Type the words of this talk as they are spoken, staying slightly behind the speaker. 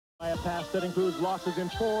By a past that includes losses in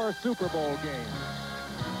 4 Super Bowl games.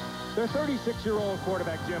 Their 36-year-old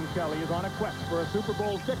quarterback, Jim Kelly, is on a quest for a Super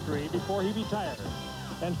Bowl victory before he retires.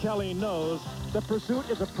 And Kelly knows the pursuit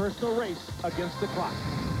is a personal race against the clock.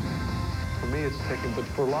 For me, it's ticking, but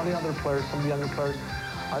for a lot of the other players, some of the younger players,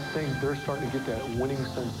 I think they're starting to get that winning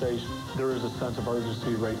sensation. There is a sense of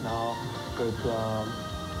urgency right now, but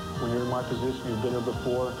when you're in my position, you've been here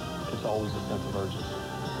before, it's always a sense of urgency.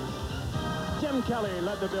 Jim Kelly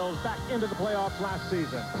led the Bills back into the playoffs last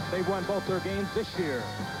season. They've won both their games this year.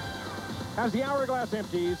 As the hourglass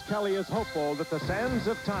empties, Kelly is hopeful that the sands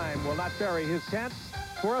of time will not bury his chance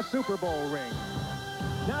for a Super Bowl ring.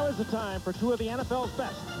 Now is the time for 2 of the NFL's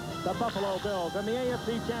best, the Buffalo Bills and the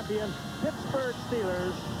AFC champion Pittsburgh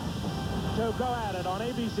Steelers, to go at it on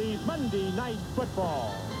ABC's Monday Night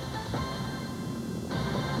Football.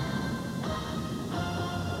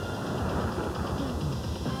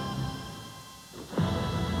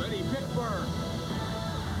 Ready, Pittsburgh.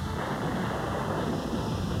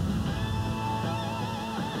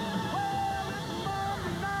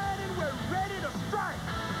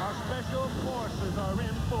 Our special forces are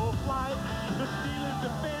in full flight. The Steelers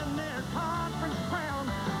defend their conference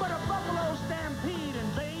crown, but a Buffalo stampede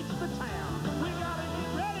invades the town. We gotta get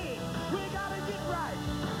ready. We gotta get right.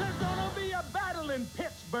 There's gonna be a battle in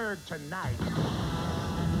Pittsburgh tonight.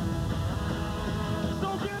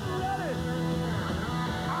 So get ready.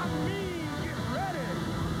 I mean, get ready.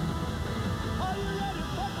 Are you ready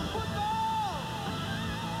for the football?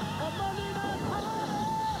 On Monday Night Football.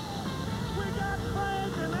 We got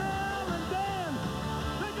Frank and Al and Dan.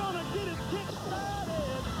 They're gonna get it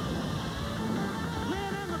kick-started.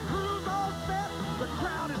 Lynn and the crew's all set. The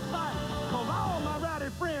crowd is tight, 'cause all my rowdy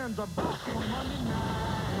friends are back on Monday night.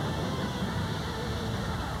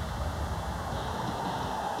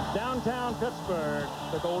 Downtown Pittsburgh,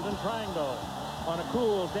 the Golden Triangle, on a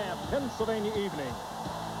cool, damp Pennsylvania evening.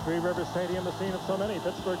 Three Rivers Stadium, the scene of so many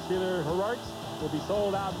Pittsburgh Steelers heroics, will be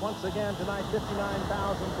sold out once again tonight,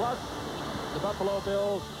 59,000 plus. The Buffalo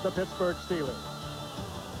Bills, the Pittsburgh Steelers.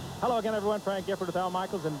 Hello again, everyone. Frank Gifford with Al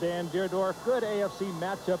Michaels and Dan Deerdorf. Good AFC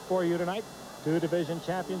matchup for you tonight. 2 division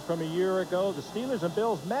champions from a year ago. The Steelers and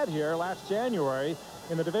Bills met here last January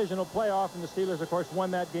in the divisional playoff, and the Steelers, of course,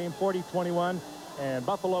 won that game 40-21. And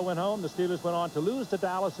Buffalo went home. The Steelers went on to lose to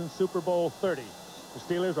Dallas in Super Bowl 30. The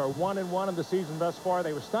Steelers are 1-1 in the season thus far.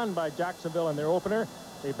 They were stunned by Jacksonville in their opener.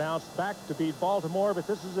 They bounced back to beat Baltimore, but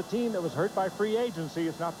this is a team that was hurt by free agency.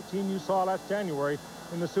 It's not the team you saw last January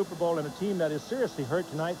in the Super Bowl, and a team that is seriously hurt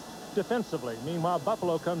tonight defensively. Meanwhile,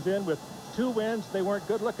 Buffalo comes in with 2 wins. They weren't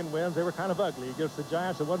good-looking wins. They were kind of ugly. Against the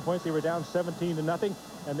Giants, at one point, they were down 17-0.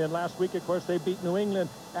 And then last week, of course, they beat New England.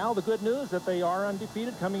 Al, the good news that they are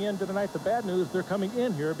undefeated coming into tonight. The bad news, they're coming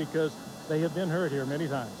in here because they have been hurt here many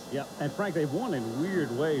times. Yeah, and Frank, they've won in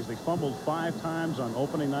weird ways. They fumbled 5 times on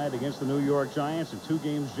opening night against the New York Giants. In 2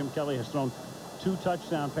 games, Jim Kelly has thrown 2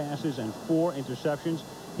 touchdown passes and 4 interceptions.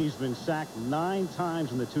 He's been sacked 9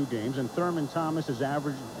 times in the 2 games, and Thurman Thomas has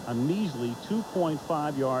averaged a measly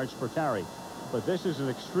 2.5 yards per carry. But this is an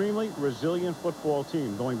extremely resilient football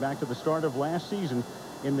team. Going back to the start of last season,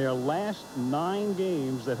 in their last 9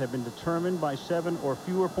 games that have been determined by 7 or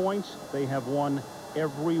fewer points, they have won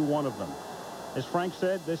every one of them. As Frank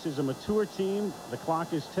said, this is a mature team. The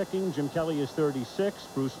clock is ticking. Jim Kelly is 36.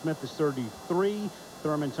 Bruce Smith is 33.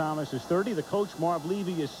 Thurman Thomas is 30. The coach, Marv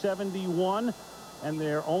Levy, is 71. And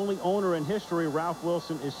their only owner in history, Ralph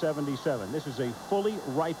Wilson, is 77. This is a fully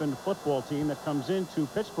ripened football team that comes into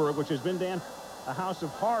Pittsburgh, which has been, Dan, a house of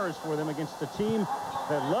horrors for them against a team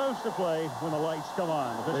that loves to play when the lights come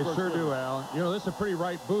on. They sure do, Al. You know, this is a pretty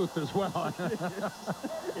right booth as well.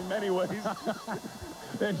 In many ways.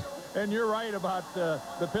 And you're right about the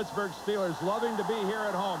Pittsburgh Steelers loving to be here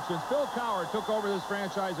at home. Since Bill Cowher took over this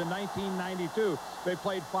franchise in 1992, they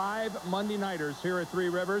played 5 Monday Nighters here at Three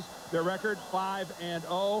Rivers. Their record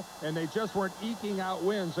 5-0, and they just weren't eking out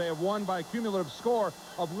wins. They have won by a cumulative score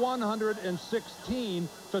of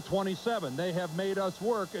 116-27. They have made us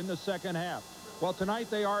work in the second half. Well, tonight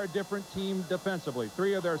they are a different team defensively.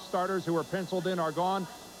 3 of their starters who were penciled in are gone.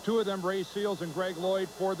 2 of them, Ray Seals and Greg Lloyd,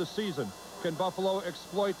 for the season. Can Buffalo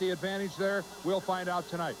exploit the advantage there? We'll find out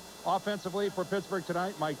tonight. Offensively for Pittsburgh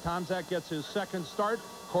tonight, Mike Tomczak gets his 2nd start.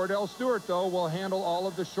 Cordell Stewart, though, will handle all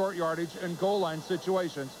of the short yardage and goal line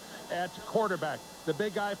situations at quarterback. The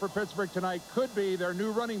big guy for Pittsburgh tonight could be their new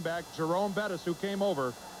running back, Jerome Bettis, who came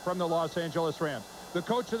over from the Los Angeles Rams. The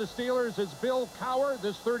coach of the Steelers is Bill Cowher.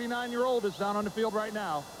 This 39-year-old is down on the field right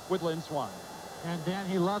now with Lynn Swan. And, Dan,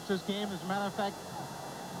 he loves this game. As a matter of fact,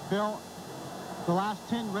 Bill, the last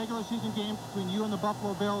 10 regular season games between you and the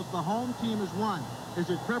Buffalo Bills, the home team has won. Is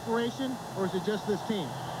it preparation or is it just this team?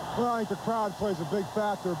 Well, I think the crowd plays a big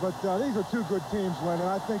factor, but these are two good teams, Lynn, and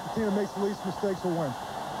I think the team that makes the least mistakes will win.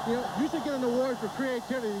 You know, you should get an award for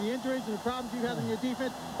creativity, the injuries and the problems you've had in your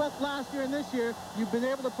defense. But last year and this year, you've been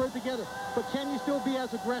able to put it together. But can you still be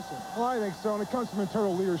as aggressive? Well, I think so, and it comes from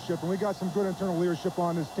internal leadership, and we got some good internal leadership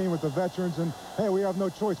on this team with the veterans, and, hey, we have no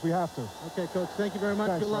choice. We have to. Okay, Coach, thank you very much.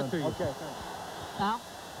 Thanks, Good luck Lynn. to you. Okay, thanks. Al?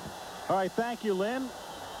 All right, thank you, Lynn.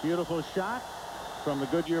 Beautiful shot from the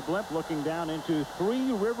Goodyear blimp looking down into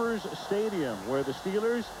Three Rivers Stadium, where the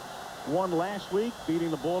Steelers won last week, beating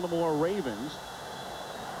the Baltimore Ravens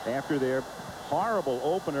after their horrible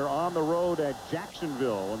opener on the road at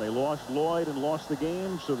Jacksonville when they lost Lloyd and lost the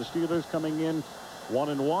game. So the Steelers coming in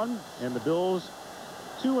 1-1, and the Bills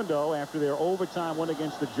 2-0 after their overtime win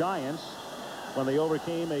against the Giants when they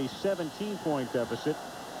overcame a 17-point deficit.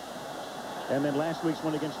 And then last week's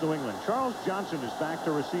win against New England. Charles Johnson is back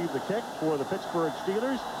to receive the kick for the Pittsburgh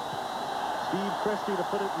Steelers. Steve Christie to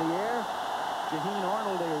put it in the air. Jaheen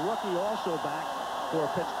Arnold, a rookie, also back for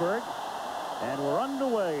Pittsburgh. And we're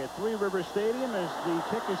underway at Three Rivers Stadium as the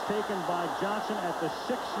kick is taken by Johnson at the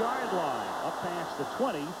 6-yard line, up past the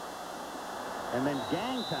 20, and then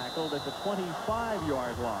gang tackled at the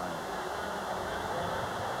 25-yard line.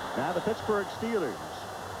 Now the Pittsburgh Steelers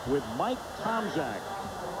with Mike Tomczak,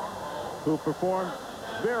 who performed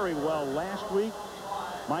very well last week.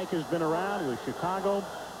 Mike has been around with Chicago,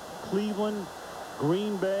 Cleveland,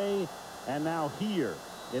 Green Bay, and now here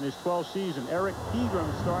in his 12th season. Eric Pegram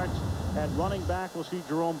starts at running back. We'll see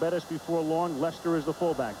Jerome Bettis before long. Lester is the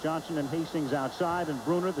fullback. Johnson and Hastings outside, and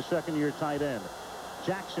Bruner, the second-year tight end.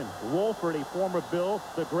 Jackson, Wolford, a former Bill,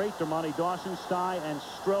 the great Dermontti Dawson, Stye, and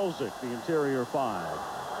Strelzik, the interior five.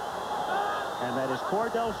 And that is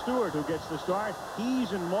Cordell Stewart who gets the start.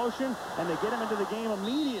 He's in motion, and they get him into the game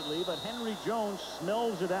immediately, but Henry Jones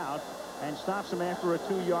smells it out and stops him after a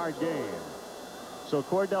 2-yard gain. So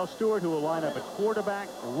Cordell Stewart, who will line up at quarterback,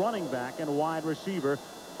 running back, and wide receiver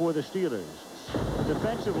for the Steelers.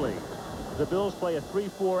 Defensively, the Bills play a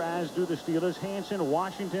 3-4, as do the Steelers. Hanson,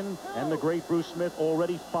 Washington, and the great Bruce Smith,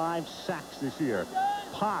 already 5 sacks this year.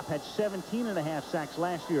 Pop had 17.5 sacks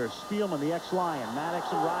last year. Spielman, the ex-Lion, Maddox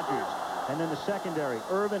and Rogers. And then the secondary,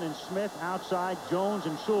 Irvin and Smith outside. Jones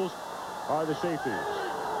and Schultz are the safeties.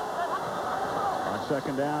 On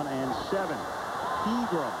 2nd down and 7,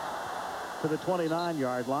 Pegram to the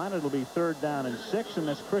 29-yard line. It'll be 3rd down and 6, and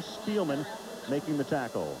that's Chris Spielman making the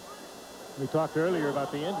tackle. We talked earlier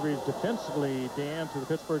about the injuries defensively, Dan, to the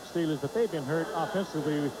Pittsburgh Steelers, but they've been hurt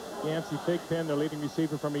offensively. Yancey Thigpen, their leading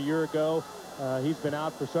receiver from a year ago, he's been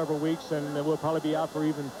out for several weeks and will probably be out for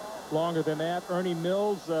even longer than that. Ernie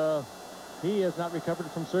Mills, he has not recovered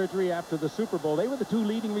from surgery after the Super Bowl. They were the 2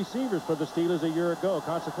 leading receivers for the Steelers a year ago.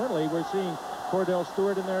 Consequently, we're seeing Cordell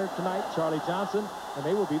Stewart in there tonight, Charlie Johnson, and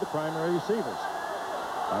they will be the primary receivers.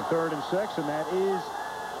 On 3rd and 6, and that is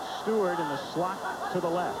Stewart in the slot to the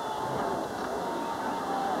left.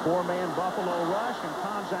 4-man Buffalo rush, and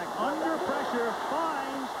Tomczak under pressure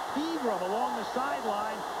finds Pegram along the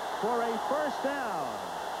sideline for a 1st down.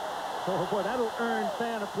 Oh, boy, that'll earn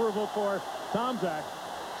fan approval for Tomczak.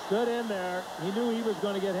 Stood in there. He knew he was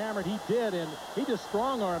going to get hammered. He did, and he just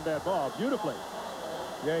strong-armed that ball beautifully.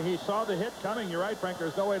 Yeah, he saw the hit coming. You're right, Frank.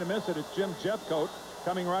 There's no way to miss it. It's Jim Jeffcoat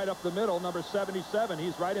coming right up the middle, number 77.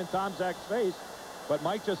 He's right in Tomczak's face, but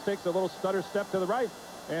Mike just takes a little stutter step to the right.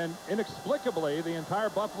 And inexplicably, the entire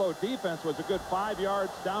Buffalo defense was a good 5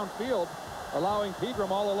 yards downfield, allowing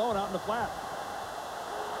Pegram all alone out in the flat.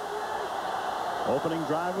 Opening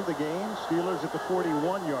drive of the game, Steelers at the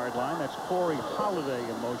 41-yard line. That's Corey Holiday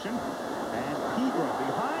in motion. And Pegram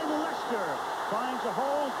behind Lester finds a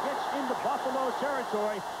hole, gets into Buffalo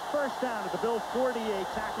territory. 1st down at the Bill 48,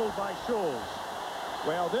 tackled by Schultz.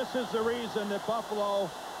 Well, this is the reason that Buffalo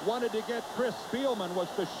wanted to get Chris Spielman, was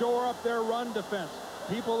to shore up their run defense.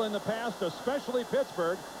 People in the past, especially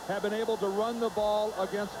Pittsburgh, have been able to run the ball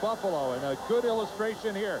against Buffalo. And a good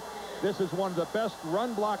illustration here. This is one of the best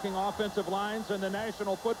run-blocking offensive lines in the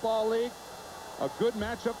National Football League. A good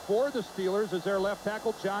matchup for the Steelers is their left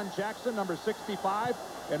tackle, John Jackson, number 65.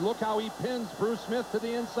 And look how he pins Bruce Smith to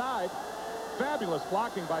the inside. Fabulous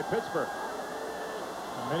blocking by Pittsburgh.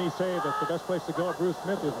 And many say that the best place to go at Bruce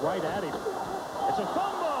Smith is right at him. It's a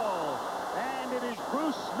fumble, and it is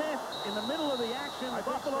Bruce Smith in the middle of the action. The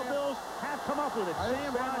Buffalo Bills have come up with it.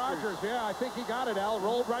 Sam Rogers. Yeah, I think he got it, Al.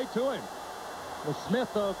 Rolled right to him. Well, Smith,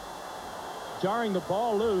 jarring the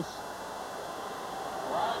ball loose.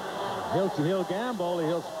 He'll gamble.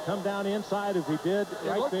 He'll come down inside as he did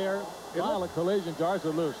there. Violent collision, jars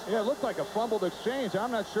it loose. Yeah, it looked like a fumbled exchange.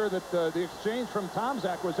 I'm not sure that the exchange from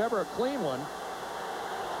Tomczak was ever a clean one.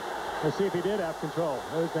 Let's see if he did have control.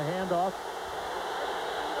 There's the handoff.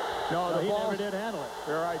 No, he never did handle it.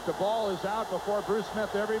 You're right. The ball is out before Bruce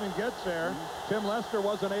Smith ever even gets there. Tim Lester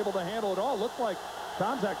wasn't able to handle it all. Looked like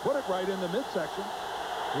Tomczak put it right in the midsection.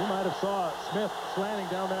 He might have saw Smith slanting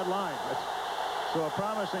down that line. So a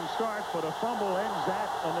promising start, but a fumble ends that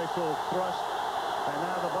initial thrust. And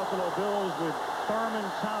now the Buffalo Bills with Thurman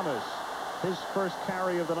Thomas. His first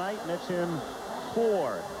carry of the night, and it's him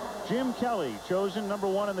 4. Jim Kelly, chosen number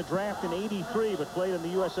 1 in the draft in '83, but played in the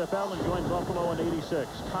USFL and joined Buffalo in '86.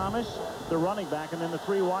 Thomas, the running back, and then the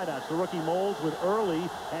 3 wideouts. The rookie molds with Early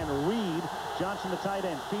and Reed. Johnson, the tight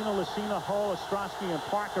end. Fina, Lucina, Hall, Ostrowski, and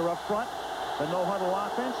Parker up front. The no-huddle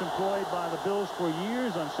offense employed by the Bills for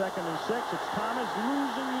years on 2nd and 6. It's Thomas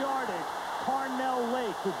losing yardage. Parnell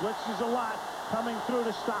Lake, who blitzes a lot, coming through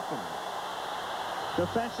to stop him.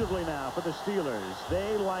 Defensively now for the Steelers.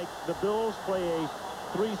 They, like the Bills, play a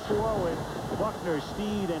 3-4 with Buckner,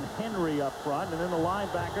 Steed, and Henry up front. And then the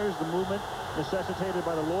linebackers, the movement necessitated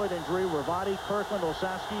by the Lloyd injury, were Vadi, Kirkland,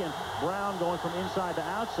 Olszewski, and Brown going from inside to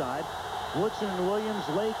outside. Woodson and Williams,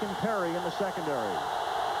 Lake, and Perry in the secondary.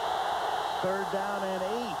 3rd down and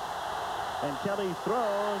 8. And Kelly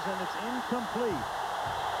throws, and it's incomplete.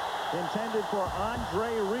 Intended for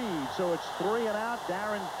Andre Reed. So it's 3 and out.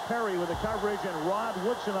 Darren Perry with the coverage, and Rod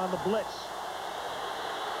Woodson on the blitz.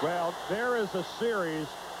 Well, there is a series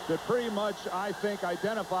that pretty much, I think,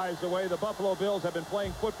 identifies the way the Buffalo Bills have been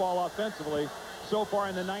playing football offensively so far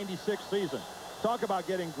in the '96 season. Talk about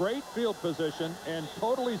getting great field position and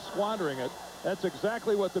totally squandering it. That's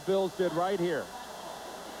exactly what the Bills did right here.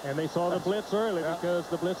 And they saw the blitz early because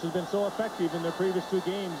the blitz has been so effective in their previous 2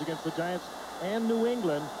 games against the Giants and New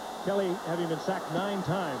England. Kelly having been sacked 9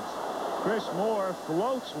 times. Chris Moore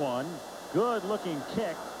floats one. Good-looking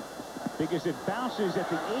kick because it bounces at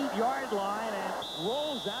the 8-yard line and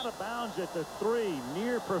rolls out of bounds at the 3.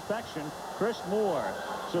 Near perfection, Chris Moore.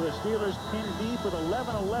 So the Steelers pin deep with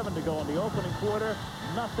 11:11 to go in the opening quarter.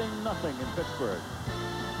 0-0 in Pittsburgh.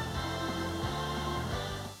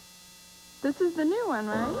 This is the new one,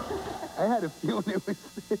 right? I had a feeling it was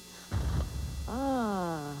this.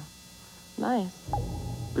 Ah, nice.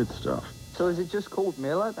 Good stuff. So is it just called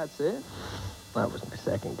Miller? That's it? That was my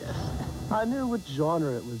second guess. I knew what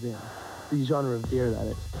genre it was in. The genre of beer, that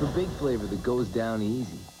is. For big flavor that goes down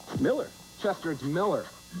easy. Miller. Chester, it's Miller.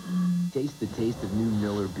 Taste the taste of new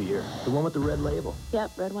Miller beer. The one with the red label.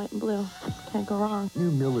 Yep, red, white, and blue. Can't go wrong. New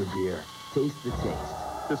Miller beer. Taste the taste.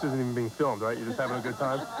 This isn't even being filmed, right? You're just having a good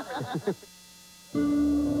time?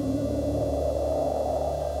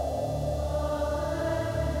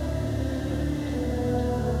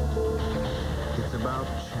 It's about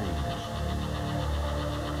change.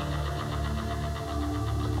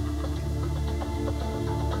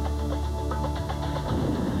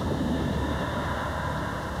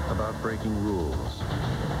 About breaking rules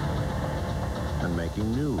and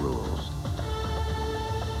making new rules.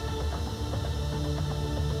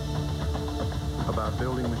 About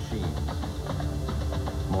building machines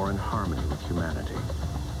more in harmony with humanity.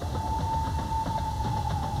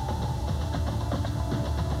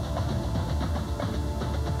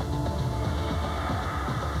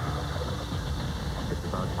 It's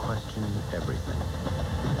about questioning everything.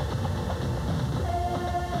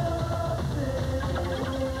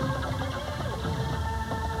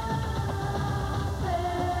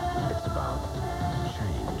 It's about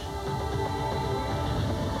change.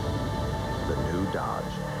 The new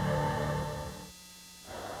Dodge.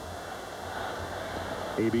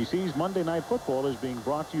 ABC's Monday Night Football is being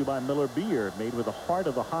brought to you by Miller Beer, made with the heart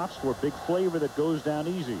of the hops for big flavor that goes down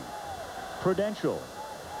easy. Prudential,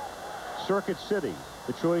 Circuit City,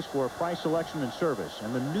 the choice for price, selection, and service,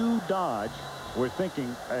 and the new Dodge. We're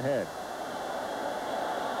thinking ahead.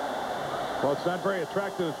 Well, it's not very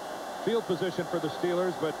attractive field position for the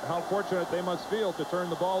Steelers, but how fortunate they must feel to turn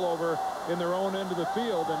the ball over in their own end of the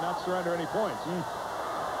field and not surrender any points.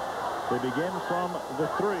 They begin from the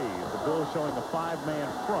 3. The Bills showing the 5-man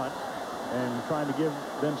front and trying to give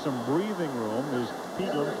them some breathing room is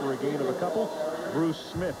Pegram for a gain of a couple. Bruce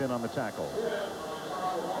Smith in on the tackle.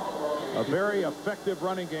 A very effective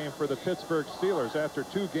running game for the Pittsburgh Steelers. After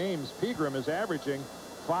 2 games, Pegram is averaging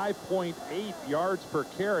 5.8 yards per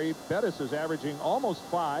carry. Bettis is averaging almost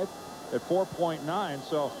 5 at 4.9.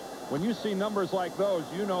 So when you see numbers like those,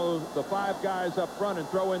 you know the 5 guys up front and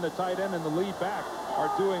throw in the tight end and the lead back are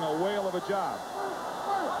doing a whale of a job.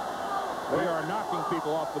 They are knocking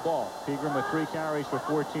people off the ball. Pegram with 3 carries for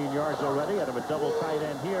 14 yards already out of a double tight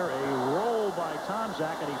end here. A roll by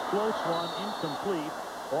Tomczak, and he floats one incomplete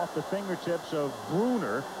off the fingertips of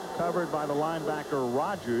Bruner, covered by the linebacker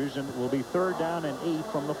Rogers, and it will be 3rd down and 8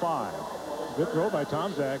 from the 5. Good throw by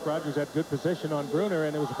Tomczak. Rogers had good position on Bruner,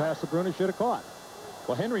 and it was a pass that Bruner should have caught.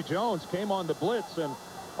 Well, Henry Jones came on the blitz and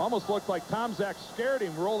almost looked like Tomczak scared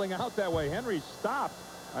him rolling out that way. Henry stopped.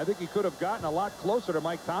 I think he could have gotten a lot closer to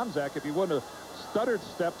Mike Tomczak if he wouldn't have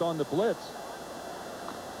stepped on the blitz.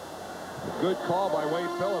 A good call by Wade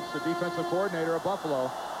Phillips, the defensive coordinator of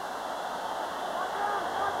Buffalo.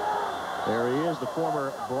 There he is, the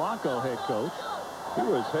former Bronco head coach. He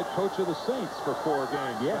was head coach of the Saints for 4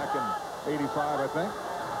 games back in '85, I think.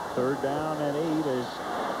 3rd down and 8 as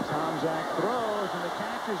Tomczak throws, and the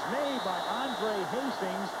catch is made by Andre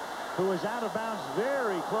Hastings, who is out of bounds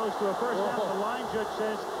very close to a first down. The line judge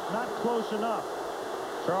says not close enough.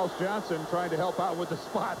 Charles Johnson trying to help out with the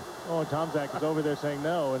spot. Oh, Tomczak is over there saying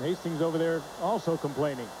no, and Hastings over there also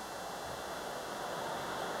complaining.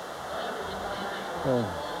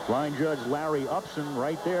 Line judge Larry Upson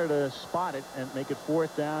right there to spot it and make it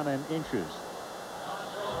 4th down and inches.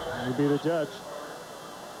 He'll be the judge.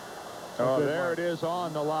 Oh, there it is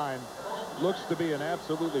on the line. Looks to be an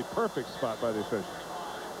absolutely perfect spot by the officials.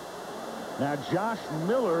 Now Josh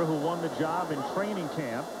Miller, who won the job in training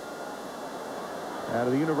camp out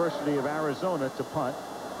of the University of Arizona, to punt.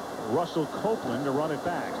 Russell Copeland to run it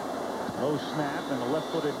back. No snap, and the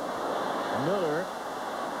left-footed Miller.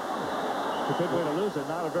 It's a good way to lose it.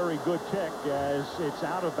 Not a very good kick, as it's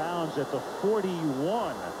out of bounds at the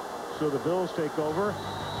 41. So the Bills take over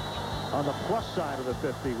on the plus side of the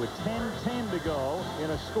 50 with 10:10 to go in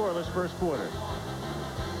a scoreless first quarter.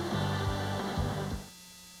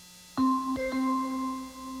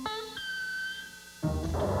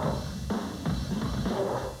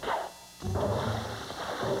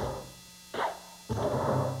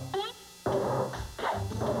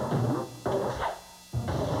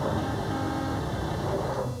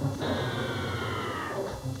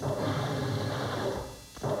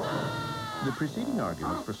 The preceding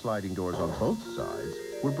arguments for sliding doors on both sides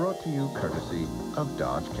were brought to you courtesy of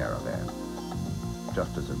Dodge Caravan.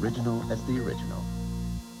 Just as original as the original.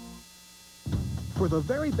 For the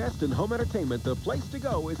very best in home entertainment, the place to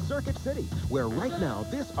go is Circuit City, where right now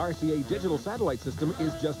this RCA digital satellite system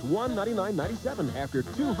is just $199.97 after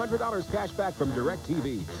 $200 cash back from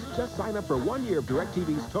DirecTV. Just sign up for 1 year of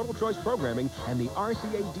DirecTV's Total Choice programming, and the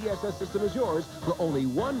RCA DSS system is yours for only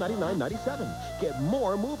 $199.97. Get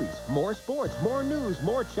more movies, more sports, more news,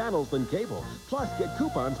 more channels than cable. Plus, get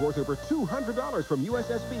coupons worth over $200 from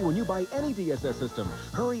USSB when you buy any DSS system.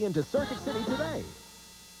 Hurry into Circuit City today.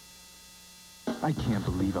 I can't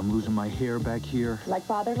believe I'm losing my hair back here. Like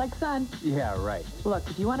father, like son. Yeah, right. Look,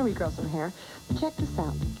 if you want to regrow some hair, check this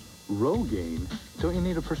out. Rogaine? Don't you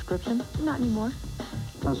need a prescription? Not anymore.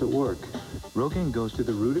 How's it work? Rogaine goes to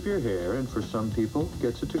the root of your hair, and for some people,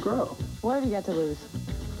 gets it to grow. What have you got to lose?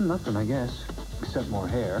 Nothing, I guess. Except more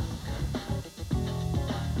hair.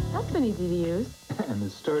 That's been easy to use. And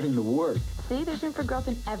it's starting to work. See, there's room for growth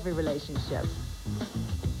in every relationship.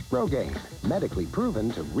 Rogaine, medically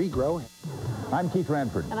proven to regrow. I'm Keith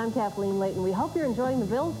Ranford. And I'm Kathleen Layton. We hope you're enjoying the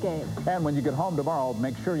Bills game. And when you get home tomorrow,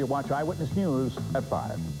 make sure you watch Eyewitness News at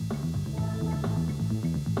 5.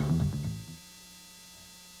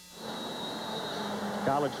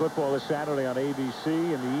 College football this Saturday on ABC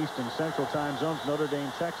in the East and Central time zones. Notre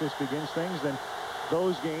Dame, Texas begins things. Then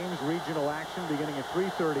those games, regional action beginning at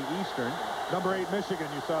 3:30 Eastern. Number 8 Michigan,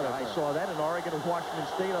 you saw that. I saw that in Oregon and Washington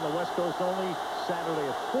State on the West Coast only Saturday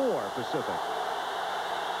at 4 Pacific.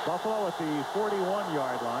 Buffalo at the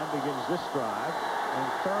 41-yard line begins this drive,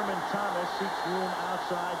 and Thurman Thomas seeks room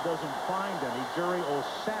outside, doesn't find any. Jerry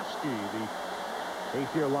Olszewski, the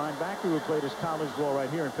 8th-year linebacker who played his college ball right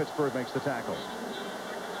here in Pittsburgh, makes the tackle.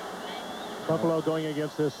 Buffalo going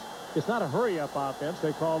against this. It's not a hurry-up offense.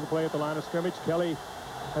 They call the play at the line of scrimmage. Kelly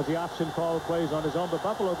has the option to call the plays on his own, but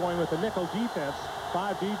Buffalo going with the nickel defense.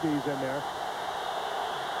 5 DBs in there.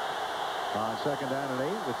 On 2nd down and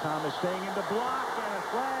 8, with Thomas staying in the block, and a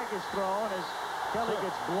flag is thrown as Kelly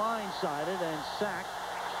gets blindsided and sacked.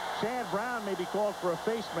 Chad Brown may be called for a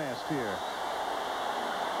face mask here.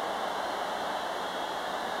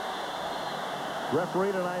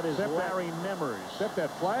 Referee tonight is Larry Nemmers. Except that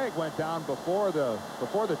flag went down before the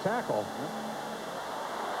tackle.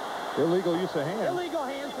 Illegal use of hands. Illegal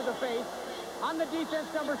hands to the face on the defense,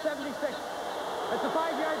 number 76. It's a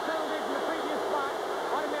 5-yard penalty from the previous spot.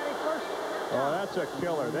 Automatic first. Oh, that's a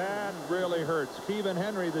killer. That really hurts. Kevin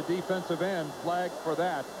Henry, the defensive end, flagged for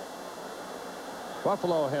that.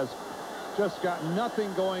 Buffalo has just got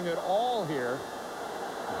nothing going at all here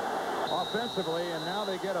offensively, and now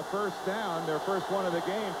they get a first down, their first one of the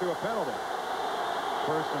game, through a penalty.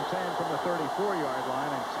 1st and 10 from the 34-yard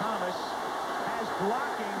line, and Thomas has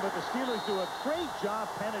blocking, but the Steelers do a great job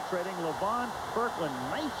penetrating. LaVon Kirkland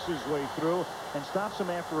knifes his way through and stops him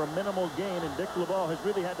after a minimal gain, and Dick LeBeau has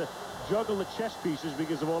really had to juggle the chess pieces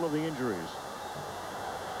because of all of the injuries.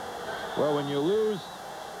 Well, when you lose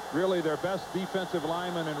really their best defensive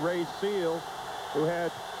lineman in Ray Seal, who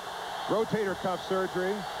had rotator cuff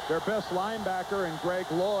surgery, their best linebacker in Greg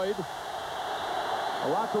Lloyd, a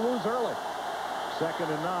lot to lose early. 2nd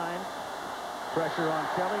and 9. Pressure on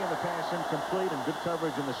Kelly, and the pass incomplete, and good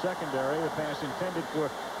coverage in the secondary. The pass intended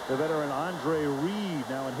for the veteran Andre Reed,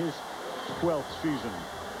 now in his 12th season.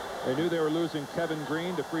 They knew they were losing Kevin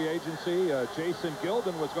Green to free agency. Jason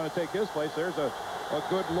Gilden was going to take his place. There's a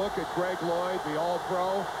good look at Greg Lloyd, the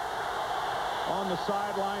all-pro, on the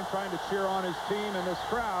sideline trying to cheer on his team in this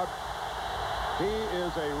crowd. He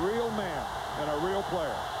is a real man and a real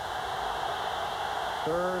player.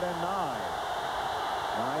 3rd and 9.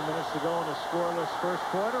 9 minutes to go in the scoreless first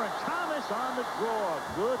quarter, and Thomas on the draw.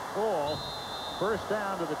 Good call. First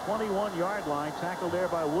down to the 21-yard line. Tackled there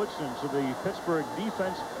by Woodson. So the Pittsburgh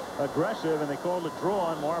defense aggressive, and they called a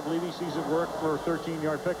draw, and Marv Levy sees it work for a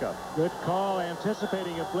 13-yard pickup. Good call,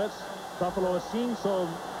 anticipating a blitz. Buffalo has seen so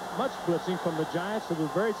much blitzing from the Giants, who were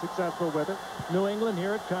very successful with it. New England,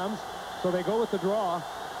 here it comes. So they go with the draw.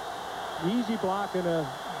 Easy block and a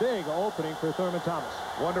big opening for Thurman Thomas.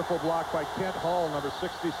 Wonderful block by Kent Hall, number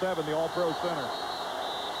 67, the all-pro center.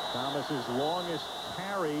 Thomas's longest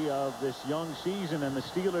carry of this young season, and the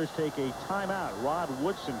Steelers take a timeout. Rod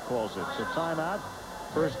Woodson calls it. So timeout.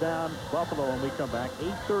 First down, Buffalo, and we come back.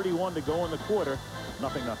 8:31 to go in the quarter.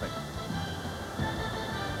 0-0.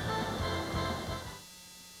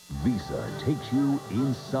 Visa takes you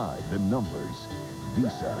inside the numbers.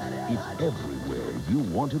 Visa, it's everywhere you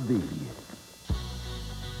want to be.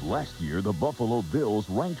 Last year, the Buffalo Bills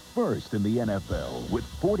ranked first in the NFL with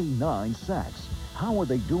 49 sacks. How are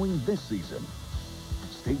they doing this season?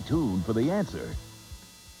 Stay tuned for the answer.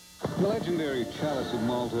 The legendary Chalice of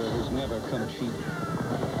Malta has never come cheap.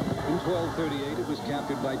 In 1238, it was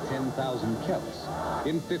captured by 10,000 Celts.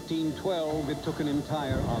 In 1512, it took an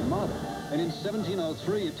entire armada. And in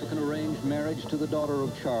 1703, it took an arranged marriage to the daughter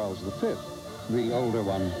of Charles V, the older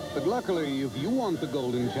one. But luckily, if you want the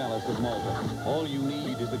golden Chalice of Malta, all you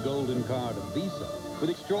need is the golden card of Visa,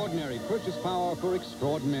 with extraordinary purchase power for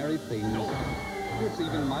extraordinary things. It's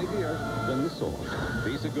even mightier than the sword.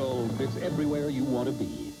 Visa Gold fits everywhere you want to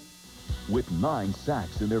be. With 9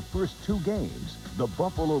 sacks in their first 2 games, the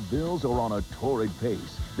Buffalo Bills are on a torrid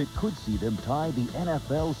pace that could see them tie the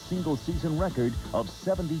NFL single-season record of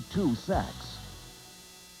 72 sacks.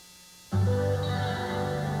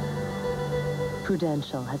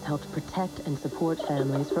 Prudential has helped protect and support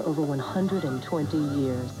families for over 120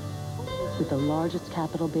 years. With the largest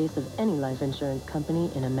capital base of any life insurance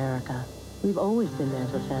company in America, we've always been there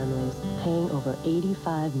for families, paying over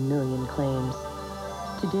 85 million claims.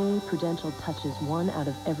 Today, Prudential touches 1 out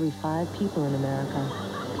of every 5 people in America.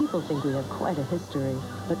 People think we have quite a history,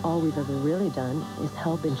 but all we've ever really done is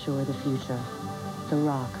help insure the future. The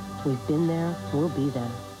Rock, we've been there, we'll be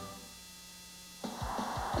there.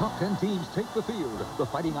 Top 10 teams take the field. The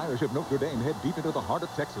Fighting Irish of Notre Dame head deep into the heart of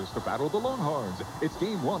Texas to battle the Longhorns. It's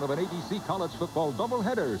game 1 of an ABC college football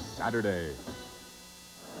doubleheader Saturday.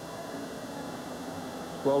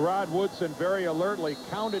 Well, Rod Woodson very alertly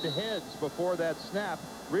counted heads before that snap,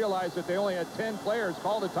 realized that they only had 10 players,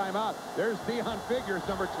 called a timeout. There's Deion Figures,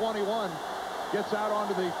 number 21, gets out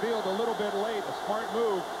onto the field a little bit late. A smart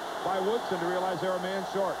move by Woodson to realize they were a man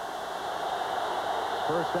short.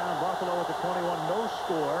 First down, Buffalo at the 21, no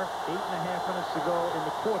score. 8.5 minutes to go in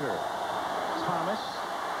the quarter. Thomas.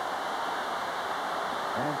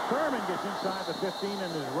 And Thurman gets inside the 15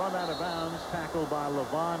 and is run out of bounds, tackled by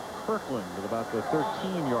Levon Kirkland at about the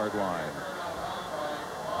 13-yard line.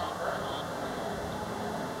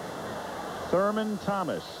 Thurman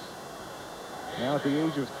Thomas, now at the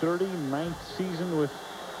age of 30, 9th season with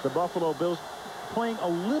the Buffalo Bills, playing a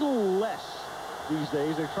little less these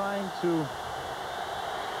days. They're trying to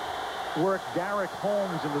work Derek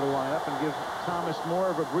Holmes into the lineup and give Thomas more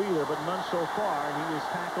of a breather, but none so far. And he is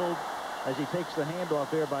tackled as he takes the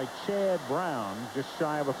handoff there by Chad Brown, just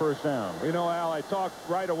shy of a first down. You know, Al, I talked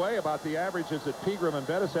right away about the averages that Pegram and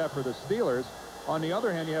Bettis have for the Steelers. On the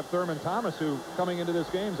other hand, you have Thurman Thomas, who coming into this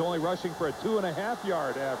game is only rushing for a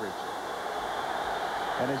 2.5-yard average.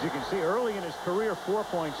 And as you can see, early in his career,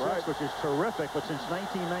 4.6, right, which is terrific, but since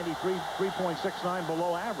 1993, 3.69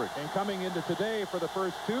 below average. And coming into today for the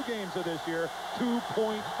first 2 games of this year,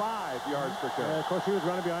 2.5 yards per carry. Of course, he was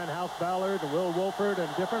running behind House Ballard and Will Wolford and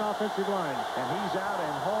different offensive lines. And he's out,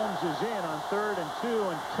 and Holmes is in on 3rd and 2,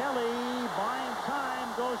 and Kelly, buying time,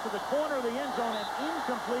 goes to the corner of the end zone and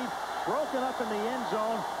incomplete, broken up in the end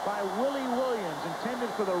zone by Willie Williams,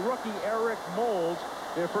 intended for the rookie Eric Moles.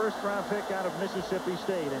 their first-round pick out of Mississippi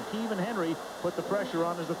State. And Kevin Henry put the pressure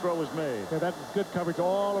on as the throw was made. Yeah, that was good coverage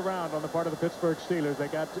all around on the part of the Pittsburgh Steelers. They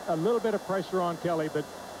got a little bit of pressure on Kelly, but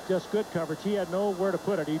just good coverage. He had nowhere to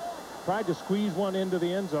put it. He tried to squeeze one into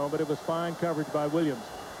the end zone, but it was fine coverage by Williams.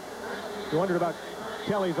 You wondered about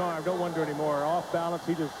Kelly's arm. Don't wonder anymore. Off balance,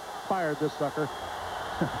 he just fired this sucker.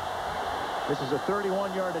 This is a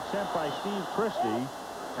 31-yard attempt by Steve Christie.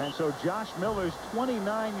 And so Josh Miller's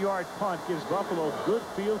 29-yard punt gives Buffalo good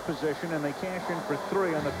field position, and they cash in for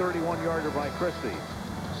 3 on the 31-yarder by Christie.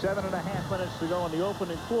 7.5 minutes to go in the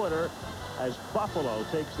opening quarter as Buffalo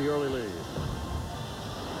takes the early lead.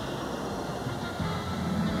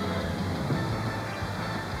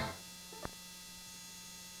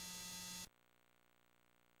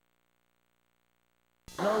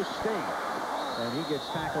 No State. And he gets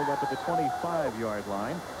tackled up at the 25-yard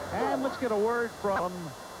line. And let's get a word from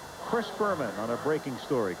Chris Berman on a breaking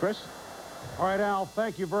story. Chris? All right, Al,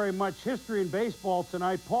 thank you very much. History in baseball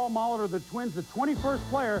tonight. Paul Molitor of the Twins, the 21st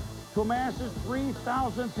player to amass his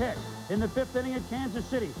 3,000th hit in the 5th inning at Kansas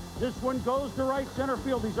City. This one goes to right center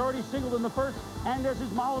field. He's already singled in the first, and there's his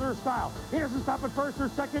Molitor style. He doesn't stop at first or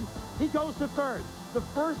second. He goes to third. The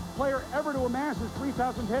first player ever to amass his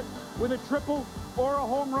 3,000th hit with a triple or a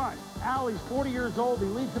home run. Al, he's 40 years old. He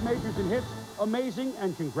leads the majors in hits. Amazing,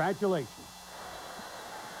 and congratulations.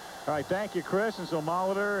 All right, thank you, Chris. And so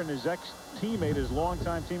Molitor and his ex-teammate, his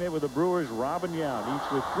longtime teammate with the Brewers, Robin Yount,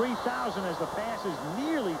 each with 3,000 as the pass is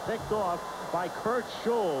nearly picked off by Kurt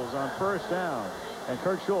Scholes on first down. And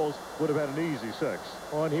Kurt Scholes would have had an easy 6.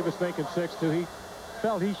 Oh, and he was thinking 6, too. He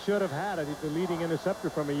felt he should have had it. The leading interceptor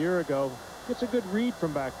from a year ago. Gets a good read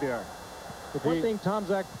from back there. But one thing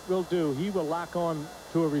Tomczak will do, he will lock on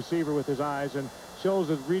to a receiver with his eyes, and Scholes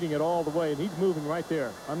is reading it all the way, and he's moving right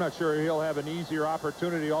there. I'm not sure he'll have an easier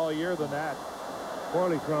opportunity all year than that.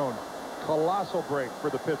 Poorly thrown. Colossal break for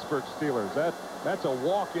the Pittsburgh Steelers. That's a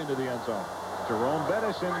walk into the end zone. Jerome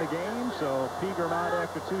Bettis in the game, so Pegram out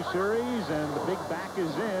after 2 series, and the big back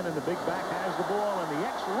is in, and the big back has the ball, and the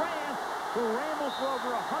ex-Ram, who rambled for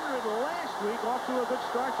over 100 last week, off to a good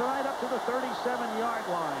start tonight up to the 37-yard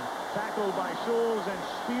line. Tackled by Scholes and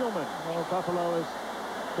Spielman. Well, Buffalo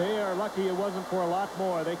they are lucky it wasn't for a lot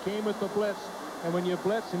more. They came with the blitz, and when you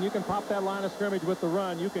blitz and you can pop that line of scrimmage with the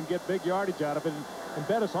run, you can get big yardage out of it, and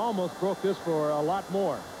Bettis almost broke this for a lot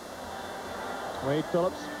more. Wade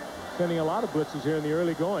Phillips sending a lot of blitzes here in the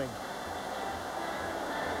early going.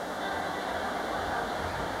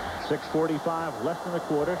 6:45 left in the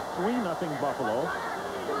quarter. 3-0 Buffalo.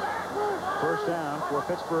 First down for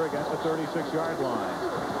Pittsburgh at the 36-yard line.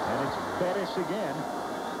 And it's Bettis again.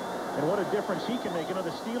 And what a difference he can make. You know,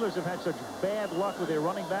 the Steelers have had such bad luck with their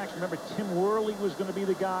running backs. Remember, Tim Worley was going to be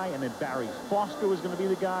the guy, and then Barry Foster was going to be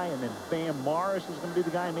the guy, and then Bam Morris was going to be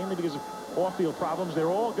the guy, mainly because of off-field problems. They're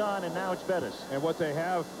all gone, and now it's Bettis. And what they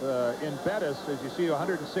have in Bettis, as you see,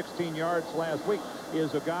 116 yards last week,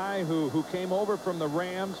 is a guy who came over from the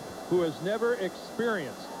Rams, who has never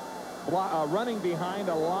experienced running behind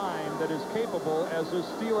a line that is capable as a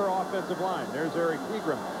Steeler offensive line. There's Eric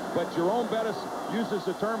Pegram. But Jerome Bettis uses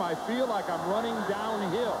the term, I feel like I'm running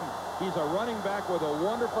downhill. He's a running back with a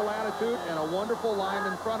wonderful attitude and a wonderful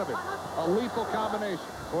line in front of him. A lethal combination.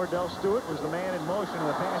 Cordell Stewart was the man in motion, and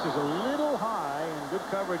the pass is a little high, and good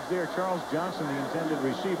coverage there. Charles Johnson, the intended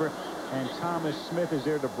receiver, and Thomas Smith is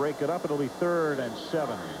there to break it up. It'll be 3rd and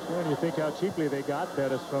 7. When you think how cheaply they got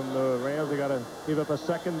Bettis from the Rams, they got to give up a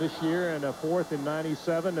 2nd this year and a 4th in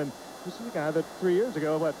 '97. And this is a guy that 3 years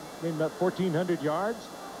ago, made about 1,400 yards.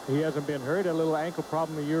 He hasn't been hurt. Had a little ankle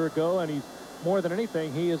problem a year ago, and he's more than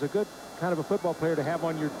anything, he is a good kind of a football player to have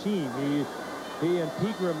on your team. He and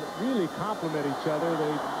Pegram really complement each other.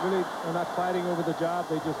 They really are not fighting over the job.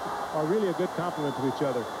 They just are really a good complement to each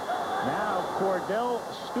other. Now Cordell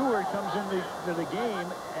Stewart comes into the game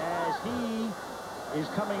as he is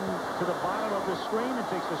coming to the bottom of the screen and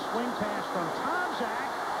takes a swing pass from Tomczak,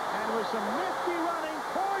 and with some nifty running,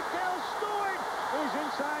 Cordell Stewart is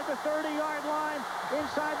inside the 30-yard line,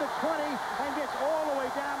 inside the 20, and gets all the way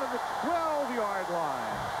down to the 12-yard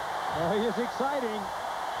line. Well, he is exciting.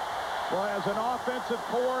 Well, as an offensive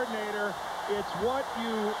coordinator, it's what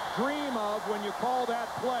you dream of when you call that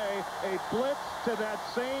play a blitz to that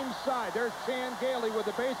same side. There's Chan Gailey with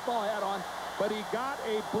the baseball hat on, but he got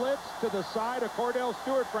a blitz to the side of Cordell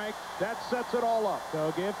Stewart, Frank. That sets it all up.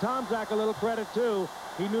 So give Tomczak a little credit, too.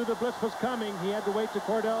 He knew the blitz was coming. He had to wait till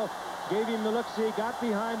Cordell gave him the look-see, got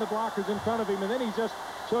behind the blockers in front of him, and then he just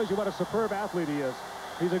shows you what a superb athlete he is.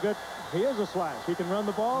 He is a slash. He can run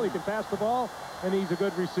the ball, he can pass the ball, and he's a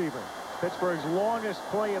good receiver. Pittsburgh's longest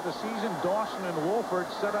play of the season, Dawson and Wolford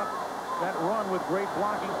set up that run with great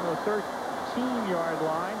blocking from the 18-yard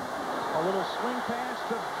line. A little swing pass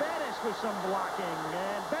to Bettis with some blocking.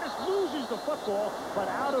 And Bettis loses the football, but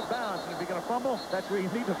out of bounds. And if you're going to fumble, that's where you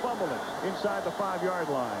need to fumble it, inside the 5-yard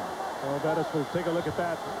line. Well, Bettis will take a look at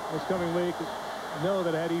that this coming week. Know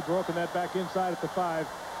that had he broken that back inside at the 5,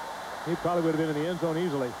 he probably would have been in the end zone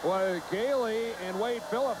easily. Well, Gailey and Wade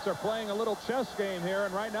Phillips are playing a little chess game here,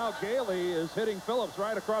 and right now Gailey is hitting Phillips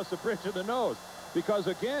right across the bridge of the nose, because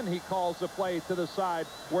again he calls the play to the side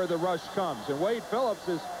where the rush comes, and Wade Phillips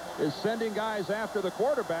is sending guys after the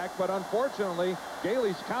quarterback, but unfortunately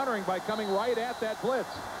Gailey's countering by coming right at that blitz.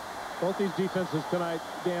 Both these defenses tonight,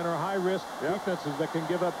 Dan, are high-risk defenses that can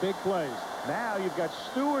give up big plays. Now you've got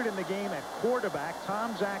Stewart in the game at quarterback.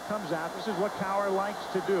 Tom Zach comes out. This is what Cowher likes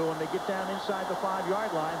to do when they get down inside the 5-yard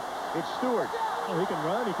line. It's Stewart. Well, he can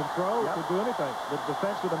run, he can throw, he can do anything. The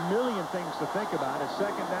defense with a million things to think about. It's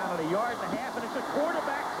second down at 1.5 yards, and it's a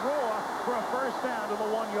quarterback draw for a first down to the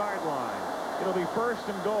 1-yard line. It'll be first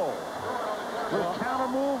and goal. With a counter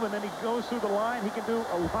move, and then he goes through the line. He can do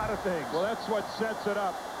a lot of things. Well, that's what sets it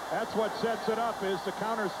up. That's what sets it up, is the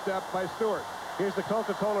counter step by Stewart. Here's the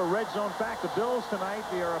Coca-Cola red zone fact. The Bills tonight,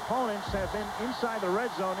 their opponents have been inside the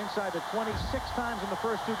red zone, inside the 26 times in the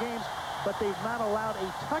first 2 games, but they've not allowed a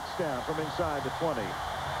touchdown from inside the 20.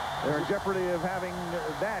 They're in jeopardy of having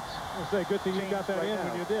that. I'll say, good thing you got that in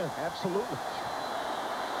when you did. Absolutely.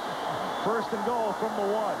 First and goal from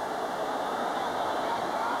the 1.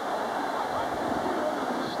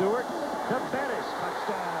 Stewart to Bettis.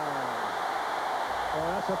 Touchdown. Well,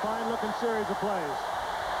 that's a fine-looking series of plays.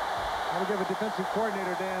 That'll give a defensive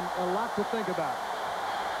coordinator, Dan, a lot to think about.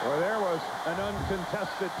 Well, there was an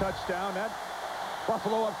uncontested touchdown. That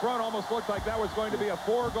Buffalo up front almost looked like that was going to be a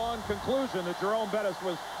foregone conclusion that Jerome Bettis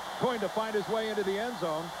was going to find his way into the end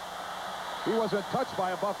zone. He wasn't touched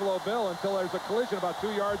by a Buffalo Bill until there's a collision about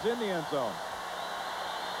 2 yards in the end zone.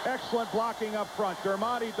 Excellent blocking up front.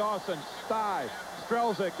 Dermontti Dawson, Sty,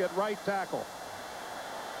 Strelzik at right tackle.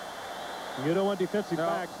 You don't want defensive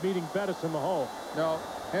backs meeting Bettis in the hole. No.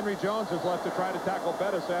 Henry Jones is left to try to tackle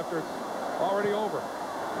Bettis after it's already over.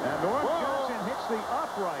 And Norm Johnson hits the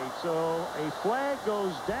upright, so a flag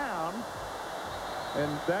goes down. And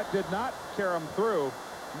that did not carry him through.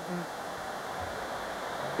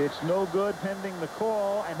 It's no good pending the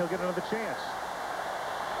call, and he'll get another chance.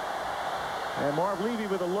 And Marv Levy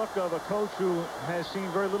with a look of a coach who has seen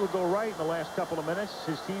very little go right in the last couple of minutes.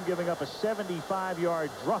 His team giving up a 75-yard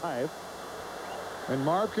drive. And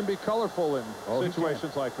Marv can be colorful in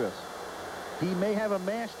situations like this. He may have a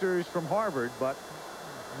master's from Harvard, but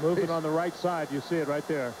moving on the right side, you see it right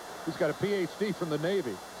there. He's got a PhD from the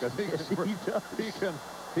Navy.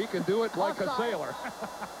 He can do it like a sailor.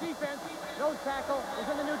 Defense, nose tackle is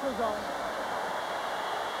in the neutral zone.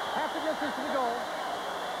 Half the distance to the goal.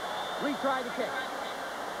 Retry the kick.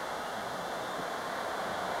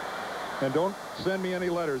 And don't send me any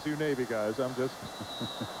letters, you Navy guys. I'm just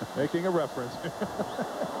making a reference.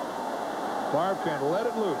 Marv can let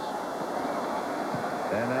it loose.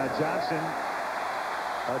 And Johnson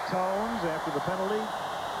atones after the penalty.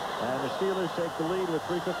 And the Steelers take the lead with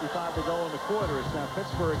 3:55 to go in the quarter. It's now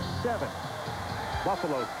Pittsburgh 7,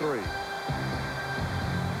 Buffalo 3.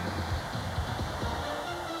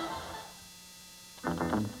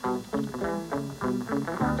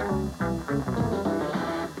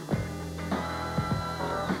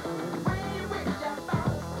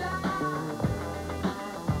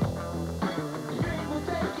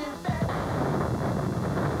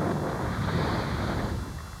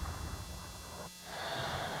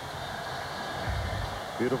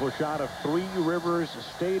 Beautiful shot of Three Rivers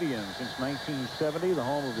Stadium since 1970, the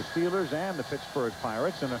home of the Steelers and the Pittsburgh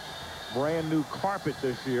Pirates, and a brand new carpet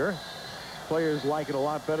this year. Players like it a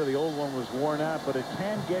lot better. The old one was worn out, but it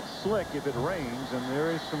can get slick if it rains, and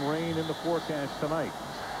there is some rain in the forecast tonight.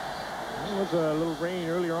 There was a little rain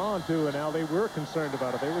earlier on, too, and now they were concerned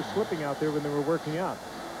about it. They were slipping out there when they were working out.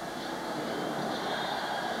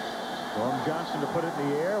 Norm Johnson to put it in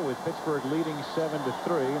the air with Pittsburgh leading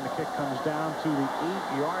 7-3, and the kick comes down to the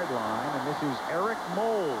 8-yard line, and this is Eric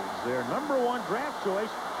Moles, their #1 draft choice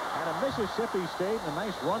out of Mississippi State, and a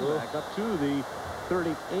nice run back up to the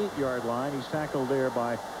 38-yard line. He's tackled there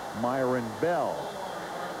by Myron Bell.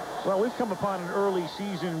 Well, we've come upon an early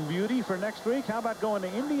season beauty for next week. How about going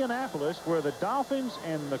to Indianapolis, where the Dolphins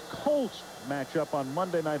and the Colts match up on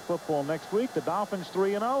Monday Night Football next week. The Dolphins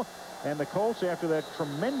 3-0, and the Colts, after that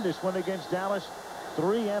tremendous win against Dallas,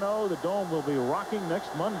 3-0. The Dome will be rocking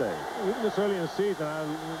next Monday. Even this early in the season,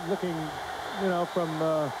 I'm looking, you know, from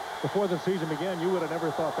before the season began, you would have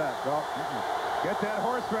never thought that. Well, get that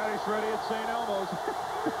horseradish ready at St. Elmo's.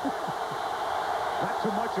 Not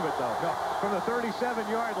too much of it, though. No. From the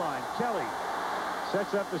 37-yard line, Kelly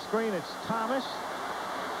sets up the screen. It's Thomas.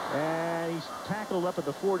 And he's tackled up at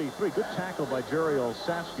the 43. Good tackle by Jerry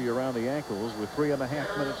Olszewski around the ankles with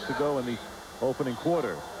 3.5 minutes to go in the opening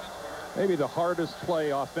quarter. Maybe the hardest play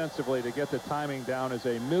offensively to get the timing down is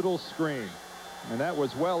a middle screen. And that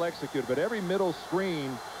was well executed. But every middle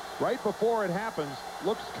screen, right before it happens,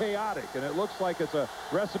 looks chaotic. And it looks like it's a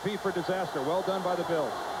recipe for disaster. Well done by the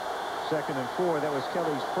Bills. 2nd and 4. That was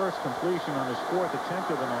Kelly's first completion on his 4th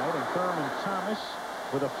attempt of the night. And Thurman Thomas,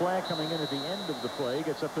 with a flag coming in at the end of the play,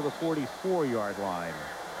 gets up to the 44-yard line.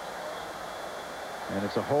 And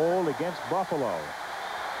it's a hold against Buffalo.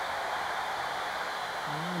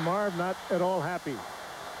 Marv not at all happy.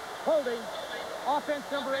 Holding. Offense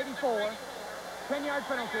number 84. 10-yard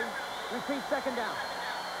penalty. Repeat, 2nd down.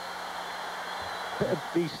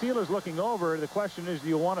 The Steelers looking over. The question is, do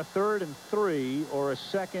you want a 3rd and 3 or a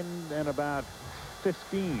 2nd and about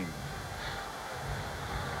 15?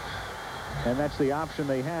 And that's the option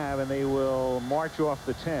they have, and they will march off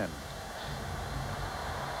the 10.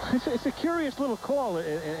 It's a curious little call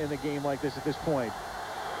in a game like this at this point.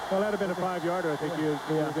 Well, that'd have been a 5-yarder. I think you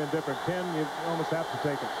would have been different. 10, you almost have to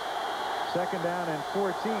take it. 2nd down and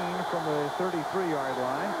 14 from the 33-yard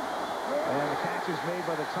line. And the catch is made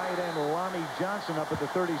by the tight end, Ronnie Johnson, up at the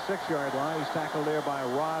 36-yard line. He's tackled there by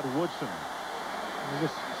Rod Woodson. And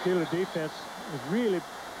this Steeler defense is really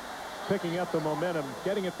picking up the momentum,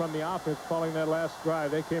 getting it from the offense following that last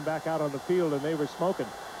drive. They came back out on the field, and they were smoking.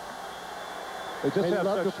 They just have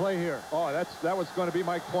love such to play here. Oh, that was going to be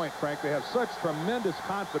my point, Frank. They have such tremendous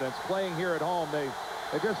confidence playing here at home. They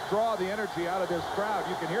just draw the energy out of this crowd.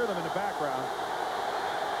 You can hear them in the background.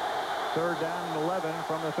 3rd down and 11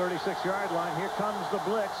 from the 36-yard line. Here comes the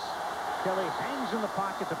blitz. Kelly hangs in the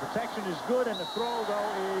pocket. The protection is good, and the throw,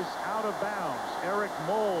 though, is out of bounds. Eric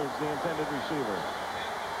Moles, the intended receiver.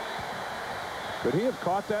 Could he have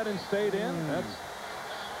caught that and stayed in? That's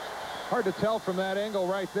hard to tell from that angle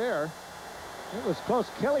right there. It was close.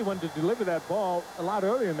 Kelly wanted to deliver that ball a lot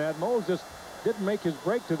earlier than that. Moles just didn't make his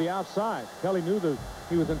break to the outside. Kelly knew that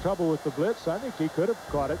he was in trouble with the blitz. I think he could have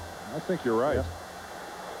caught it. I think you're right. Yep.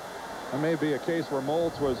 There may be a case where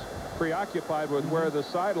Moles was preoccupied with where the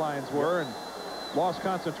sidelines were and lost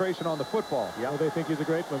concentration on the football. Yeah, well, they think he's a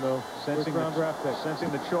great one, though. Sensing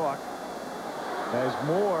the chalk as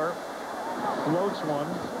Moore floats one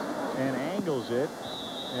and angles it,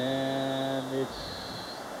 and it's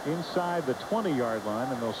inside the 20-yard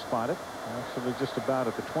line, and they'll spot it. So they're just about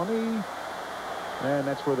at the 20, and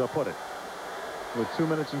that's where they'll put it with 2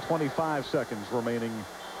 minutes and 25 seconds remaining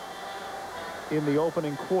in the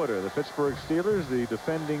opening quarter. The Pittsburgh Steelers, the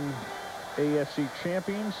defending AFC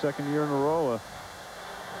champions, 2nd year in a row.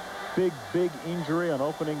 A big injury on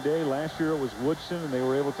opening day. Last year it was Woodson, and they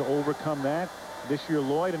were able to overcome that. This year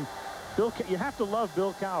Lloyd, and Bill. You have to love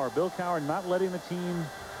Bill Cowher. Bill Cowher not letting the team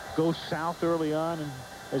go south early on, and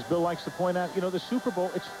as Bill likes to point out, you know, the Super Bowl,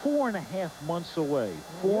 it's 4.5 months away.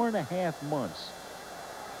 4.5 months.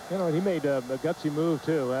 You know, he made a gutsy move,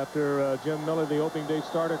 too. After Jim Miller, the opening day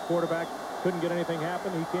starter, quarterback, couldn't get anything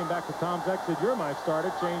happen. He came back to Tom Zeck, said, "You're my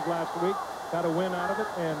starter." Changed last week, got a win out of it,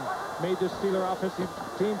 and made this Steeler offensive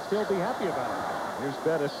team still be happy about it. Here's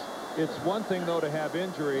Bettis. It's one thing, though, to have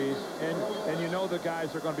injuries, and you know the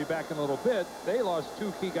guys are going to be back in a little bit. They lost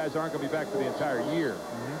 2 key guys, aren't going to be back for the entire year.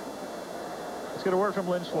 Let's get a word from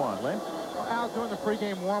Lynn Swan. Lynn? Al, during the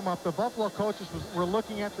pregame warm-up, the Buffalo coaches were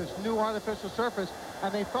looking at this new artificial surface,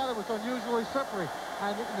 and they thought it was unusually slippery.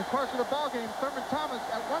 And in the course of the ballgame, Thurman Thomas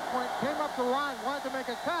at one point came up to the line, wanted to make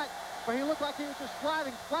a cut, but he looked like he was just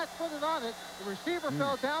sliding flat-footed on it. The receiver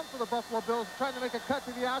fell down for the Buffalo Bills, trying to make a cut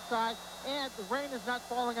to the outside, and the rain is not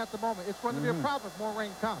falling at the moment. It's going to be a problem if more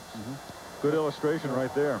rain comes. Good illustration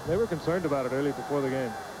right there. They were concerned about it early before the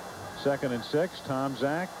game. 2nd and 6. Tom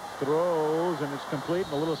Zeck throws, and it's complete,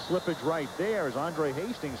 and a little slippage right there as Andre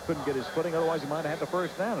Hastings couldn't get his footing. Otherwise, he might have had the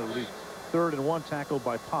first down. It'll be 3rd and 1, tackled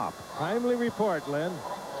by Pop. Timely report, Len.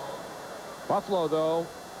 Buffalo, though,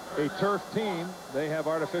 a turf team. They have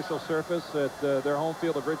artificial surface at their home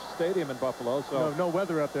field of Rich Stadium in Buffalo. So no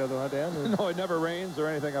weather up there, though, huh, Dan? No, it never rains or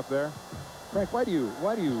anything up there. Frank, why do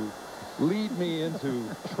you lead me into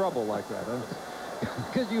trouble like that?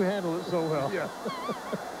 Because you handle it so well. Yeah.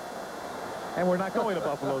 And we're not going to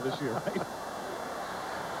Buffalo this year, right?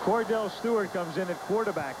 Cordell Stewart comes in at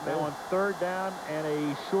quarterback now on 3rd down and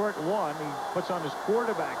a short one. He puts on his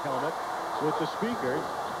quarterback helmet with the speakers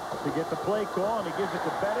to get the play call, and he gives it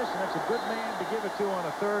to Bettis, and that's a good man to give it to on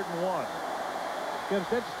a 3rd and 1. Yeah,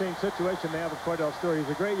 it's an interesting situation they have with Cordell Stewart. He's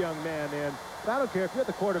a great young man, but I don't care if you're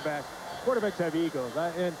the quarterback. Quarterbacks have egos,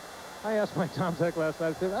 and I asked Mike Tomczak last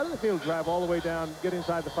night, I said, how does it feel to drive all the way down, get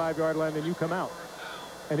inside the 5-yard line, and you come out?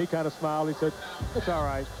 And he kind of smiled. He said, it's all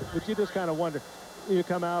right. But you just kind of wonder. You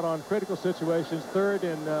come out on critical situations, third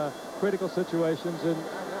in critical situations, and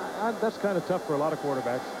that's kind of tough for a lot of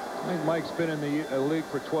quarterbacks. I think Mike's been in the league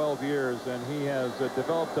for 12 years, and he has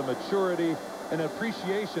developed a maturity and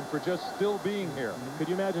appreciation for just still being here. Could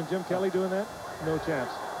you imagine Jim Kelly doing that? No chance.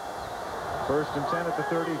 1st and 10 at the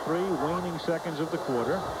 33, waning seconds of the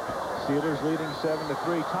quarter. Steelers leading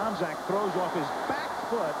 7-3. Tomczak throws off his back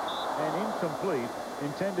foot and incomplete.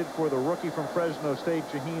 Intended for the rookie from Fresno State,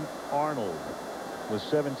 Jaheen Arnold, with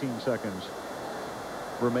 17 seconds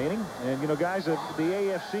remaining. And, you know, guys, the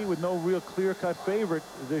AFC with no real clear-cut favorite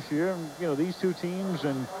this year. And, you know, these two teams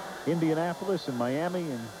in Indianapolis and Miami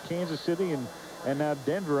and Kansas City and now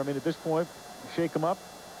Denver. I mean, at this point, shake them up.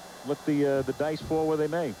 Let the dice fall where they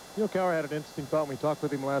may. You know, Cowher had an interesting thought when we talked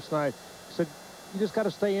with him last night. He said, you just got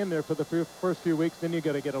to stay in there for the first few weeks. Then you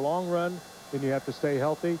got to get a long run. Then you have to stay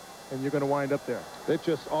healthy. And you're going to wind up there. They've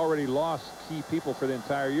just already lost key people for the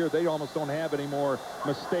entire year. They almost don't have any more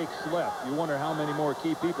mistakes left. You wonder how many more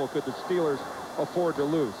key people could the Steelers afford to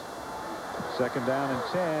lose. 2nd down and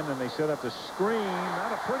 10, and they set up the screen.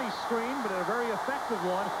 Not a pretty screen, but a very effective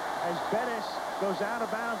one as Bettis goes out of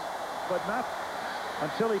bounds, but not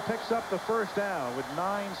until he picks up the 1st down with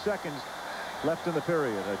 9 seconds left in the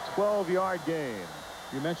period. A 12-yard gain.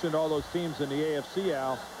 You mentioned all those teams in the AFC,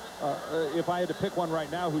 Al. If I had to pick one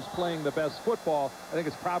right now who's playing the best football, I think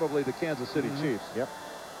it's probably the Kansas City Chiefs. Yep.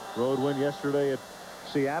 Road win yesterday at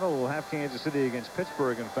Seattle. Will have Kansas City against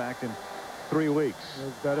Pittsburgh, in fact, in 3 weeks.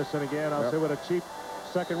 There's Bettison again. I'll say what a cheap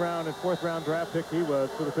 2nd round and 4th round draft pick he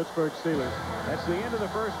was for the Pittsburgh Steelers. That's the end of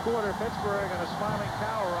the 1st quarter. Pittsburgh and a smiling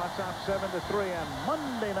Cowher on top 7-3. And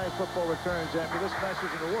Monday Night Football returns after this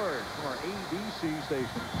message and a word from our ABC stations.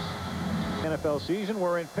 NFL season.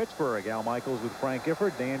 We're in Pittsburgh. Al Michaels with Frank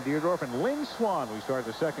Gifford, Dan Deerdorf, and Lynn Swan. We start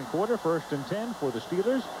the 2nd quarter. 1st and 10 for the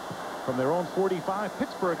Steelers from their own 45.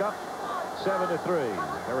 Pittsburgh up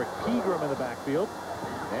 7-3. Eric Pegram in the backfield.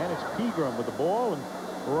 And it's Pegram with the ball and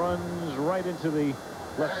runs right into the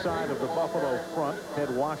left side of the Buffalo front. Ted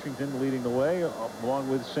Washington leading the way along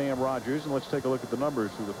with Sam Rogers. And let's take a look at the numbers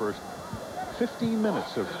through the first 15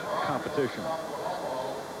 minutes of competition.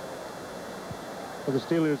 Well, the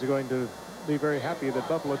Steelers are going to be very happy that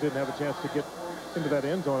Buffalo didn't have a chance to get into that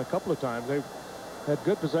end zone a couple of times. They had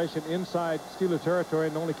good possession inside Steeler territory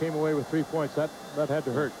and only came away with 3 points. That had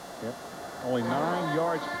to hurt. Yep. Only 9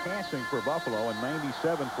 yards passing for Buffalo and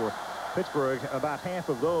 97 for Pittsburgh. About half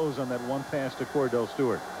of those on that one pass to Cordell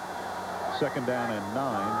Stewart. 2nd down and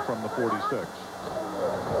 9 from the 46.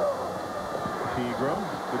 Pegram,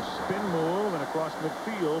 good spin move and across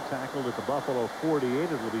midfield, tackled at the Buffalo 48. It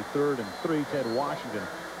will be 3rd and 3. Ted Washington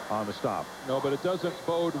on the stop. No, but it doesn't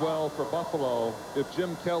bode well for Buffalo if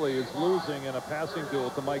Jim Kelly is losing in a passing duel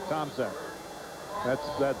to Mike Tomczak.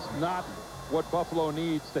 That's not what Buffalo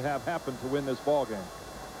needs to have happen to win this ball game.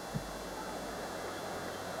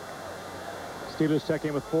 Steelers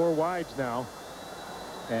checking with 4 wides now.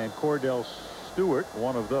 And Cordell Stewart,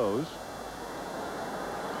 one of those.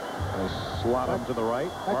 Slot him to the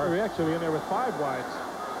right. Actually in there with 5 wides.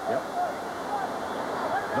 Yep.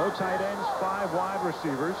 No tight ends, 5 wide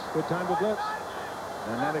receivers. Good time to blitz.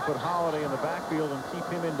 And now they put Holiday in the backfield and keep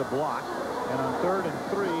him into block. And on 3rd and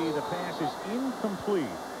 3, the pass is incomplete.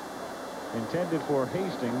 Intended for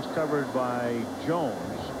Hastings, covered by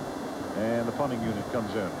Jones. And the punting unit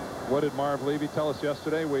comes in. What did Marv Levy tell us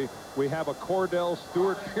yesterday? We have a Cordell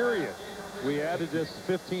Stewart period. We added this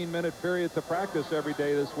 15-minute period to practice every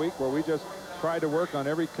day this week where we just try to work on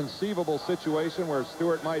every conceivable situation where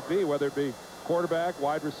Stewart might be, whether it be quarterback,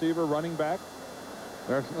 wide receiver, running back.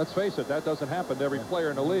 Let's face it, that doesn't happen to every player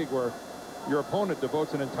in the league where your opponent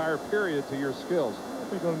devotes an entire period to your skills. I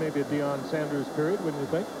think on maybe a Deion Sanders period, wouldn't you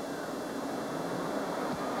think?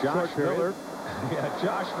 Josh Miller. Yeah,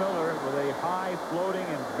 Josh Miller with a high floating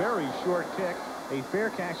and very short kick. A fair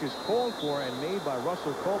catch is called for and made by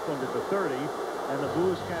Russell Copeland at the 30. And the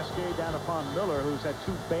boos cascade down upon Miller, who's had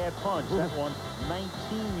 2 bad punts. That one,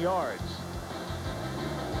 19 yards.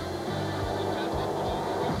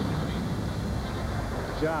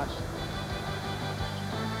 Josh.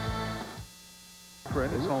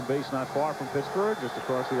 It's home base not far from Pittsburgh, just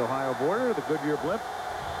across the Ohio border. The Goodyear Blimp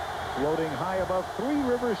floating high above Three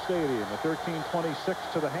Rivers Stadium. The 13:26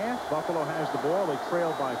 to the half. Buffalo has the ball. They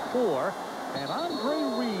trail by 4. And Andre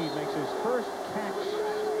Reed makes his first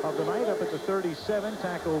catch of the night up at the 37,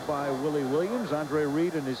 tackled by Willie Williams. Andre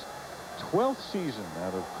Reed in his 12th season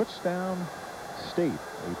out of Kutztown State,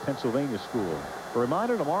 a Pennsylvania school. A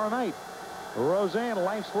reminder, tomorrow night, Roseanne,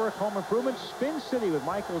 Life's Work, Home Improvement, Spin City with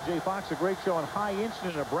Michael J. Fox, a great show on High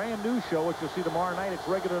Incident, a brand new show, which you'll see tomorrow night. Its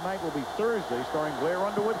regular night will be Thursday, starring Blair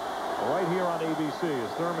Underwood, right here on ABC.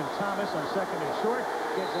 As Thurman Thomas on second and short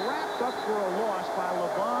gets wrapped up for a loss by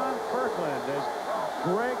LeVon Kirkland as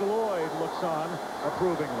Greg Lloyd looks on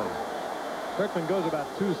approvingly. Kirkland goes about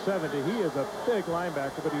 270. He is a big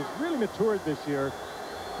linebacker, but he's really matured this year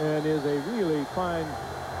and is a really fine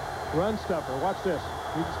run stuffer. Watch this.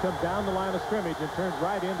 He just comes down the line of scrimmage and turns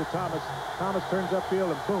right into Thomas. Thomas turns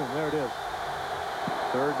upfield and boom, there it is.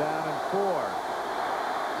 3rd down and 4.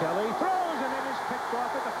 Kelly throws and it is picked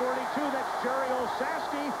off at the 42. That's Jerry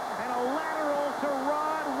Olszewski, and a lateral to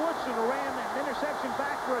Rod Woodson. Ran that interception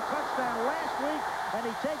back for a touchdown last week, and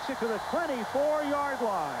he takes it to the 24-yard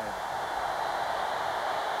line.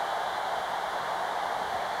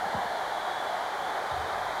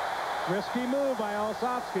 Risky move by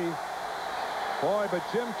Olszewski. Boy, but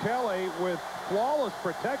Jim Kelly with flawless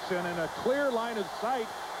protection and a clear line of sight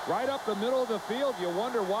right up the middle of the field. You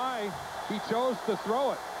wonder why he chose to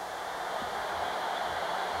throw it.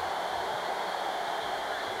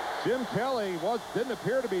 Jim Kelly didn't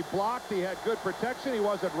appear to be blocked. He had good protection. He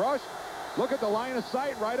wasn't rushed. Look at the line of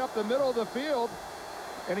sight right up the middle of the field.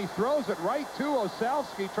 And he throws it right to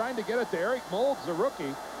Olszewski, trying to get it to Eric Moulds, the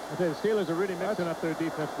rookie. I tell you, the Steelers are really mixing up their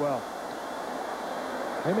defense well.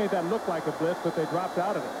 They made that look like a blitz, but they dropped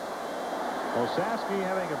out of it. Olszewski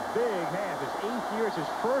having a big half. His 8th year. It's his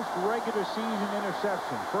first regular season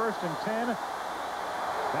interception. 1st and 10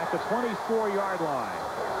 at the 24-yard line.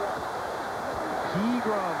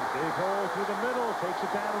 Pegram, big hole through the middle, takes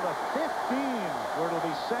it down to the 15, where it'll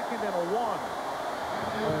be 2nd and 1.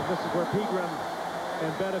 This is where Pegram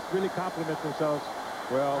and Bettis really complement themselves.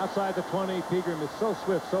 Well, outside the 20, Pegram is so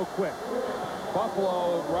swift, so quick.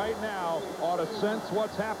 Buffalo right now ought to sense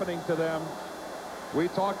what's happening to them. We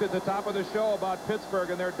talked at the top of the show about Pittsburgh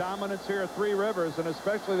and their dominance here at Three Rivers, and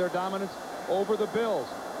especially their dominance over the Bills.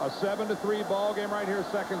 A 7-3 ball game right here,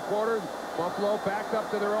 2nd quarter. Buffalo backed up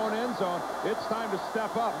to their own end zone. It's time to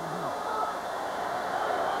step up.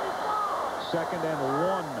 2nd and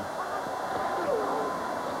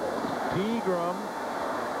 1. Pegram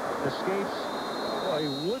escapes a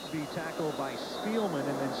would-be tackle by Spielman,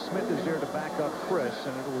 and then Smith is there to back up Chris,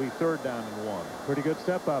 and it will be 3rd down and 1. Pretty good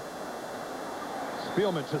step up.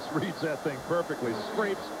 Spielman just reads that thing perfectly.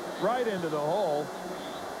 Scrapes right into the hole.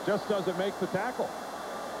 Just doesn't make the tackle.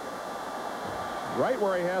 Right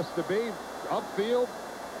where he has to be, upfield.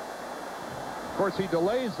 Of course, he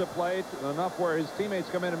delays the play enough where his teammates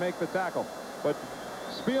come in and make the tackle. But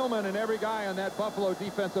Spielman and every guy on that Buffalo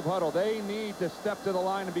defensive huddle, they need to step to the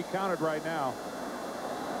line and be counted right now.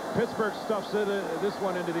 Pittsburgh stuffs this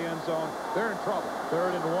one into the end zone. They're in trouble.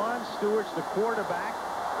 3rd and 1. Stewart's the quarterback.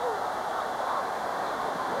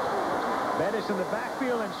 Bettis in the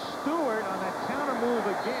backfield, and Stewart on that counter move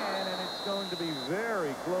again, and it's going to be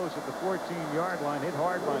very close at the 14-yard line. Hit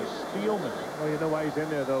hard by Spielman. Well, you know why he's in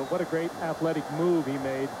there, though. What a great athletic move he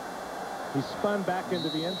made. He spun back into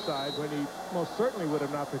the inside when he most certainly would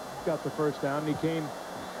have not got the 1st down. He came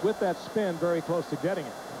with that spin very close to getting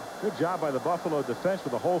it. Good job by the Buffalo defense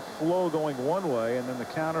with the whole flow going one way, and then the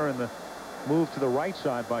counter and the move to the right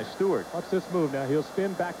side by Stewart. Watch this move now. He'll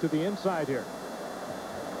spin back to the inside here.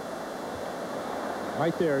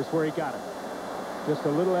 Right there is where he got it. Just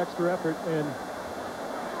a little extra effort, and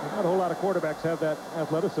not a whole lot of quarterbacks have that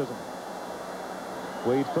athleticism.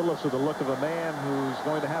 Wade Phillips with the look of a man who's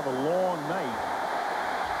going to have a long night.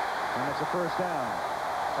 And it's a 1st down.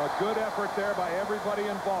 A good effort there by everybody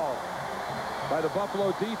involved. By the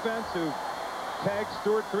Buffalo defense, who tagged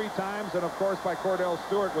Stewart 3 times, and of course by Cordell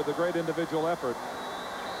Stewart with a great individual effort.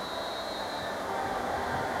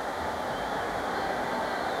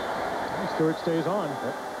 Stewart stays on.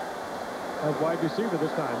 As wide receiver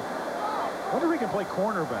this time. Wonder if he can play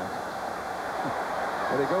cornerback.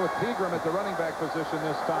 Well, they go with Pegram at the running back position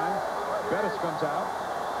this time. Bettis comes out.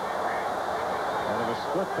 And a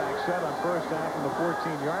split back set on 1st down from the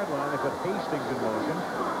 14-yard line. They put Hastings in motion.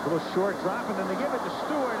 A little short drop, and then they give it to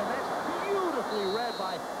Stewart, and that's beautifully read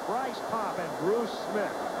by Bryce Popp and Bruce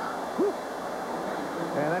Smith. Whew.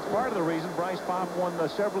 And that's part of the reason Bryce Popp won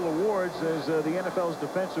several awards as the NFL's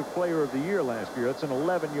Defensive Player of the Year last year. That's an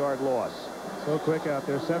 11-yard loss. So quick out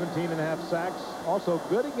there. 17.5 sacks. Also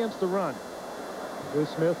good against the run. Bruce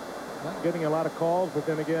Smith not getting a lot of calls, but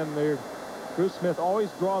then again, Bruce Smith always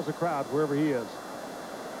draws a crowd wherever he is.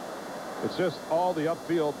 It's just all the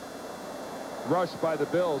upfield rush by the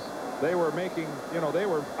Bills. They were making, they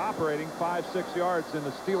were operating 5-6 yards in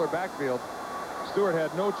the Steeler backfield. Stewart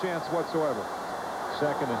had no chance whatsoever.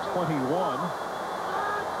 2nd and 21.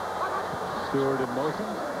 Stewart in motion.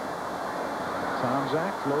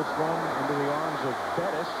 Tomczak floats one into the arms of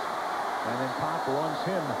Bettis, and then Pop runs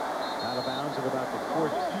him out of bounds at about the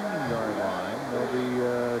 14-yard line.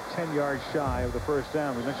 They'll be 10 yards shy of the first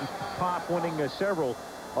down. We mentioned Pop winning several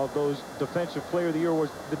of those Defensive Player of the Year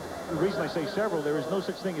awards. The reason I say several, there is no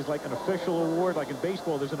such thing as like an official award. Like in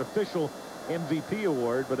baseball, there's an official MVP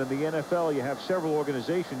award, but in the NFL, you have several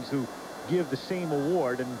organizations who give the same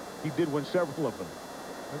award, and he did win several of them.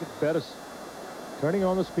 Look at Bettis turning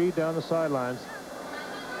on the speed down the sidelines.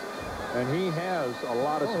 And he has a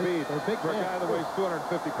lot of speed for a guy that weighs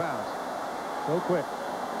 250 pounds. So quick.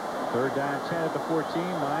 Third down, 10 at the 14,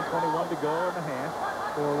 9:21 to go in the half.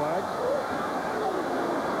 4 wide.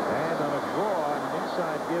 And on a draw, and an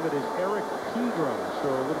inside give it is Eric Pegram. So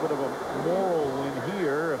a little bit of a moral win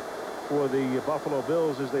here for the Buffalo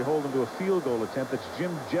Bills as they hold them to a field goal attempt. That's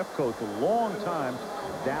Jim Jeffcoat, the long-time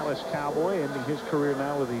Dallas Cowboy, ending his career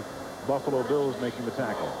now with the Buffalo Bills making the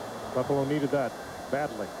tackle. Buffalo needed that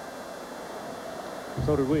badly.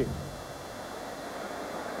 So did we.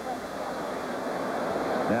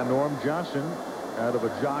 Now Norm Johnson out of a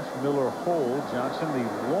Josh Miller hold. Johnson,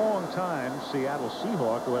 the long-time Seattle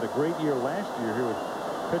Seahawk, who had a great year last year here with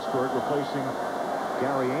Pittsburgh, replacing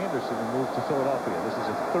Gary Anderson, and moved to Philadelphia. This is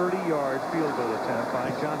a 30-yard field goal attempt by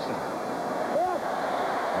Johnson.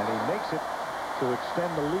 And he makes it to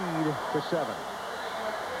extend the lead to 7.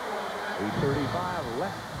 8:35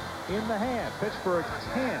 left in the half. Pittsburgh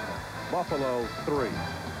 10, Buffalo 3.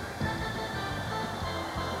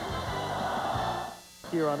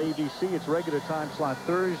 Here on ABC, it's regular time slot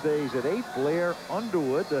Thursdays at 8. Blair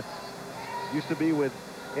Underwood used to be with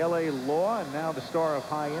L.A. Law and now the star of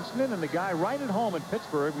High Incident, and the guy right at home in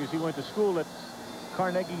Pittsburgh because he went to school at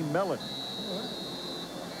Carnegie Mellon.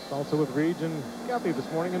 Also with Regent Guthrie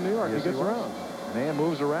this morning in New York. Yes, he gets around. Man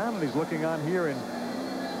moves around, and he's looking on here in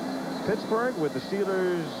Pittsburgh with the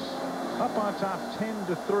Steelers up on top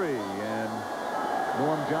 10-3, and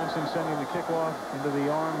Norm Johnson sending the kickoff into the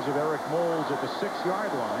arms of Eric Moles at the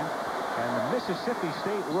 6-yard line, and the Mississippi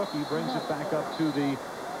State rookie brings it back up to the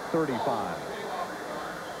 35.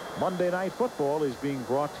 Monday Night Football is being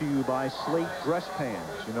brought to you by Slate Dress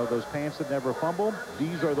Pants. You know those pants that never fumble?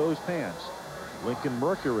 These are those pants. Lincoln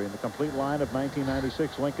Mercury in the complete line of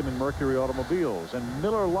 1996 Lincoln and Mercury automobiles. And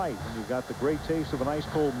Miller Lite, when you've got the great taste of an ice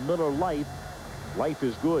cold Miller Lite, life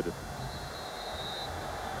is good.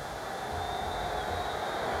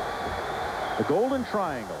 The Golden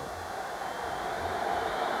Triangle.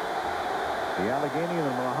 The Allegheny and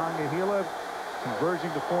the Monongahela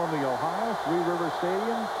converging to form the Ohio. Three River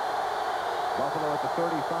Stadium. Buffalo at the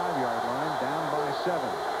 35-yard line, down by 7.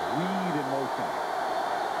 Reed in motion.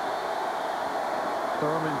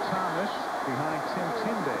 Thurman Thomas behind Tim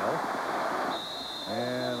Tyndale,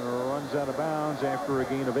 and runs out of bounds after a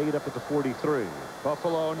gain of 8 up at the 43.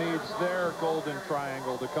 Buffalo needs their Golden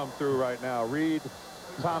Triangle to come through right now. Reed,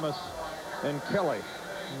 Thomas, and Kelly.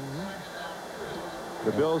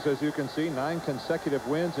 The Bills, as you can see, 9 consecutive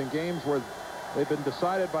wins in games where they've been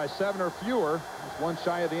decided by 7 or fewer. It's one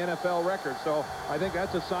shy of the NFL record. So I think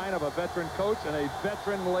that's a sign of a veteran coach and a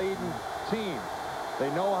veteran-laden team. They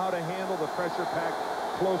know how to handle the pressure-packed,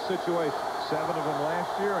 close situation. 7 of them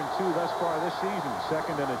last year and 2 thus far this season.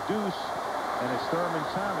 Second and a deuce. And it's Thurman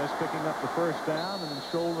Thomas picking up the first down and then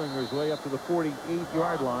shouldering his way up to the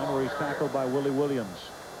 48-yard line where he's tackled by Willie Williams.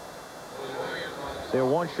 They're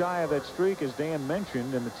one shy of that streak, as Dan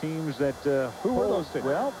mentioned, and the teams that who were those teams?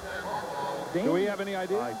 Well, Dan, do we have any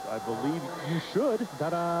idea? I believe you should.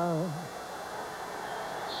 Ta-da!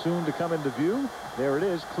 Soon to come into view. There it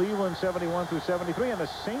is. Cleveland 71 through 73, and the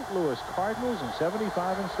St. Louis Cardinals in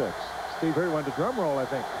 75 and 6. Steve Hurt wanted a drum roll, I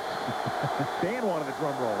think. Dan wanted a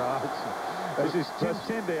drum roll. This is Tim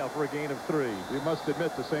Tyndale for a gain of 3. You must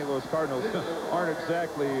admit the St. Louis Cardinals aren't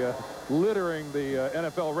exactly littering the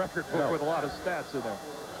NFL record book with a lot of stats in there.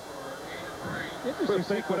 We'll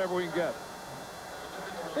take whatever we can get.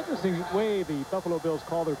 Interesting way the Buffalo Bills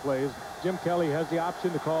call their plays. Jim Kelly has the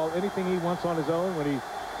option to call anything he wants on his own. When he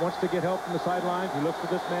wants to get help from the sidelines, he looks for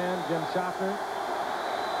this man, Jim Schaffner,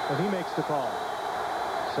 and he makes the call.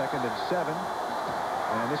 2nd and 7.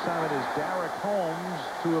 And this time it is Derek Holmes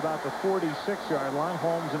to about the 46-yard line.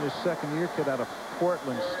 Holmes in his second year, kid out of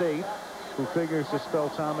Portland State, who figures to spell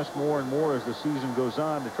Thomas more and more as the season goes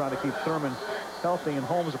on to try to keep Thurman healthy. And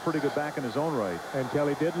Holmes a pretty good back in his own right. And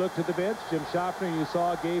Kelly did look to the bench. Jim Schaffner, you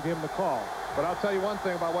saw, gave him the call. But I'll tell you one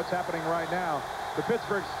thing about what's happening right now. The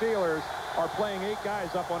Pittsburgh Steelers are playing 8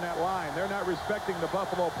 guys up on that line. They're not respecting the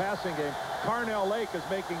Buffalo passing game. Carnell Lake is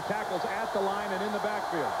making tackles at the line and in the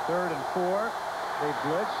backfield. 3rd and 4. They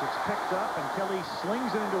blitz. It's picked up, and Kelly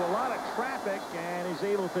slings it into a lot of traffic and is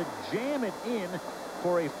able to jam it in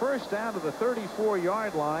for a first down to the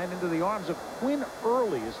 34-yard line into the arms of Quinn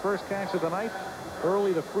Early, his first catch of the night.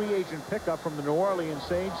 Early, the free agent pickup from the New Orleans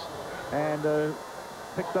Saints, and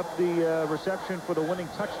picked up the reception for the winning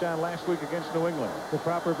touchdown last week against New England. The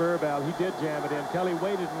proper verb, Al. He did jam it in. Kelly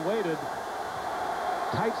waited and waited.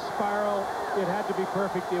 Tight spiral. It had to be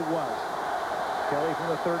perfect. It was. Kelly from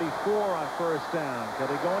the 34 on first down.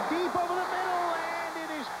 Kelly going deep over the middle, and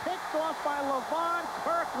it is picked off by LaVon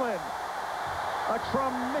Kirkland. A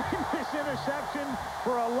tremendous interception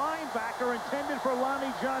for a linebacker intended for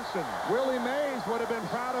Lonnie Johnson. Willie Mays would have been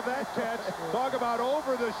proud of that catch. Talk about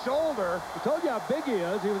over the shoulder. I told you how big he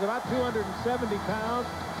is. He was about 270 pounds.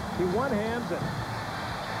 He one-hands it.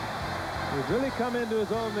 He's really come into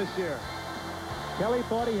his own this year. Kelly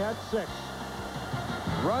thought he had 6.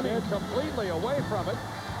 Running completely away from it.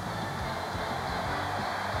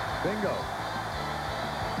 Bingo.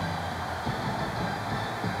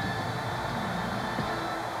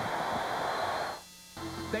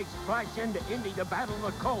 They splash into Indy to battle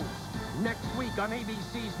the Colts next week on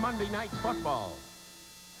ABC's Monday Night Football.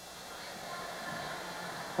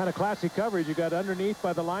 Kind of classy coverage. You got underneath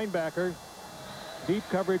by the linebacker. Deep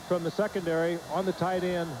coverage from the secondary on the tight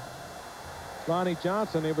end, Lonnie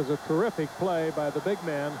Johnson. It was a terrific play by the big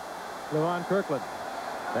man, LaVon Kirkland.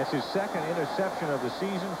 That's his second interception of the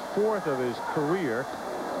season, 4th of his career.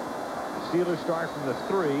 Steelers start from the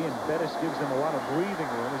 3, and Bettis gives them a lot of breathing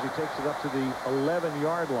room as he takes it up to the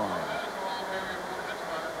 11-yard line.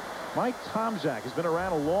 Mike Tomczak has been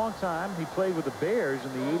around a long time. He played with the Bears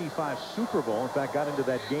in the '85 Super Bowl. In fact, got into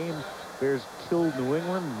that game. Bears killed New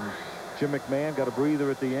England, and Jim McMahon got a breather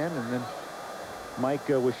at the end. And then Mike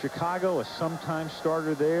with Chicago, a sometime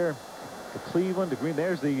starter there. To Cleveland, to Green.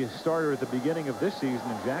 There's the starter at the beginning of this season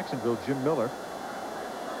in Jacksonville, Jim Miller,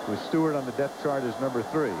 with Stewart on the depth chart as number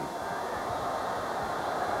 3.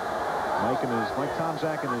 Mike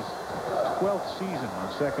Tomczak in his 12th season on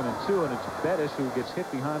 2nd and 2, and it's Bettis who gets hit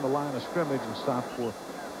behind the line of scrimmage and stopped for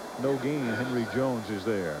no gain. Henry Jones is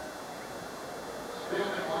there.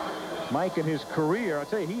 Mike in his career, I'll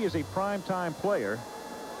tell you, he is a primetime player.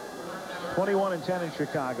 21-10 in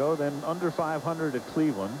Chicago, then under 500 at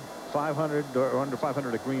Cleveland, 500 or under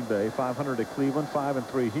 500 at Green Bay, 500 at Cleveland,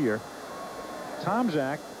 5-3 here.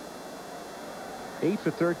 Tomczak, 8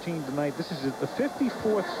 for 13 tonight. This is the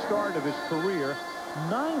 54th start of his career.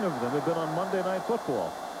 9 of them have been on Monday Night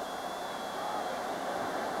Football.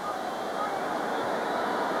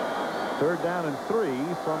 3rd down and 3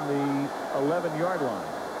 from the 11-yard line.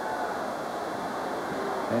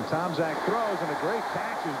 And Tomczak throws, and a great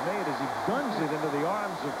catch is made as he guns it into the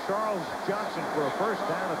arms of Charles Johnson for a first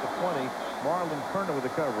down at the 20. Marlon Kerner with the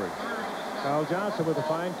coverage. Charles Johnson with a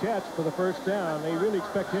fine catch for the first down. They really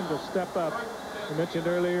expect him to step up. I mentioned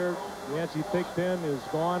earlier, Yancey Thigpen is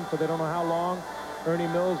gone for they don't know how long. Ernie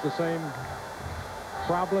Mills, the same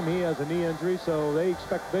problem. He has a knee injury, so they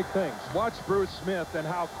expect big things. Watch Bruce Smith and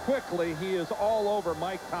how quickly he is all over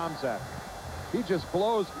Mike Tomczak. He just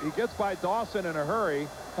blows. He gets by Dawson in a hurry.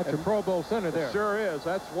 That's your Pro Bowl center there. Sure is.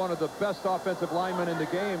 That's one of the best offensive linemen in the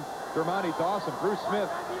game, Dermontti Dawson. Bruce Smith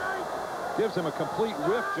gives him a complete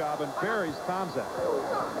whiff job and buries Tomczak.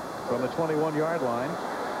 From the 21-yard line,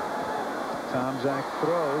 Tomczak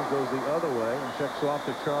throws, goes the other way, and checks off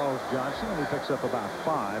to Charles Johnson, and he picks up about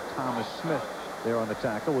 5. Thomas Smith there on the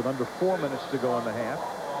tackle with under 4 minutes to go in the half.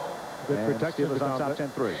 Good protection for on top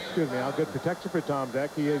 10-3. Excuse me, how good protection for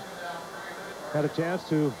Tomczak. He had a chance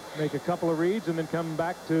to make a couple of reads and then come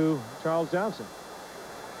back to Charles Johnson.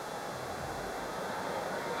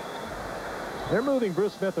 They're moving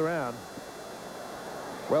Bruce Smith around.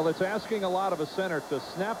 Well, it's asking a lot of a center to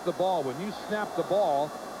snap the ball. When you snap the ball,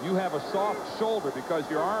 you have a soft shoulder because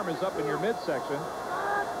your arm is up in your midsection.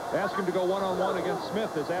 Ask him to go one-on-one against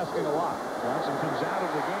Smith is asking a lot. Johnson comes out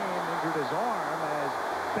of the game, injured his arm as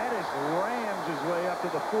Bettis rams his way up to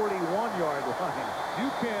the 41-yard line.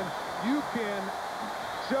 You can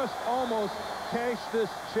just almost cash this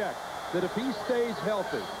check that if he stays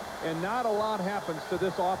healthy and not a lot happens to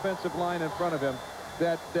this offensive line in front of him,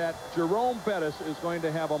 that Jerome Bettis is going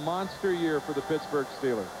to have a monster year for the Pittsburgh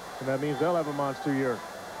Steelers. And that means they'll have a monster year.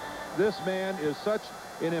 This man is such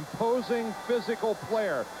an imposing physical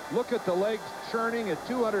player. Look at the legs churning at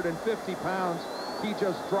 250 pounds. He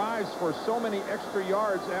just drives for so many extra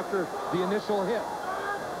yards after the initial hit.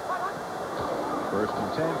 1st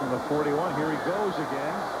and 10 from the 41. Here he goes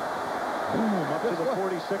again. Boom, up to the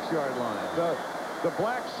 46-yard line. The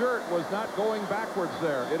black shirt was not going backwards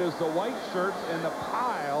there. It is the white shirts in the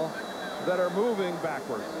pile that are moving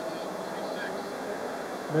backwards.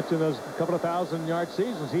 Mentioned those couple of 1,000-yard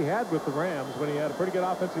seasons he had with the Rams when he had a pretty good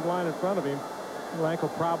offensive line in front of him. Little ankle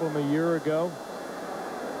problem a year ago.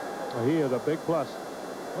 Well, he is a big plus.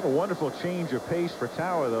 What a wonderful change of pace for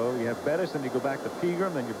Tower, though. You have Bettis, then you go back to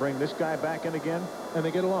Pegram, then you bring this guy back in again. And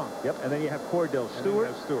they get along. Yep, and then you have Cordell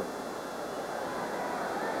Stewart.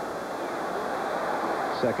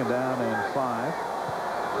 Second down and 5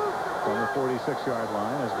 from the 46-yard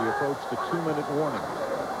line as we approach the 2-minute warning.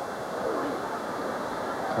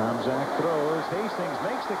 Tom Zach throws. Hastings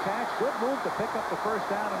makes the catch. Good move to pick up the first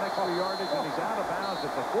down and extra yardage, and he's out of bounds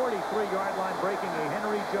at the 43-yard line, breaking a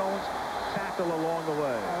Henry Jones tackle along the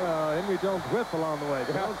way. Henry Jones whipped along the way.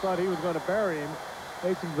 Jones thought he was going to bury him.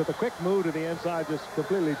 Hastings, with a quick move to the inside, just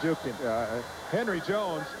completely juked him. Henry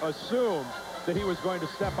Jones assumed that he was going to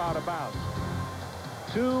step out of bounds.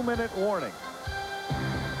 2-minute warning.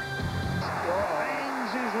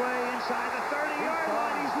 Bangs his way inside the 30-yard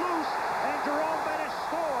line. He's loose, and Jerome Bettis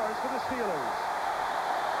scores for the Steelers.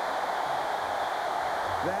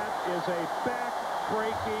 That is a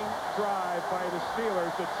back-breaking drive by the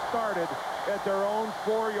Steelers that started at their own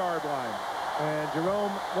 4-yard line. And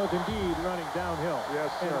Jerome was indeed running downhill.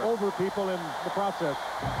 Yes, sir. And over people in the process.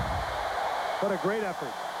 What a great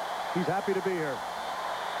effort. He's happy to be here.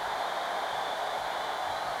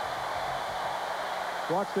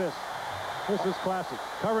 Watch this. This is classic.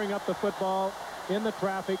 Covering up the football in the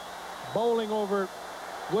traffic, bowling over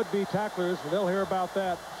would-be tacklers. They'll hear about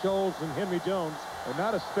that. Scholes and Henry Jones. And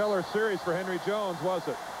not a stellar series for Henry Jones, was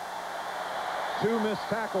it? 2 missed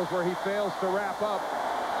tackles where he fails to wrap up.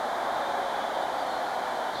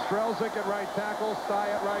 Strelzik at right tackle, Sty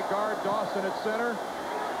at right guard, Dawson at center.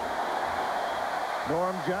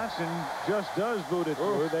 Norm Johnson just does boot it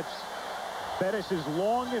through. That's Bettis'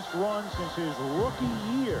 longest run since his rookie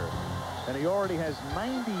year. And he already has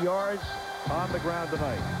 90 yards on the ground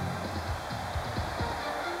tonight.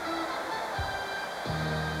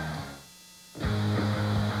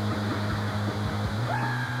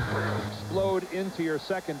 Explode into your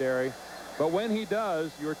secondary. But when he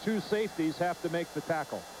does, your 2 safeties have to make the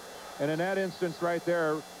tackle. And in that instance right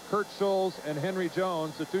there, Kurt Scholes and Henry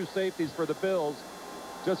Jones, the 2 safeties for the Bills,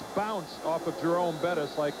 just bounced off of Jerome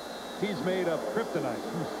Bettis like he's made of kryptonite.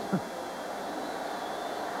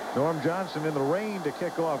 Norm Johnson in the rain to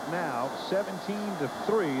kick off now. 17-3,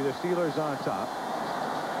 the Steelers on top.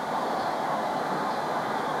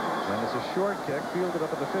 And it's a short kick, fielded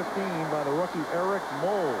up at the 15 by the rookie Eric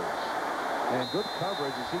Moles. And good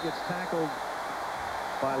coverage as he gets tackled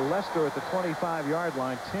by Lester at the 25-yard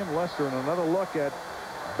line. Tim Lester, and another look at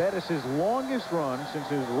Bettis' longest run since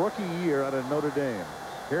his rookie year out of Notre Dame.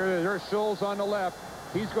 Here's Scholes on the left.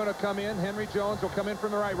 He's going to come in. Henry Jones will come in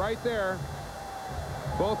from the right there.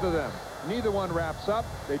 Both of them. Neither one wraps up.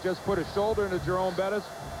 They just put a shoulder into Jerome Bettis.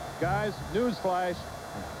 Guys, newsflash,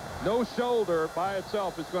 no shoulder by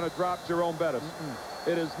itself is going to drop Jerome Bettis.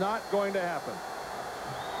 It is not going to happen.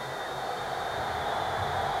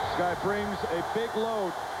 This guy brings a big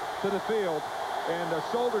load to the field, and a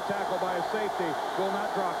shoulder tackle by a safety will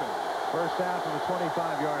not drop him. First down from the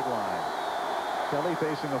 25-yard line. Kelly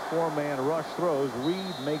facing a 4-man rush, throws.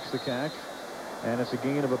 Reed makes the catch, and it's a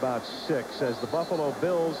gain of about 6 as the Buffalo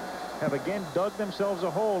Bills have again dug themselves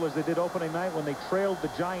a hole as they did opening night when they trailed the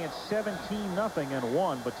Giants 17-0 and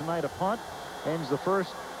won. But tonight a punt ends the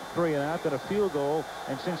first 3 and out, then a field goal,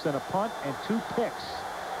 and since then a punt and 2 picks.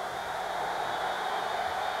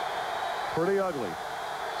 Pretty ugly.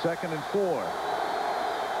 2nd and 4.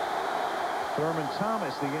 Thurman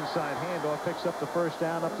Thomas, the inside handoff, picks up the first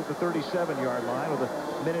down up to the 37-yard line with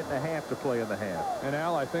a minute and a half to play in the half. And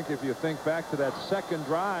Al, I think if you think back to that second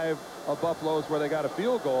drive of Buffalo's where they got a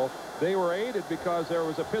field goal, they were aided because there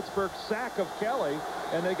was a Pittsburgh sack of Kelly,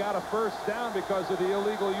 and they got a first down because of the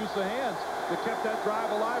illegal use of hands that kept that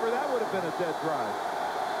drive alive, or that would have been a dead drive.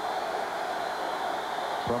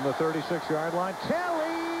 From the 36-yard line,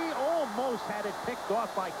 Kelly almost had it picked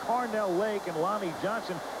off by Carnell Lake, and Lonnie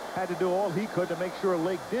Johnson had to do all he could to make sure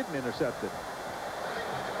Lake didn't intercept it.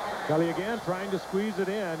 Kelly again trying to squeeze it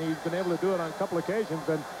in. He's been able to do it on a couple occasions,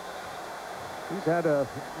 but he's had a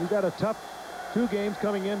tough 2 games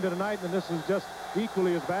coming into tonight, and this is just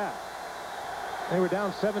equally as bad. They were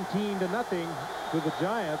down 17-0 to the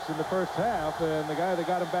Giants in the first half, and the guy that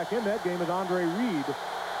got him back in that game is Andre Reed.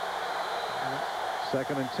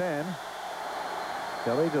 2nd and 10.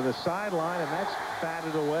 Kelly to the sideline, and that's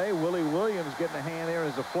batted away. Willie Williams getting a hand there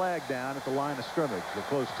as a flag down at the line of scrimmage. They're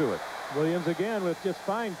close to it. Williams again with just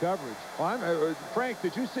fine coverage. Well, Frank,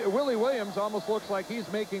 did you see? Willie Williams almost looks like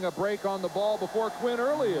he's making a break on the ball before Quinn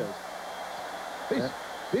Early is.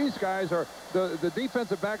 These guys are, the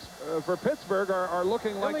defensive backs for Pittsburgh are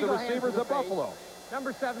looking like the receivers of Buffalo.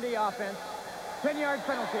 Number 70 offense. 10-yard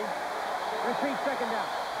penalty. Repeat, 2nd down.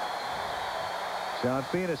 Sean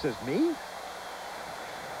Fina says, me?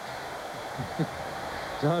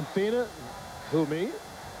 John Fina? Who, me?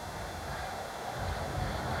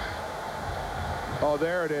 Oh,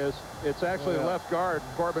 there it is. It's actually left guard,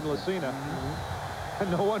 Corbin Lucina.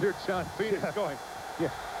 And no wonder John Fina's going. Yeah,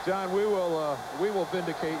 John, we will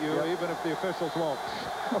vindicate you, even if the officials won't.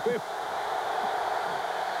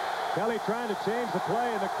 Kelly trying to change the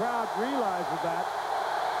play, and the crowd realizes that.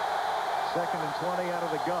 2nd and 20 out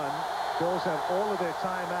of the gun. Bills have all of their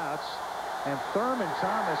timeouts. And Thurman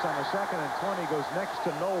Thomas on the 2nd and 20 goes next to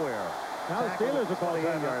nowhere. Now the Steelers will call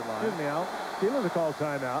timeout. Excuse me, Al. Steelers will call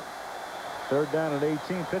timeout. 3rd down and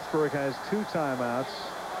 18. Pittsburgh has 2 timeouts.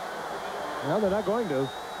 No, they're not going to.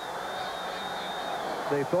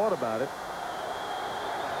 They thought about it.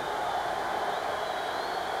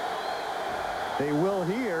 They will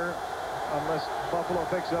here unless Buffalo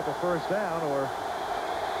picks up a 1st down or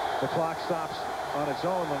the clock stops on its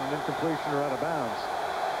own on an incompletion or out of bounds.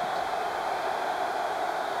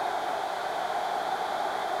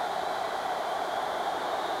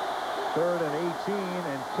 Third and 18,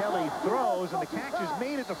 and Kelly throws, and the catch is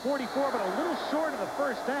made at the 44, but a little short of the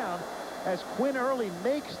 1st down as Quinn Early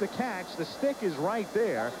makes the catch. The stick is right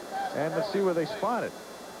there, and let's see where they spot it.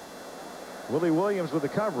 Willie Williams with the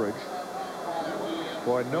coverage.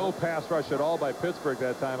 Boy, no pass rush at all by Pittsburgh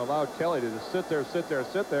that time. Allowed Kelly to just sit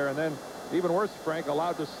there, and then, even worse, Frank,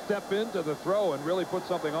 allowed to step into the throw and really put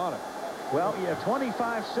something on it. Well, you have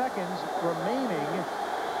 25 seconds remaining,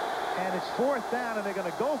 and it's 4th down, and they're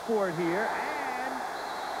going to go for it here,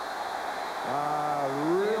 and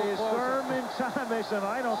real it is close. Thurman Thomas, and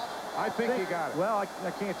I think he got it. Well, I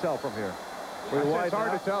can't tell from here. It's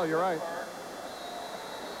hard to tell. You're right.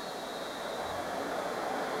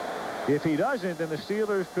 If he doesn't, then the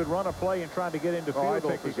Steelers could run a play and try to get into field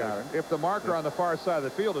goal position. He got it. If the marker on the far side of the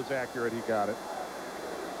field is accurate, he got it.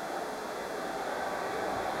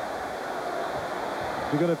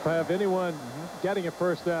 You're going to have anyone getting a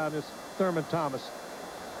 1st down is Thurman Thomas.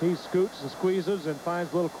 He scoots and squeezes and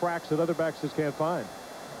finds little cracks that other backs just can't find.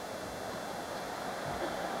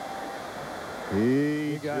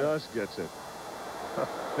 He just gets it.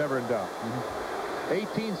 Never in doubt.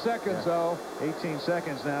 18 seconds, though. 18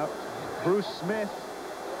 seconds now. Bruce Smith.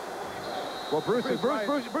 Well, Bruce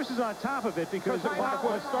is on top of it because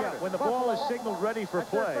when the ball is signaled ready for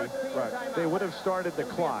play, they would have started the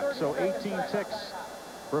clock. So 18 ticks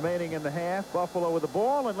remaining in the half. Buffalo with the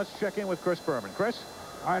ball, and let's check in with Chris Berman. Chris?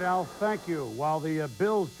 All right, Al, thank you. While the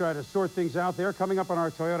Bills try to sort things out there, coming up on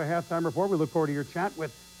our Toyota halftime report, we look forward to your chat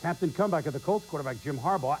with Captain Comeback of the Colts quarterback Jim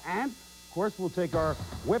Harbaugh, and of course, we'll take our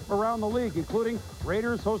whip around the league, including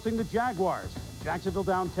Raiders hosting the Jaguars. Jacksonville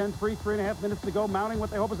down 10-3, 3.5 minutes to go, mounting what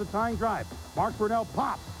they hope is a tying drive. Mark Brunell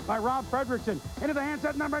popped by Rob Fredrickson into the hands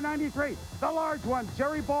at number 93. The large one,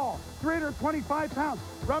 Jerry Ball, 325 pounds,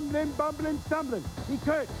 rumbling, bumbling, stumbling. He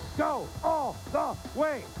could go all the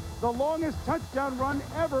way. The longest touchdown run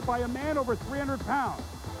ever by a man over 300 pounds.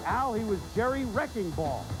 Al, he was Jerry Wrecking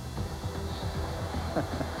Ball.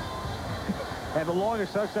 And the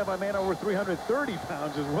longest touchdown by a man over 330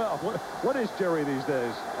 pounds as well. What is Jerry these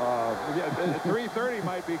days? 330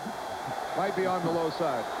 might be on the low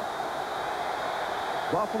side.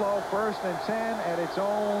 Buffalo 1st and 10 at its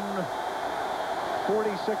own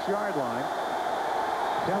 46-yard line.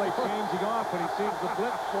 Kelly changing off when he sees the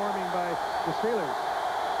blitz forming by the Steelers.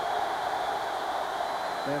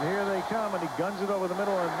 And here they come, and he guns it over the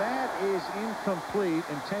middle, and that is incomplete,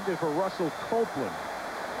 intended for Russell Copeland.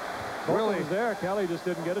 Willie was there. Kelly just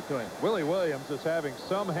didn't get it to him. Willie Williams is having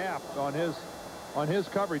some heft on his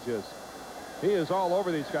coverages. He is all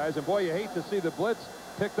over these guys, and boy, you hate to see the blitz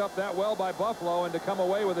picked up that well by Buffalo and to come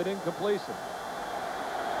away with an incompletion.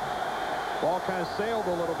 Ball kind of sailed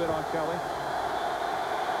a little bit on Kelly.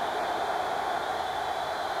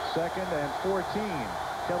 2nd and 14.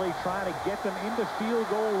 Kelly trying to get them into field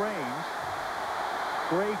goal range.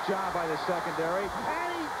 Great job by the secondary. And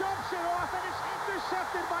he dumps it off, and it's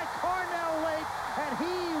intercepted by Carnell Lake, and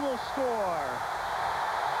he will score.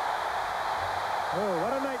 Oh,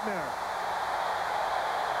 what a nightmare.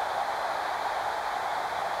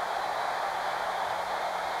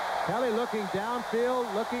 Kelly looking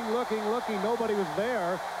downfield, looking. Nobody was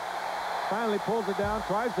there. Finally pulls it down,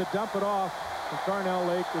 tries to dump it off, and Carnell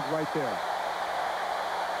Lake is right there.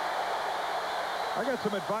 I got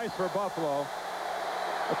some advice for Buffalo.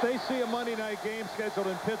 If they see a Monday night game scheduled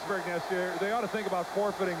in Pittsburgh next year, they ought to think about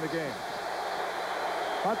forfeiting the game.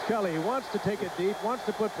 That's Kelly. He wants to take it deep, wants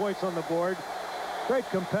to put points on the board. Great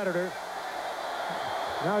competitor.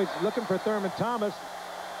 Now he's looking for Thurman Thomas.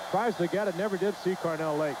 Tries to get it, never did see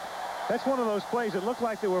Carnell Lake. That's one of those plays. It looked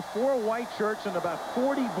like there were 4 white shirts and about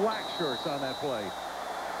 40 black shirts on that play.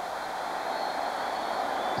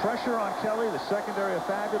 Pressure on Kelly. The secondary, a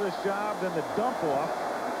fabulous job. Then the dump off.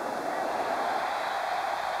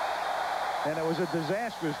 And it was a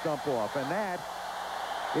disastrous dump off. And that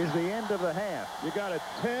is the end of the half. You got a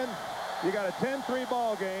 10-3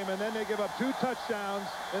 ball game, and then they give up 2 touchdowns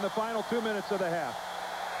in the final 2 minutes of the half.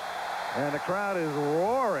 And the crowd is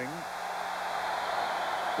roaring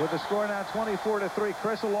with the score now 24-3.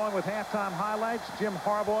 Chris, along with halftime highlights, Jim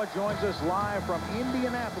Harbaugh joins us live from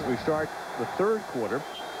Indianapolis. We start the third quarter.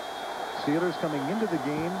 Steelers coming into the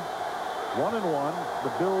game 1-1. The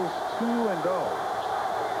Bills 2-0.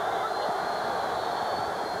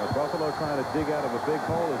 But Buffalo trying to dig out of a big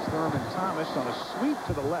hole is Thurman Thomas on a sweep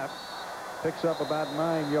to the left. Picks up about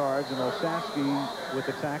 9 yards, and Olszewski with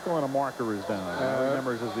the tackle, and a marker is down.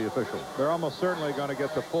 Remembers as the official. They're almost certainly going to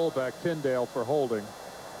get the fullback Tyndale for holding.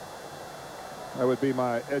 That would be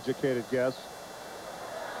my educated guess.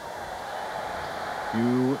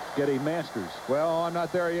 You get a Masters. Well, I'm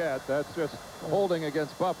not there yet. That's just holding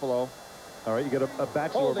against Buffalo. All right, you get a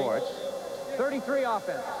Bachelor of Arts. 33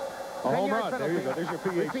 offense. A home run. There you go. There's your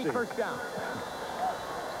PhD. Repeat first down.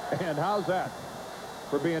 And how's that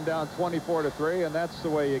for being down 24-3? And that's the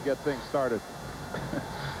way you get things started.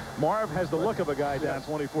 Marv has the look of a guy down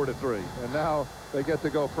 24-3. And now they get to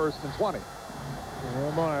go 1st and 20.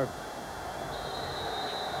 Well, Marv.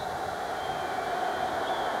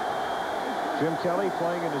 Jim Kelly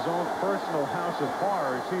playing in his own personal house of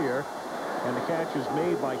horrors here. And the catch is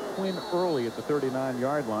made by Quinn Early at the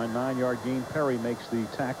 39-yard line. 9-yard gain. Perry makes the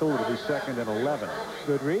tackle. It'll be 2nd and 11.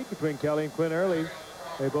 Good read between Kelly and Quinn Early.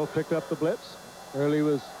 They both picked up the blitz. Early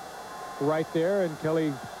was right there, and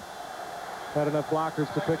Kelly had enough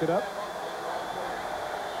blockers to pick it up.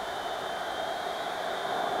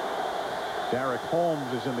 Derek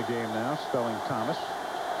Holmes is in the game now, spelling Thomas.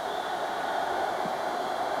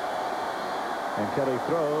 And Kelly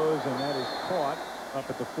throws, and that is caught up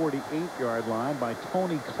at the 48-yard line by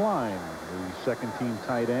Tony Klein, the second-team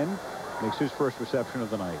tight end. Makes his first reception of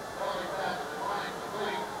the night.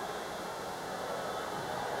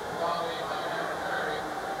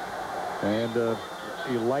 And a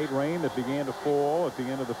light rain that began to fall at the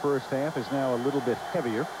end of the first half is now a little bit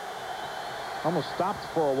heavier. Almost stopped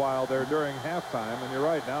for a while there during halftime, and you're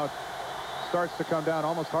right, now it starts to come down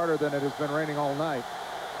almost harder than it has been raining all night.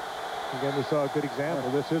 Again, we saw a good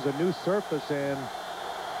example. This is a new surface, and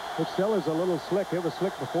it still is a little slick. It was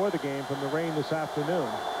slick before the game from the rain this afternoon.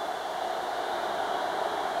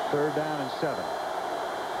 3rd down and 7.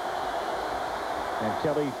 And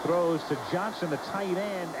Kelly throws to Johnson, the tight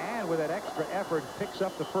end, and with that extra effort picks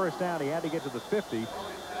up the first down. He had to get to the 50,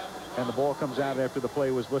 and the ball comes out after the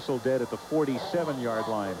play was whistled dead at the 47-yard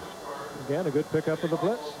line. Again, a good pickup of the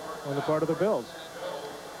blitz on the part of the Bills.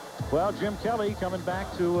 Well, Jim Kelly coming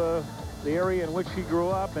back to the area in which he grew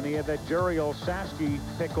up, and he had that Jerry Olszewski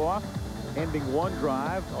pick off, ending one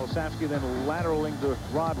drive. Olszewski then lateraling to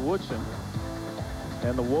Rod Woodson.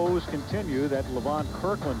 And the woes continue. That Levon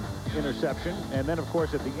Kirkland interception. And then, of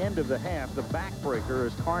course, at the end of the half, the backbreaker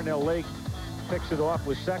as Carnell Lake picks it off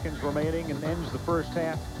with seconds remaining and ends the first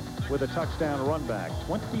half with a touchdown run back.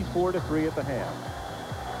 24-3 at the half.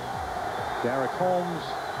 Derek Holmes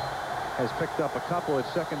has picked up a couple at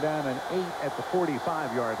 2nd down and 8 at the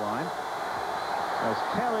 45-yard line. As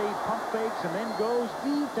Kelly pump fakes and then goes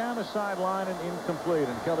deep down the sideline and incomplete.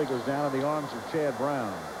 And Kelly goes down in the arms of Chad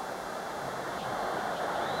Brown.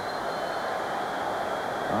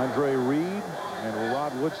 Andre Reed and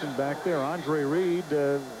Rod Woodson back there. Andre Reed,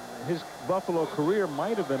 his Buffalo career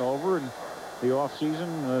might have been over in the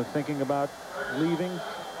offseason, thinking about leaving.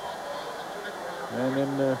 And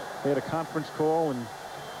then they had a conference call, and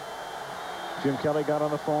Jim Kelly got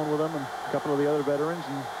on the phone with him and a couple of the other veterans,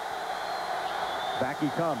 and back he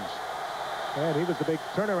comes. And he was the big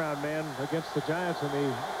turnaround man against the Giants in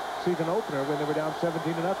the season opener when they were down 17-0.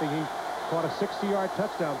 He caught a 60-yard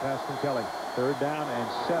touchdown pass from Kelly. 3rd down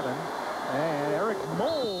and 7. And Eric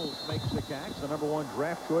Moles makes the catch, the #1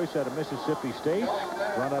 draft choice out of Mississippi State.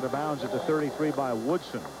 Run out of bounds at the 33 by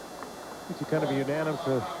Woodson. It's kind of a unanimous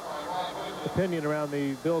opinion around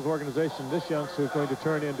the Bills organization. This youngster is going to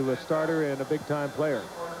turn into a starter and a big-time player.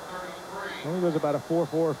 He was about a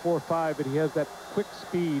 4.4, 4.5, but he has that quick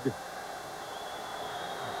speed.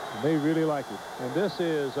 And they really like it. And this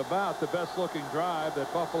is about the best-looking drive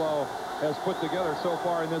that Buffalo has put together so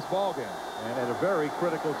far in this ballgame. And at a very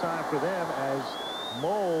critical time for them as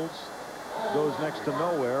Moles goes next to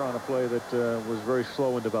nowhere on a play that was very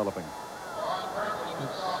slow in developing.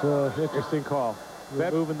 It's an interesting call.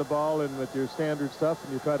 You're moving the ball in with your standard stuff,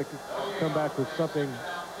 and you try to come back with something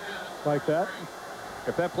like that.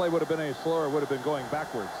 If that play would have been any slower, it would have been going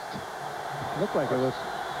backwards. It looked like it was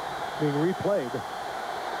being replayed.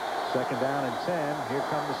 Second down and 10. Here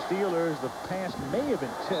come the Steelers. The pass may have been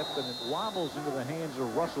tipped, and it wobbles into the hands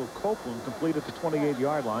of Russell Copeland, complete at the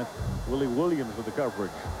 28-yard line. Willie Williams with the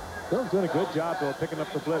coverage. Bill's doing a good job, though, picking up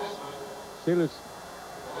the blitz. Steelers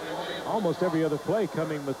almost every other play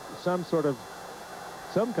coming with some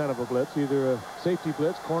kind of a blitz, either a safety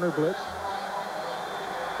blitz, corner blitz.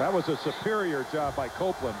 That was a superior job by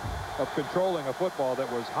Copeland of controlling a football that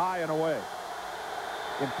was high and away.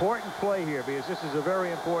 Important play here because this is a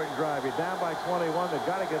very important drive. You're down by 21. They've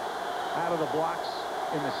got to get out of the blocks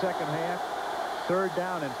in the second half. Third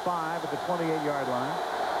down and 5 at the 28-yard line.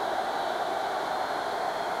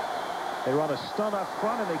 They run a stunt up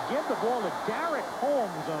front, and they give the ball to Derek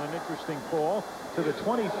Holmes on an interesting call to the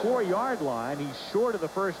 24-yard line. He's short of the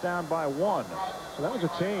first down by 1. Well, that was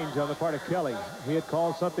a change on the part of Kelly. He had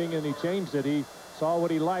called something, and he changed it. He saw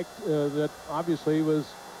what he liked. That obviously was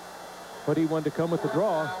what he wanted to come with the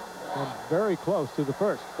draw, and very close to the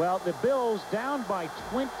first. Well, the Bills down by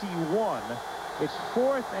 21. It's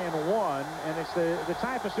 4th and 1, and it's the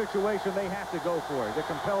type of situation they have to go for it. They're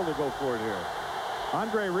compelled to go for it here.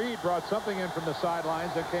 Andre Reed brought something in from the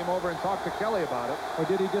sidelines and came over and talked to Kelly about it. Or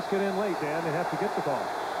did he just get in late, Dan? They have to get the ball.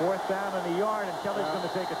 4th down and a yard, and Kelly's going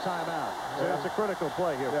to take a timeout. So that's a critical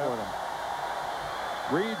play here for them.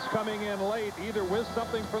 Reed's coming in late, either with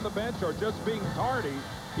something from the bench or just being tardy.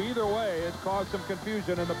 Either way, it caused some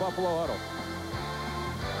confusion in the Buffalo huddle.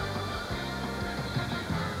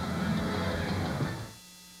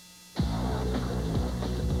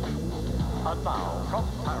 And now from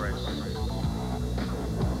Paris,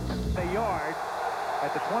 a yard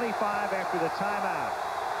at the 25 after the timeout.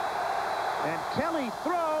 And Kelly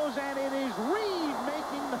throws, and it is Reed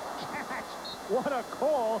making the catch. What a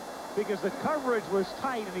call, because the coverage was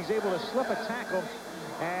tight, and he's able to slip a tackle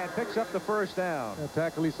and picks up the first down. The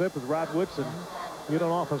tackle he slipped was Rod Woodson. You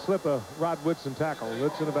don't often slip a Rod Woodson tackle.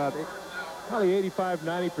 Woodson about probably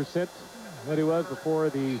 85–90% what he was before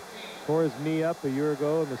his knee up a year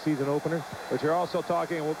ago in the season opener. But you're also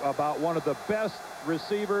talking about one of the best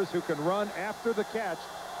receivers who can run after the catch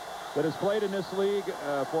that has played in this league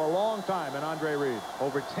for a long time, in Andre Reed.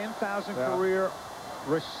 Over 10,000 career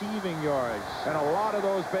receiving yards. And a lot of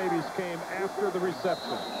those babies came after the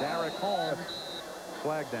reception. Derek Holmes,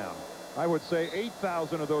 flag down. I would say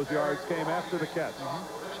 8,000 of those yards came after the catch.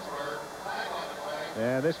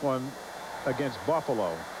 And this one against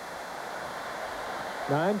Buffalo.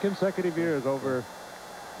 9 consecutive years over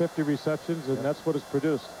 50 receptions, and that's what it's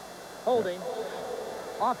produced. Holding.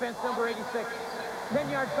 Offense number 86.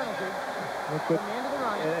 10-yard penalty. From the end of the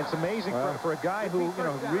run. And it's amazing for a guy who, you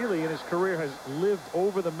know, really in his career has lived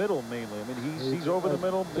over the middle mainly. I mean, he's over the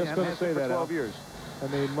middle just going to say that 12 years. I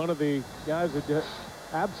mean, one of the guys that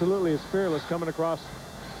absolutely is fearless coming across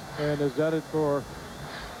and has done it for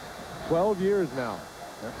 12 years now.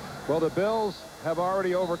 Well, the Bills have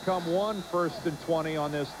already overcome one 1st and 20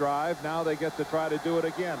 on this drive. Now they get to try to do it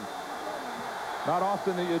again. Not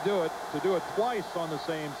often that you do it. To do it twice on the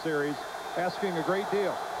same series, asking a great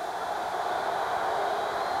deal.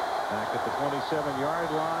 Back at the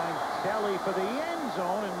 27-yard line, Kelly for the end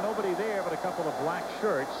zone, and nobody there but a couple of black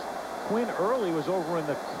shirts. Quinn Early was over in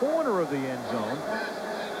the corner of the end zone.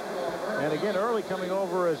 And again, Early coming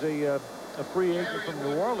over as a free agent from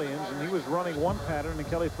New Orleans, and he was running one pattern and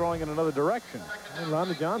Kelly throwing in another direction. And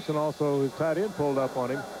Lonnie Johnson also, his tight end, pulled up on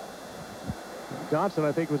him. Johnson,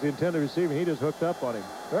 I think, was the intended receiver. He just hooked up on him.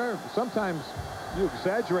 Sometimes you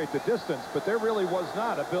exaggerate the distance, but there really was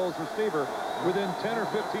not a Bills receiver within 10 or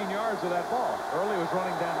 15 yards of that ball. Early was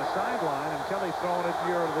running down the sideline, and Kelly throwing it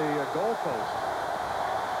near the goal post.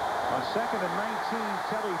 On 2nd and 19,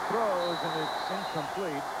 Kelly throws, and it's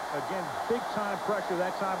incomplete. Again, big-time pressure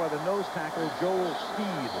that time by the nose tackle, Joel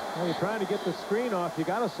Steed. Well, you're trying to get the screen off. You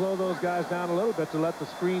got to slow those guys down a little bit to let the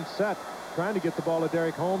screen set. Trying to get the ball to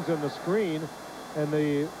Derek Holmes in the screen, and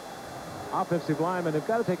the offensive linemen have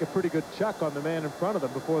got to take a pretty good check on the man in front of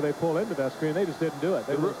them before they pull into that screen. They just didn't do it.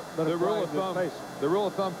 The rule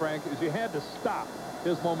of thumb, Frank, is you had to stop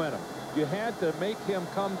his momentum. You had to make him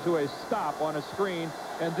come to a stop on a screen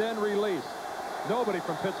and then release. Nobody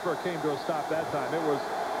from Pittsburgh came to a stop that time. It was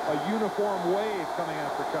a uniform wave coming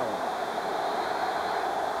after Kelly.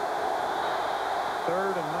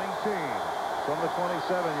 3rd and 19 from the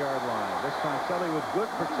 27-yard line. This time Kelly with good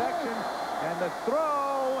protection, and the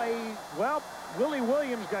throw, Willie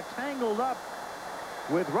Williams got tangled up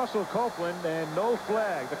with Russell Copeland, and no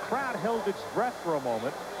flag. The crowd held its breath for a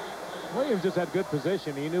moment. Williams just had good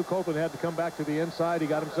position. He knew Copeland had to come back to the inside. He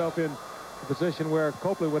got himself in a position where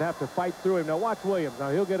Copeland would have to fight through him. Now watch Williams. Now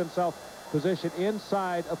he'll get himself positioned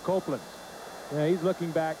inside of Copeland. Yeah, he's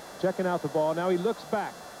looking back, checking out the ball. Now he looks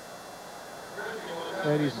back.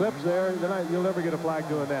 And he slips there. You'll never get a flag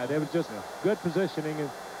doing that. It was just good positioning, and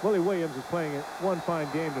Willie Williams is playing one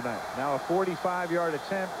fine game tonight. Now a 45-yard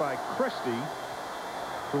attempt by Christie,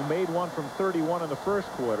 who made one from 31 in the first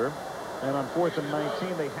quarter. And on 4th and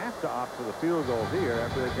 19, they have to opt for the field goal here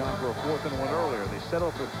after they'd gone for a 4th and 1 earlier. They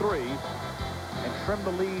settle for 3 and trim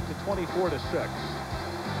the lead to 24-6.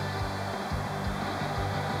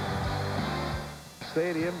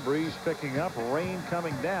 Stadium, breeze picking up, rain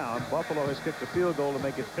coming down. Buffalo has kicked a field goal to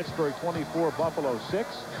make it Pittsburgh 24, Buffalo 6.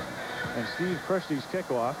 And Steve Christie's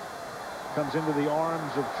kickoff comes into the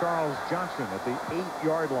arms of Charles Johnson at the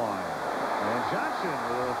 8-yard line. And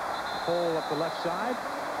Johnson will pull up the left side.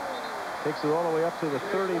 Takes it all the way up to the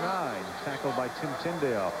 39. Tackled by Tim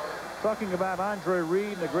Tyndale. Talking about Andre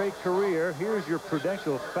Reed and a great career, here's your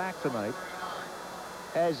prudential fact tonight.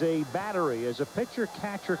 As a battery, as a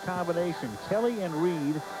pitcher-catcher combination, Kelly and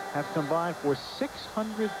Reed have combined for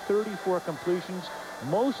 634 completions,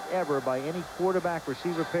 most ever by any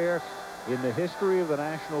quarterback-receiver pair in the history of the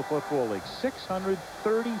National Football League.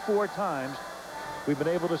 634 times we've been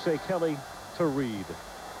able to say Kelly to Reed.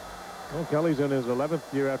 Well, Kelly's in his 11th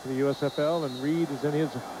year after the USFL, and Reed is in his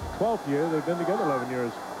 12th year. They've been together 11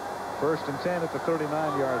 years. 1st and 10 at the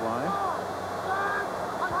 39-yard line.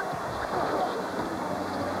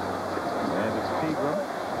 And it's Pegram.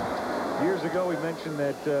 Years ago, we mentioned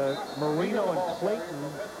that Marino and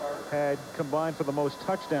Clayton had combined for the most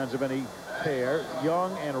touchdowns of any pair.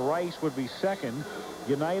 Young and Rice would be second.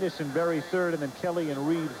 Unitas and Berry third, and then Kelly and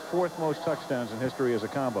Reed 4th most touchdowns in history as a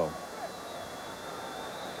combo.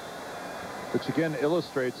 Which again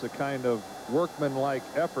illustrates the kind of workmanlike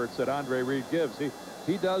efforts that Andre Reed gives.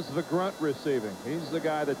 He does the grunt receiving. He's the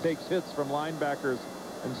guy that takes hits from linebackers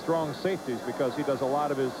and strong safeties because he does a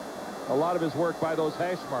lot of his work by those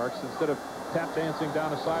hash marks instead of tap dancing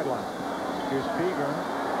down a sideline. Here's Pegram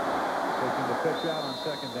taking the pitch out on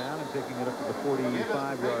 2nd down and taking it up to the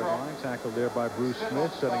 45-yard line. Tackled there by Bruce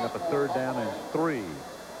Smith, setting up a 3rd down and 3.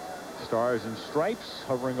 Stars and Stripes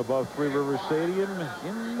hovering above Three Rivers Stadium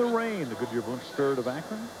in the rain. The Goodyear Blimp Spirit of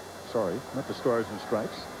Akron. Sorry, not the Stars and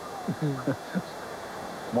Stripes.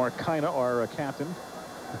 Mark Kina, our captain,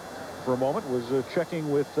 for a moment was checking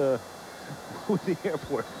with the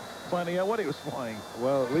airport, finding out what he was flying.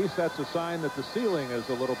 Well, at least that's a sign that the ceiling is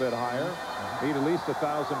a little bit higher. Need at least a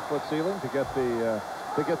 1,000-foot ceiling to get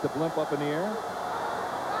the blimp up in the air.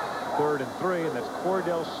 3rd and 3, and that's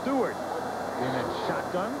Cordell Stewart in a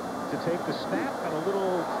shotgun to take the snap, and a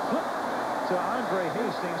little flip to Andre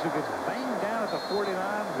Hastings, who gets banged down at the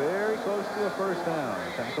 49, very close to a 1st down.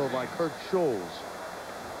 Tackled by Kurt Scholes.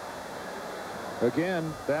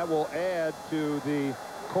 Again, that will add to the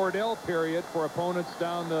Cordell period for opponents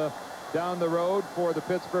down the road for the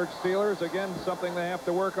Pittsburgh Steelers. Again, something they have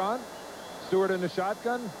to work on. Stewart in the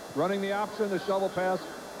shotgun, running the option, the shovel pass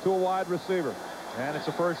to a wide receiver. And it's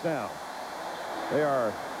a 1st down. They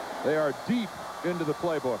are deep into the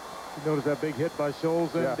playbook. You notice that big hit by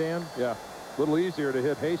Scholes then, Dan? Yeah. A little easier to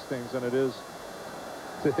hit Hastings than it is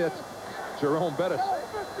to hit Jerome Bettis.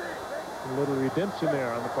 A little redemption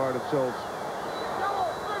there on the part of Scholes.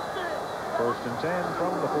 1st and 10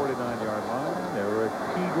 from the 49-yard line. Eric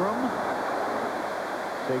Pegram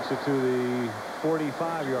takes it to the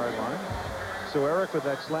 45-yard line. So Eric with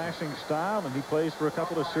that slashing style, and he plays for a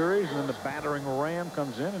couple of series, and then the battering ram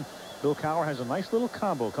comes in, and Bill Cowher has a nice little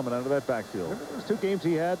combo coming out of that backfield. Remember those 2 games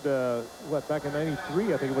he had, back in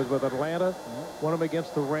 '93, I think it was with Atlanta. One of them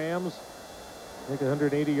against the Rams. I think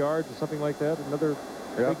 180 yards or something like that. Another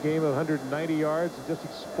big game of 190 yards. It just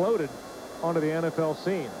exploded onto the NFL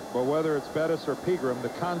scene. But whether it's Bettis or Pegram, the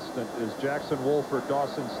constant is Jackson Wolford,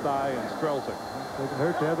 Dawson Stye, and Strelzik. Doesn't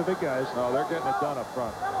hurt to have the big guys. No, they're getting it done up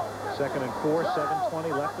front. 2nd and 4,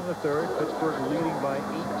 7:20 left in the 3rd. Pittsburgh leading by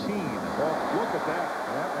 18. Well, look at that.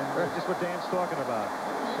 Yeah, and just what Dan's talking about.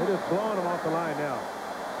 They're just blowing them off the line now.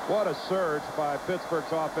 What a surge by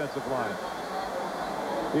Pittsburgh's offensive line.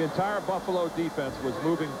 The entire Buffalo defense was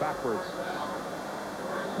moving backwards.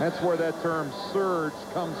 That's where that term surge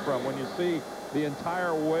comes from, when you see the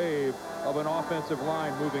entire wave of an offensive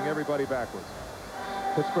line moving everybody backwards.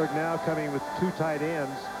 Pittsburgh now coming with 2 tight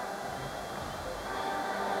ends.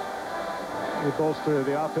 They bolster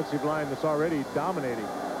the offensive line that's already dominating.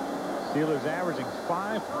 Steelers averaging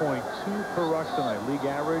 5.2 per rush tonight. League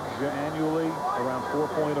average annually around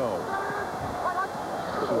 4.0.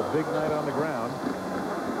 So a big night on the ground.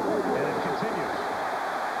 And it continues.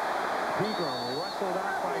 Pegram wrestled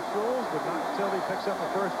out by Scholes, but not until he picks up a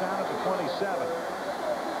 1st down at the 27.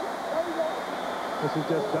 This is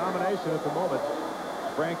just domination at the moment.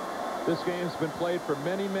 Frank, this game's been played for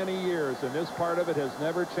many, many years, and this part of it has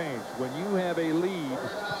never changed. When you have a lead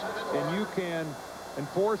and you can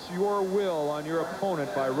enforce your will on your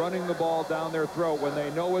opponent by running the ball down their throat when they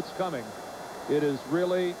know it's coming, it is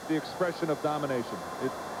really the expression of domination.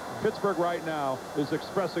 Pittsburgh right now is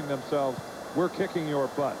expressing themselves. We're kicking your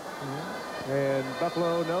butt. And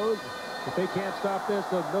Buffalo knows if they can't stop this,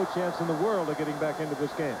 there's no chance in the world of getting back into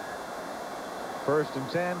this game. 1st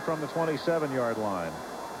and 10 from the 27-yard line.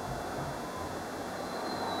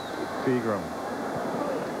 Pegram.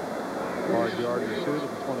 Hard yard pursuit at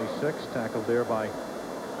the 26, tackled there by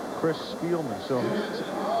Chris Spielman. So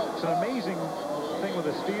it's an amazing thing with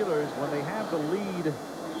the Steelers when they have the lead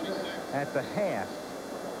at the half.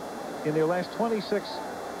 In their last 26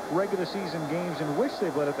 regular season games in which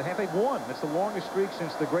they've led at the half, they've won. That's the longest streak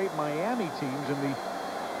since the great Miami teams in the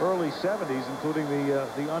early 70s, including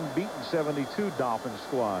the unbeaten 72 Dolphins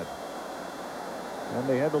squad. And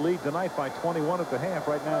they had the lead tonight by 21 at the half.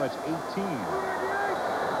 Right now it's 18.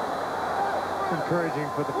 Encouraging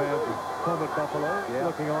for the fans home at Buffalo. Yeah.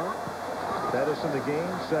 Looking on. Bettis in the game,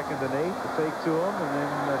 2nd and 8. The fake to him, and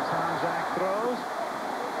then Tom Zach throws.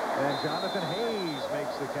 And Jonathan Hayes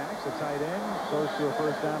makes the catch. The tight end goes to a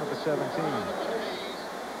first down at the 17.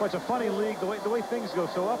 Well, it's a funny league, the way things go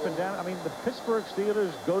so up and down. I mean, the Pittsburgh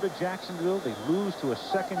Steelers go to Jacksonville. They lose to a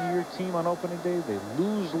second-year team on opening day. They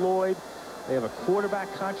lose Lloyd. They have a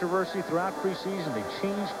quarterback controversy throughout preseason. They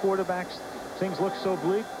change quarterbacks. Things look so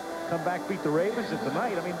bleak. Come back, beat the Ravens, and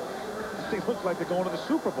tonight, I mean, they look like they're going to the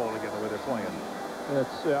Super Bowl again the way they're playing.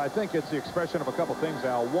 I think it's the expression of a couple things,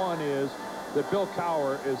 Al. One is that Bill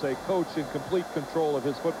Cowher is a coach in complete control of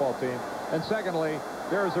his football team. And secondly,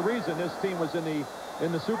 there is a reason this team was in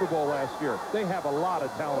the Super Bowl last year. They have a lot of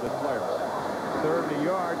talented players. 3rd and a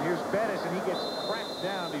yard. Here's Bettis, and he gets cracked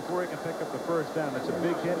down before he can pick up the first down. That's a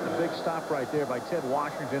big hit and a big stop right there by Ted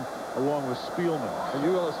Washington along with Spielman. And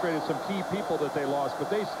you illustrated some key people that they lost, but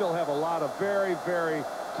they still have a lot of very, very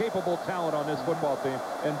capable talent on this football team.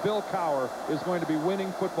 And Bill Cowher is going to be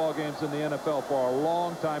winning football games in the NFL for a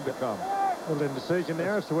long time to come. Well, the decision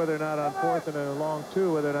there as to whether or not on 4th and a long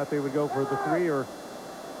 2, whether or not they would go for the 3 or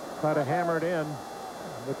try to hammer it in,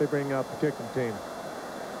 but they bring out the kicking team.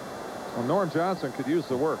 Well, Norm Johnson could use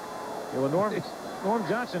the work. Yeah, well, Norm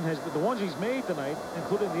Johnson has the ones he's made tonight,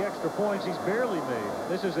 including the extra points, he's barely made.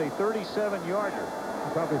 This is a 37-yarder.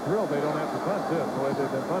 I'm probably thrilled they don't have to punt, too, the way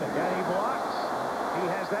they've been punting. And he blocks. He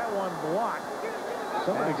has that one blocked.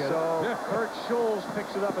 Somebody get it. Kurt Scholes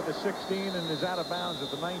picks it up at the 16 and is out of bounds at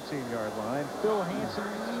the 19-yard line. Phil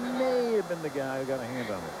Hansen may have been the guy who got a hand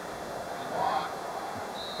on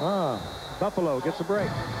it. Buffalo gets a break.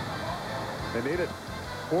 They need it.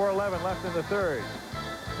 4:11 left in the 3rd.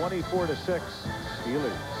 24-6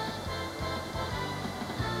 Steelers.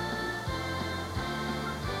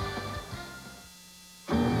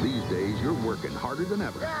 These days, you're working harder than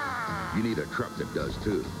ever. You need a truck that does,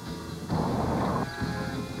 too.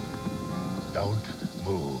 Don't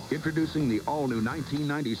move. Introducing the all-new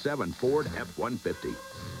 1997 Ford F-150.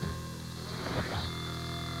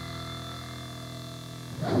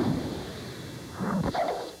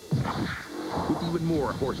 With even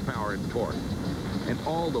more horsepower and torque. And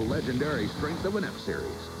all the legendary strength of an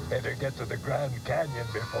F-Series. Better get to the Grand Canyon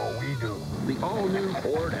before we do. The all-new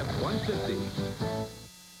Ford F-150.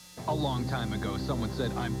 A long time ago, someone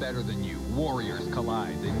said, I'm better than you. Warriors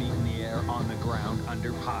collide. They meet in the air, on the ground,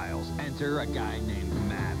 under piles. Enter a guy named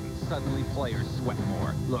Madden. Suddenly, players sweat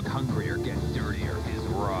more, look hungrier, get dirtier. His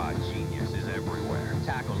raw genius is everywhere.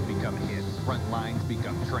 Tackles become hits. Front lines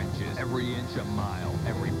become trenches. Every inch a mile.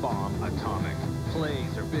 Every bomb atomic.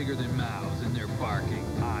 Plays are bigger than mouths, and they're barking.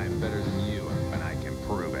 I'm better than you, and I can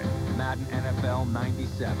prove it. Madden NFL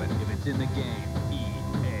 97. If it's in the game,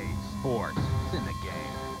 EA Sports. It's in the game.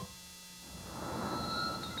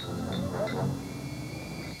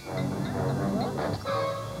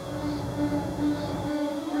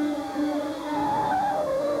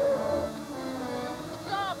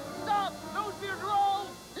 Stop! Those beers are old!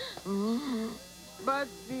 But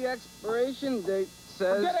the expiration date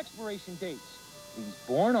says... Forget expiration dates. These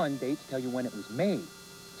born-on dates tell you when it was made,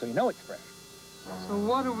 so you know it's fresh. So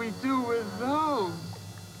what do we do with those?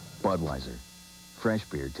 Budweiser. Fresh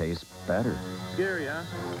beer tastes better. Scary, huh?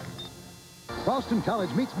 Boston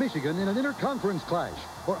College meets Michigan in an interconference clash,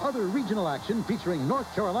 or other regional action featuring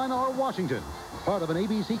North Carolina or Washington. Part of an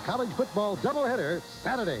ABC college football doubleheader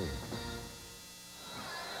Saturday.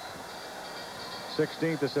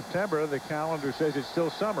 16th of September, the calendar says it's still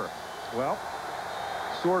summer. Well,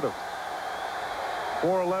 sort of.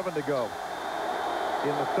 4:11 to go in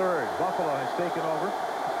the 3rd. Buffalo has taken over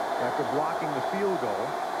after blocking the field goal.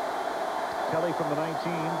 Kelly from the 19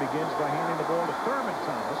 begins by handing the ball to Thurman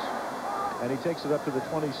Thomas, and he takes it up to the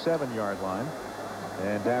 27-yard line.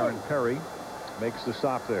 And Darren Perry makes the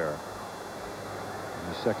stop there.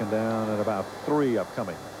 And second down and about 3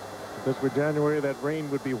 upcoming. If this were January, that rain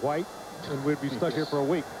would be white, and we'd be stuck here for a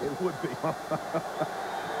week. It would be.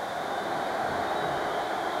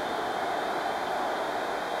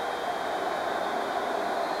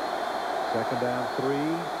 Second down 3,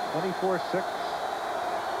 24-6.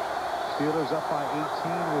 Steelers up by 18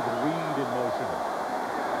 with Reed in motion.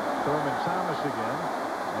 Thurman Thomas again.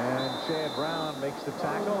 And Chad Brown makes the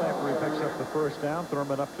tackle after he picks up the first down.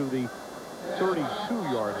 Thurman up to the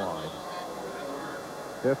 32-yard line.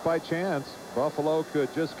 If by chance Buffalo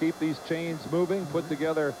could just keep these chains moving, put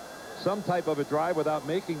together some type of a drive without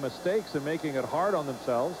making mistakes and making it hard on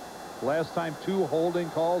themselves. Last time 2 holding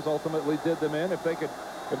calls ultimately did them in. If they could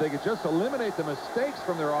just eliminate the mistakes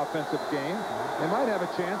from their offensive game, they might have a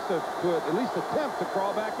chance to at least attempt to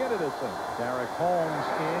crawl back into this thing. Derek Holmes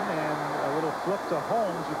in, and a little flip to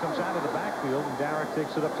Holmes, who comes out of the backfield, and Derek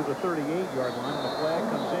takes it up to the 38-yard line, and the flag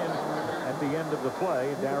comes in at the end of the play.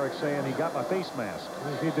 And Derek saying he got my face mask.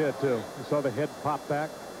 He did too. You saw the head pop back.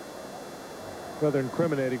 Rather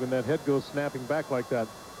incriminating when that head goes snapping back like that.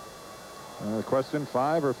 Question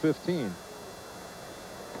 5 or 15.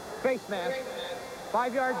 Face mask.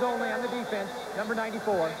 5 yards only on the defense, number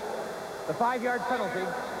 94. The 5-yard penalty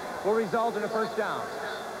will result in a first down.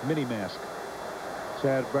 Mini mask.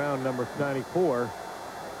 Chad Brown, number 94.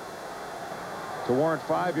 To warrant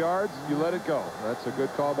 5 yards, you let it go. That's a good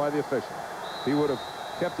call by the official. If he would have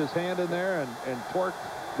kept his hand in there and torqued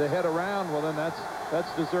the head around, well, then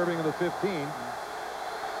that's deserving of the 15.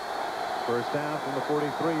 First down from the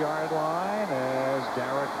 43-yard line as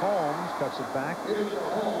Derek Holmes cuts it back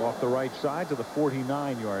off the right side to the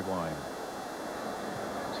 49-yard line.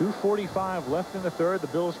 2:45 left in the third. The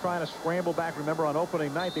Bills trying to scramble back. Remember, on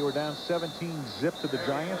opening night, they were down 17-zip to the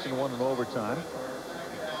Giants and won in overtime.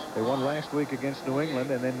 They won last week against New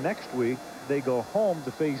England, and then next week they go home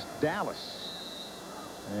to face Dallas.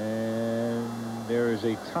 And there is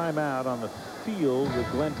a timeout on the field with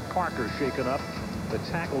Glenn Parker shaken up, the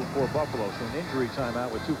tackle for Buffalo. So an injury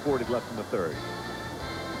timeout with 2:40 left in the third.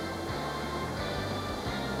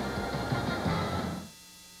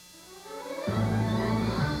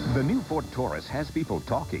 The new Ford Taurus has people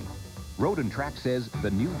talking. Road and Track says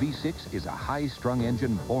the new V6 is a high-strung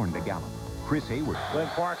engine born to gallop. Chris Hayward. Glenn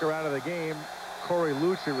Parker out of the game. Corey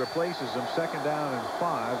Lucci replaces him. Second down and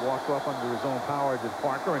 5. Walked off under his own power, did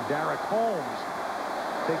Parker. And Derek Holmes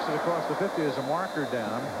takes it across the 50 as a marker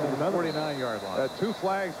down to the 49-yard line. 2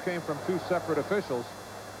 flags came from 2 separate officials.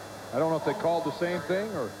 I don't know if they called the same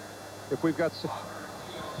thing or if we've got...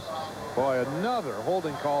 Boy, another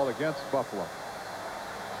holding call against Buffalo.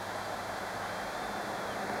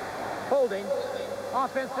 Holding.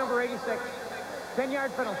 Offense number 86.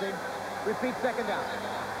 10-yard penalty. Repeat second down.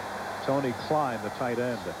 Tony Klein, the tight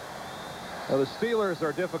end. Now, the Steelers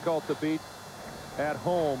are difficult to beat at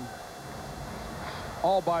home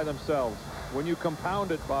all by themselves. When you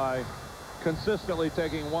compound it by consistently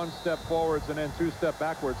taking 1 step forwards and then 2 step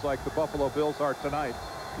backwards like the Buffalo Bills are tonight,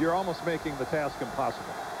 you're almost making the task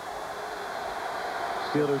impossible.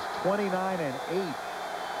 Steelers 29-8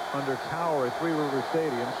 under Tower at Three River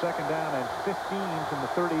Stadium. Second down and 15 from the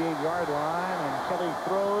 38-yard line, and Kelly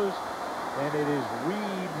throws, and it is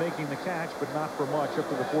Reed making the catch, but not for much, up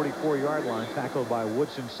to the 44-yard line, tackled by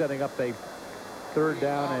Woodson, setting up a 3rd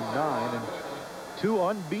down and 9. And 2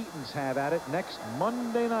 unbeatens have at it next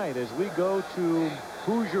Monday night as we go to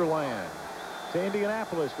Hoosier Land, to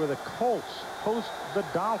Indianapolis, where the Colts host the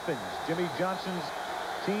Dolphins. Jimmy Johnson's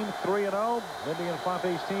team 3-0. Lindy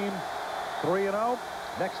Infante's team 3-0.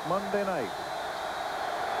 Next Monday night.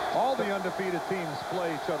 All the undefeated teams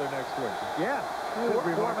play each other next week. Yeah.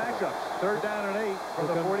 4 matchups. 3rd down and 8 from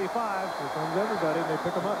the 45. Here comes everybody, and they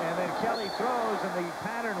pick them up. And then Kelly throws, and the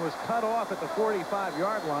pattern was cut off at the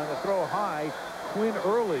 45-yard line. The throw high. Quinn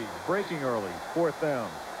early, breaking early. 4th down.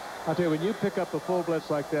 I'll tell you, when you pick up a full blitz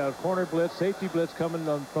like that, corner blitz, safety blitz coming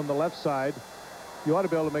from the left side, you ought to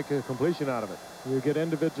be able to make a completion out of it. You get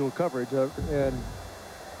individual coverage and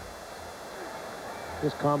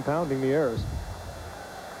just compounding the errors.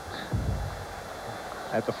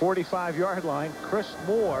 At the 45-yard line, Chris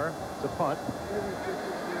Moore to punt.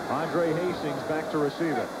 Andre Hastings back to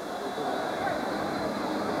receive it.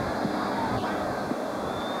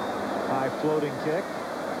 High floating kick.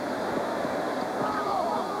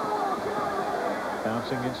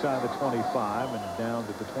 Bouncing inside the 25 and down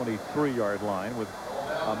to the 23-yard line with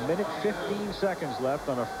a minute 15 seconds left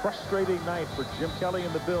on a frustrating night for Jim Kelly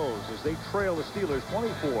and the Bills as they trail the Steelers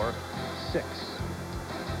 24-6.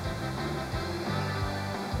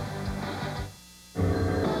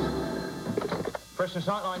 Freshman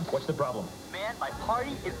Hotline, what's the problem? Man, my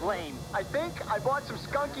party is lame. I think I bought some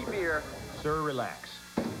skunky beer. Sir, relax.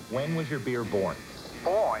 When was your beer born?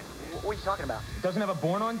 Born? What are you talking about? It doesn't have a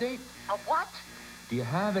born-on date? A what? Do you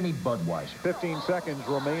have any Budweiser? 15 seconds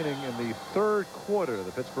remaining in the third quarter.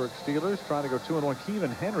 The Pittsburgh Steelers trying to go 2-1.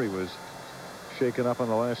 Kevin Henry was shaken up on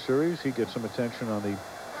the last series. He gets some attention on the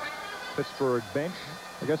Pittsburgh bench.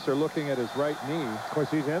 I guess they're looking at his right knee. Of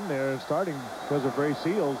course, he's in there and starting because of Ray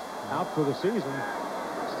Seals out for the season.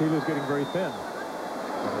 Steelers getting very thin.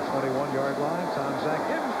 On the 21-yard line, Tom Zach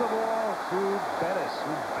gives the ball to Bettis,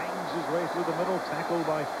 who bangs his way through the middle, tackled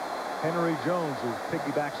by Henry Jones, who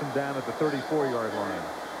piggybacks him down at the 34-yard line.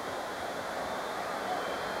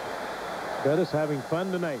 Bettis having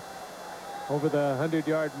fun tonight. Over the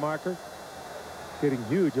 100-yard marker. Getting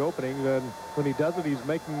huge openings, and when he does it, he's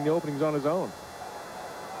making the openings on his own.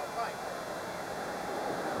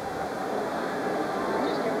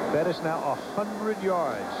 Bettis now 100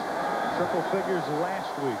 yards. Triple figures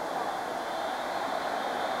last week.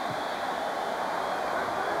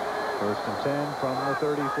 First and 10 from the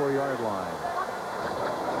 34-yard line.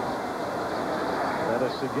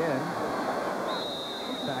 Bettis again.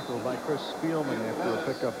 Tackled by Chris Spielman after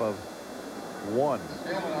a pickup of 1.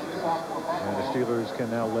 And the Steelers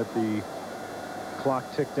can now let the clock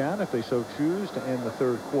tick down if they so choose to end the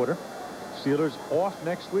third quarter. Steelers off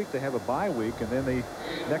next week. They have a bye week, and then the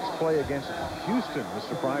next play against Houston, the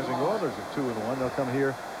surprising Oilers of 2-1. They'll come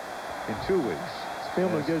here in 2 weeks.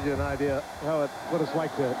 Spielman gives you an idea what it's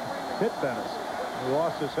like to hit Bettis. He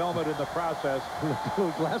lost his helmet in the process.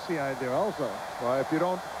 Little glassy-eyed there also. Well, if you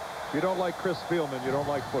don't like Chris Spielman, you don't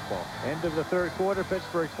like football. End of the third quarter.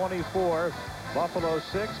 Pittsburgh 24, Buffalo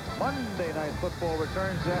 6. Monday Night Football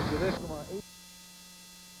returns after this from our 8.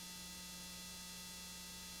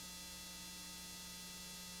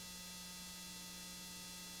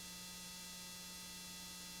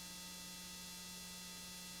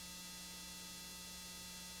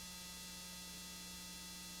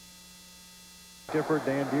 Gifford,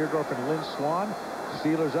 Dan Deerdorf, and Lynn Swan.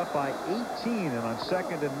 Steelers up by 18, and on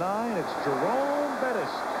 2nd and 9, it's Jerome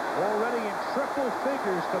Bettis, already in triple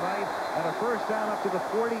figures tonight, and a first down up to the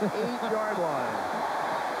 48-yard line.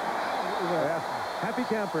 Yeah. Happy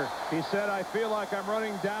camper. He said, "I feel like I'm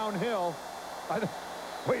running downhill."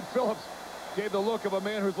 Wade Phillips gave the look of a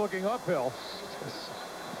man who's looking uphill.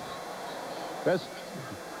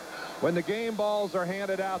 When the game balls are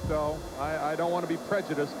handed out, though, I don't want to be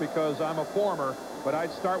prejudiced because I'm a former, but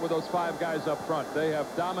I'd start with those 5 guys up front. They have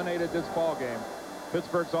dominated this ball game.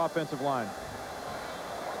 Pittsburgh's offensive line.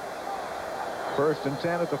 First and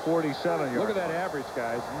 10 at the 47-yard. Look at that average,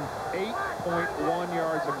 guys. 8.1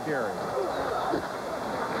 yards a carry.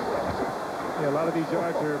 Yeah, a lot of these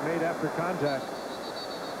yards are made after contact.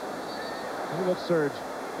 Let's surge.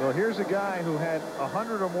 Well, here's a guy who had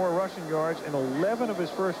 100 or more rushing yards in 11 of his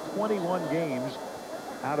first 21 games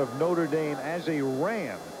out of Notre Dame as a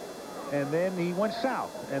Ram. And then he went south,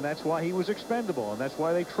 and that's why he was expendable, and that's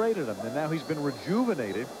why they traded him. And now he's been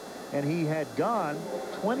rejuvenated, and he had gone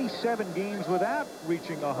 27 games without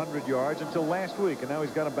reaching 100 yards until last week, and now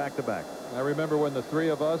he's got them back-to-back. I remember when the 3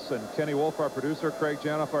 of us and Kenny Wolf, our producer, Craig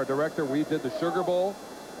Janoff, our director, we did the Sugar Bowl,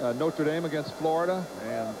 Notre Dame against Florida,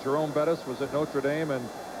 and Jerome Bettis was at Notre Dame and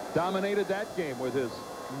dominated that game with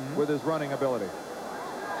his running ability.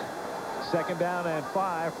 2nd down and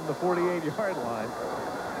 5 from the 48-yard line.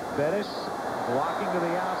 Bettis blocking to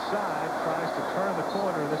the outside, tries to turn the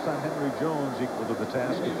corner. This time Henry Jones equal to the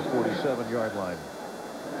task at the 47-yard line.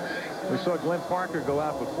 We saw Glenn Parker go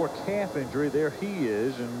out before calf injury. There he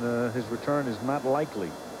is, and his return is not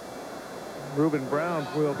likely. Reuben Brown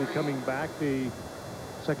will be coming back, the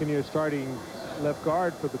second-year starting left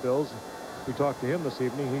guard for the Bills. We talked to him this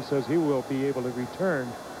evening. He says he will be able to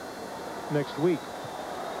return next week.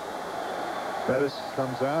 Bettis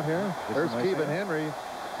comes out here. There's Kevin Henry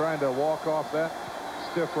trying to walk off that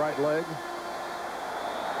stiff right leg.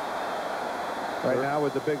 Right now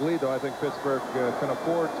with the big lead, though, I think Pittsburgh can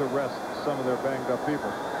afford to rest some of their banged-up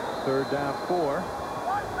people. 3rd down 4.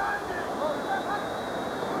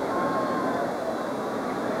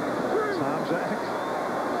 Tom Zach,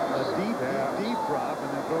 a deep drop, and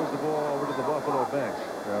then throws the ball over to the Buffalo bench.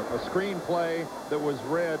 A screenplay that was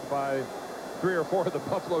read by 3 or 4 of the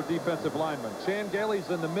Buffalo defensive linemen. Chan Gailey's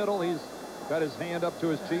in the middle. He's got his hand up to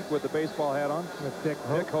his cheek with the baseball hat on. Dick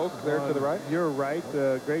Hoke there to the right. You're right.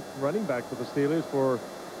 Great running back for the Steelers for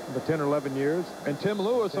the 10 or 11 years. And Tim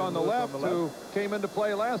Lewis on the left, who came into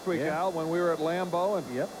play last week, Al, when we were at Lambeau.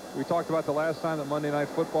 And we talked about the last time that Monday Night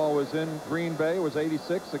Football was in Green Bay. It was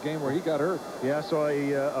 '86, a game where he got hurt. Yeah, so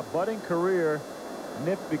a budding career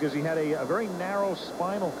nipped because he had a very narrow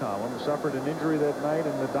spinal column, suffered an injury that night,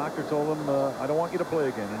 and the doctor told him, I don't want you to play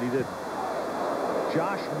again, and he didn't.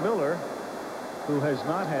 Josh Miller, who has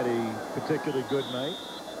not had a particularly good night,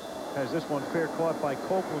 has this one fair caught by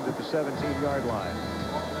Copeland at the 17-yard line.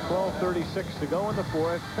 12:36 to go in the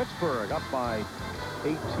fourth. Pittsburgh up by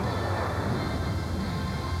 18.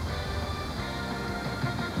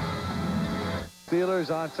 Steelers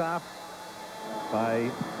on top by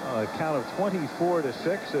a count of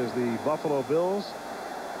 24-6 as the Buffalo Bills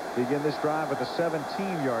begin this drive at the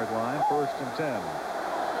 17-yard line, 1st and 10.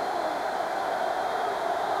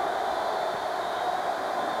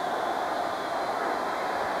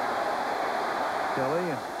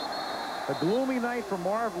 Kelly, a gloomy night for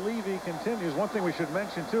Marv Levy continues. One thing we should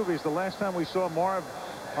mention too is the last time we saw Marv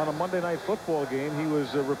on a Monday Night Football game, he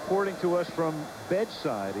was reporting to us from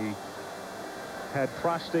bedside. He had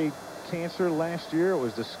prostate cancer last year. It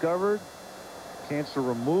was discovered, cancer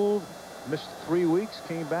removed, missed 3 weeks,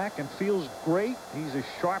 came back and feels great. He's as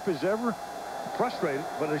sharp as ever, frustrated,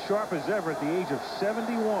 but as sharp as ever at the age of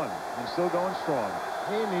 71 and still going strong.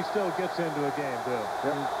 And he still gets into a game too.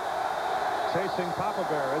 Yep. Chasing Papa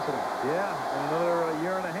Bear, isn't he? Yeah, and another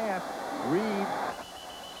year and a half. Reed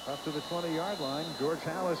up to the 20-yard line. George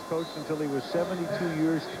Halas coached until he was 72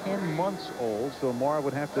 years, 10 months old. So Marv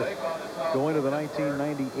would have to go into the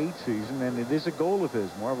 1998 season, and it is a goal of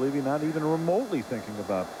his. Marv Levy not even remotely thinking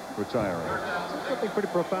about retiring. Something pretty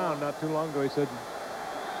profound not too long ago. He said,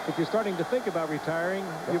 if you're starting to think about retiring,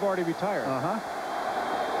 you've already retired. Well,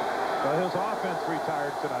 his offense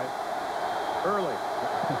retired tonight. Early.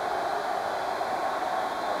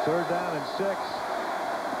 3rd down and 6.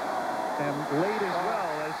 And late as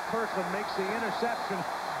well as Kirkland makes the interception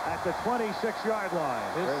at the 26-yard line.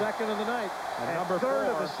 His second of the night. And number 3rd 4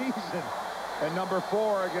 of the season. And number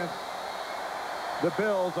 4 against the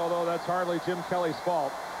Bills, although that's hardly Jim Kelly's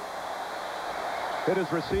fault. Hit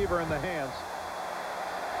his receiver in the hands.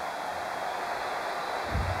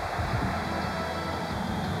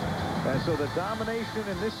 And so the domination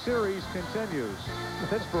in this series continues.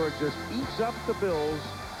 Pittsburgh just eats up the Bills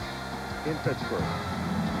in Pittsburgh.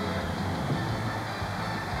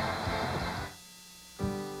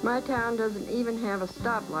 My town doesn't even have a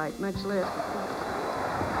stoplight, much less.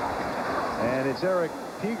 And it's Eric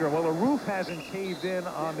Pegram. Well, the roof hasn't caved in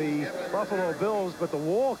on the Buffalo Bills, but the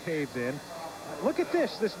wall caved in. Look at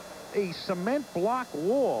this. A cement block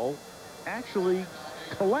wall actually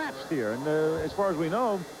collapsed here. And as far as we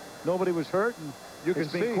know, nobody was hurt. And you can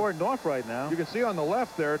it's being cordoned off right now. You can see on the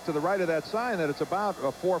left there to the right of that sign that it's about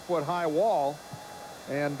a 4-foot high wall.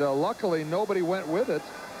 And luckily, nobody went with it.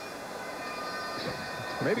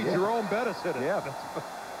 Maybe Jerome Bettis hit it. Yeah.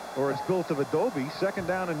 Or it's built of adobe. 2nd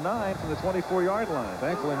down and 9 from the 24-yard line.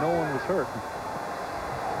 Thankfully, no one was hurt.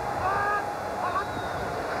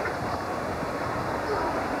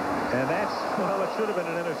 And that's, well, it should have been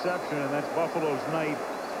an interception, and that's Buffalo's night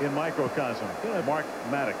in microcosm. Mark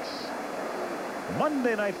Maddox.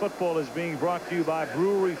 Monday Night Football is being brought to you by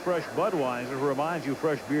Brewery Fresh Budweiser, who reminds you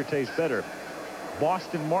fresh beer tastes better.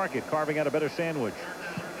 Boston Market, carving out a better sandwich.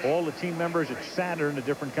 All the team members at Saturn, a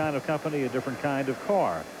different kind of company, a different kind of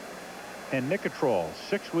car. And Nicotrol,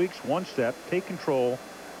 6 weeks, 1 step. Take control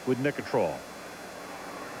with Nicotrol.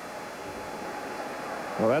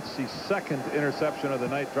 Well, that's the 2nd interception of the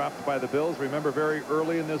night dropped by the Bills. Remember, very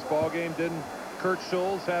early in this ball game, didn't Kurt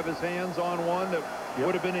Schulz have his hands on one that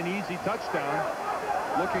would have been an easy touchdown?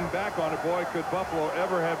 Looking back on it, boy, could Buffalo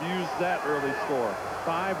ever have used that early score.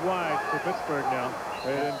 5 wide for Pittsburgh now.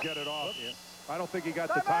 They didn't get it off. I don't think he got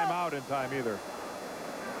the timeout in time either.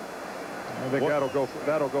 I think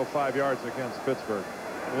that'll go 5 yards against Pittsburgh.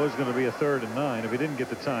 It was going to be a 3rd and 9. If he didn't get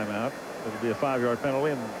the timeout, it'll be a 5-yard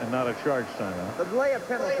penalty and not a charge timeout. The delay of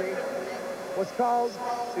penalty was called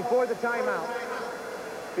before the timeout.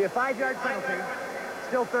 Be a 5-yard penalty,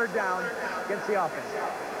 still 3rd down against the offense.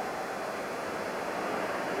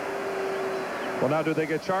 Well, now, do they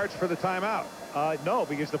get charged for the timeout? No,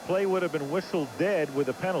 because the play would have been whistled dead with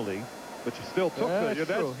a penalty. But you still took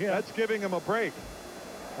that's giving him a break.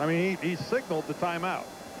 I mean, he signaled the timeout.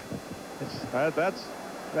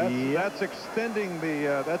 That's extending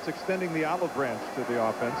the olive branch to the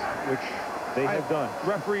offense, which they have done.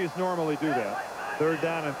 Referees normally do that. 3rd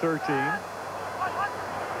down and 13.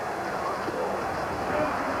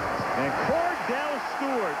 And Cordell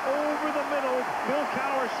Stewart over the middle. Bill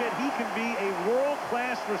Cowher said he can be a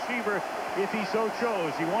world-class receiver if he so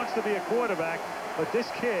chose. He wants to be a quarterback, but this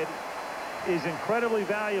kid is incredibly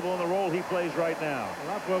valuable in the role he plays right now.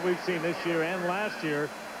 Well, that's what we've seen this year and last year.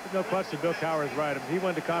 There's no question Bill Cowher is right. If he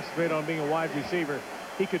wanted to concentrate on being a wide receiver,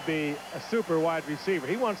 he could be a super wide receiver.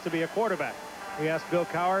 He wants to be a quarterback. We asked Bill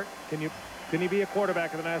Cowher, can he be a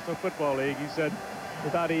quarterback in the National Football League? He said,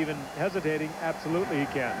 without even hesitating, absolutely he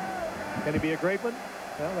can. Can he be a great one?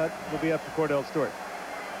 Well, that will be up to Cordell Stewart.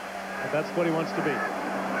 But that's what he wants to be.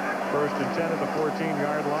 1st and 10 at the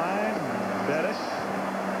 14-yard line. Bettis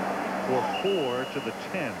for 4 to the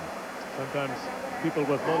 10. Sometimes people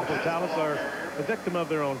with multiple talents are the victim of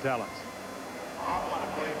their own talents.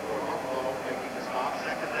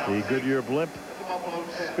 The Goodyear blimp,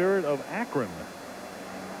 Spirit of Akron.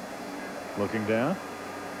 Looking down.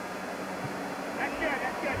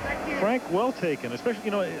 Frank, well taken, especially,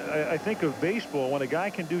 you know, I think of baseball. When a guy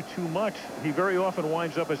can do too much, he very often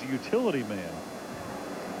winds up as a utility man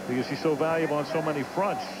because he's so valuable on so many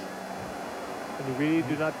fronts. And you really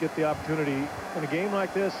do not get the opportunity in a game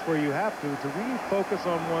like this where you have to really focus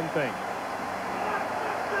on one thing.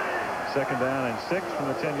 2nd down and 6 from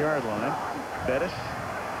the 10-yard line. Bettis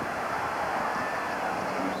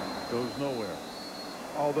goes nowhere.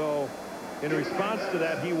 Although in response to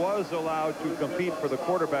that, he was allowed to compete for the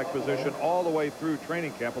quarterback position all the way through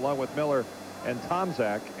training camp along with Miller and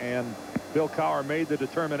Tomczak, and Bill Cowher made the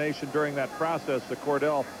determination during that process that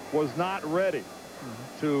Cordell was not ready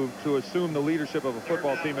to assume the leadership of a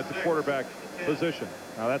football team at the quarterback position.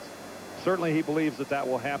 Now that's certainly, he believes that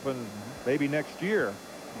will happen maybe next year,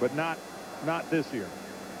 but not this year.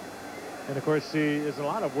 And of course, there's a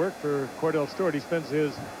lot of work for Cordell Stewart. He spends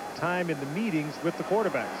his time in the meetings with the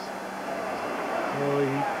quarterbacks. Well,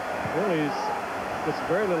 he really gets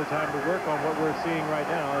very little time to work on what we're seeing right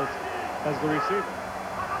now as the receiver.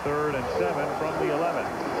 3rd and 7 from the 11.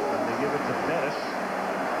 And they give it to Bettis.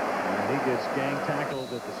 And he gets gang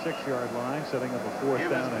tackled at the 6-yard line, setting up a 4th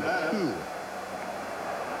down and 2.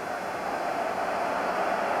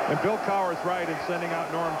 And Bill Cowher's right in sending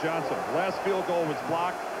out Norm Johnson. Last field goal was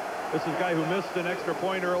blocked. This is a guy who missed an extra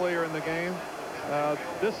point earlier in the game.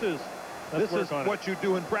 This is what you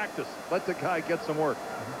do in practice. Let the guy get some work.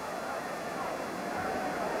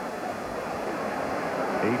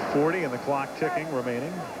 8:40 and the clock ticking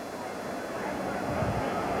remaining.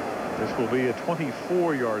 This will be a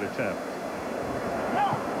 24-yard attempt.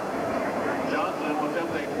 Johnson will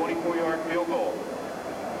attempt a 24-yard field goal.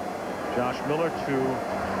 Josh Miller to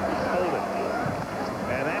hold it.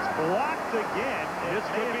 And that's blocked again. This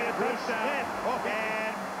could be a touchdown.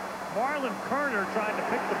 And Marlon Kerner trying to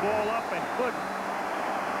pick the ball up and couldn't.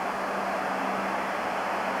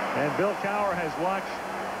 And Bill Cowher has watched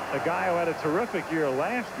a guy who had a terrific year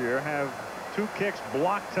last year have 2 kicks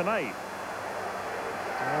blocked tonight.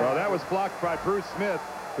 Well, that was blocked by Bruce Smith,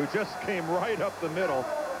 who just came right up the middle.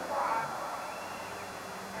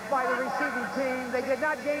 By the receiving team, they did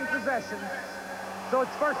not gain possession, so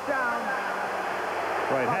it's 1st down.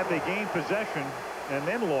 Right, had they gained possession and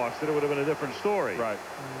then lost it, it would have been a different story. Right.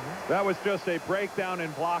 That was just a breakdown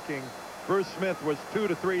in blocking. Bruce Smith was 2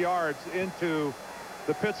 to 3 yards into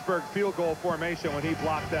the Pittsburgh field goal formation when he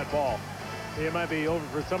blocked that ball. It might be over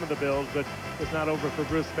for some of the Bills, but it's not over for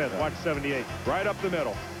Bruce Smith. Watch 78. Right up the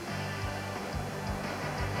middle.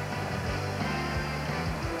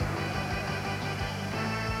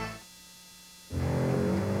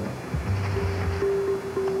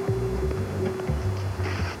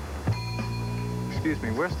 Excuse me,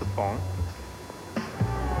 where's the phone?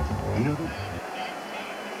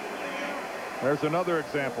 There's another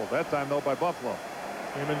example, that time though by Buffalo.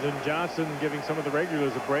 Simmons and Johnson giving some of the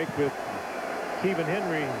regulars a break with Kevin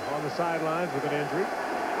Henry on the sidelines with an injury.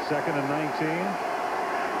 2nd and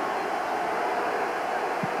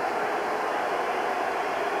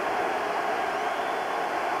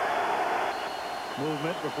 19.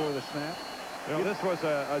 Movement before the snap. You know, this was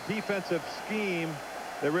a defensive scheme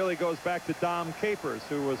that really goes back to Dom Capers,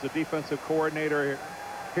 who was a defensive coordinator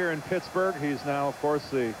here in Pittsburgh. He's now, of course,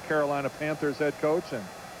 the Carolina Panthers head coach. And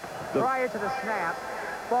prior to the snap,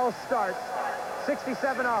 ball starts,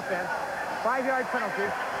 67 offense, 5-yard penalty,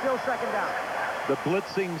 still 2nd down. The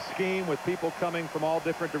blitzing scheme with people coming from all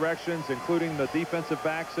different directions, including the defensive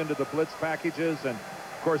backs into the blitz packages. And,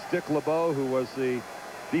 of course, Dick LeBeau, who was the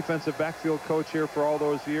defensive backfield coach here for all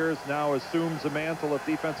those years, now assumes the mantle of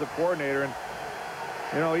defensive coordinator. And,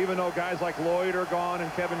 you know, even though guys like Lloyd are gone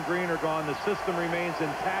and Kevin Green are gone, the system remains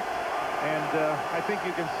intact. And I think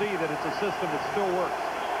you can see that it's a system that still works.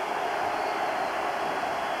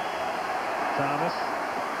 Thomas,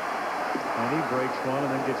 and he breaks one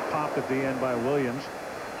and then gets popped at the end by Williams.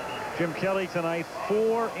 Jim Kelly tonight,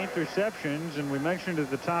 4 interceptions, and we mentioned at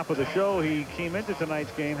the top of the show he came into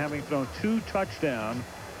tonight's game having thrown 2 touchdown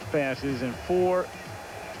passes and 4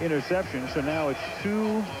 interceptions, so now it's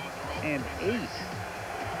 2 and 8. He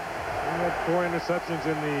had 4 interceptions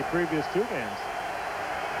in the previous 2 games.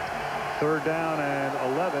 3rd down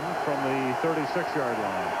and 11 from the 36-yard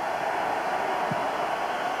line.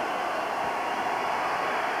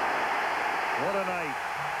 What a night.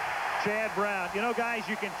 Chad Brown. You know, guys,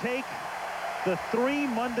 you can take the 3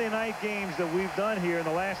 Monday night games that we've done here in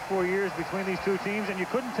the last 4 years between these two teams, and you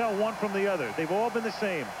couldn't tell one from the other. They've all been the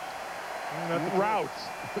same. Routes.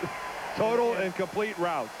 Total and complete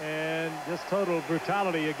routes. And just total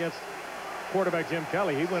brutality against quarterback Jim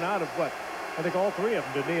Kelly. He went out of what? I think all 3 of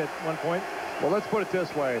them, didn't he, at one point? Well, let's put it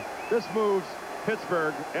this way. This moves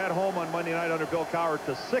Pittsburgh at home on Monday night under Bill Cowher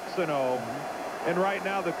to 6-0. And right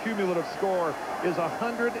now the cumulative score is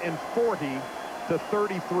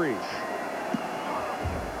 140-33.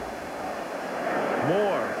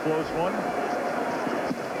 Moore floats one.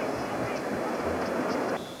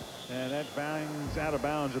 And that bangs out of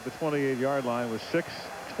bounds at the 28-yard line with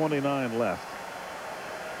 6:29 left.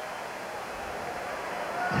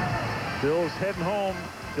 Bills heading home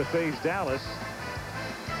to face Dallas.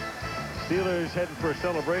 Steelers heading for a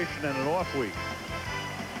celebration and an off week.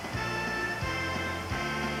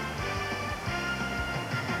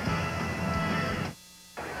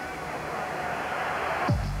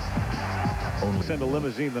 Send a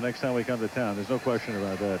limousine the next time we come to town. There's no question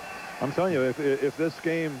about that. I'm telling you, if this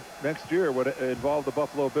game next year would involve the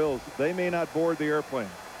Buffalo Bills, they may not board the airplane.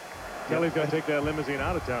 Kelly's got to take that limousine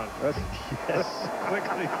out of town. Yes.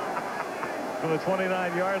 Quickly. From the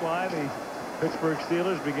 29-yard line, the Pittsburgh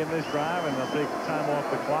Steelers begin this drive, and they'll take time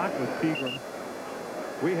off the clock with Pegram.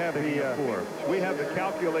 We have the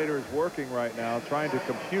calculators working right now, trying to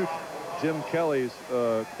compute Jim Kelly's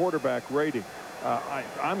quarterback rating.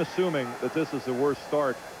 I'm assuming that this is the worst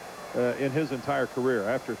start in his entire career.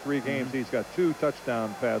 After 3 games, he's got 2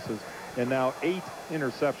 touchdown passes and now 8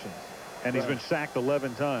 interceptions. And he's been sacked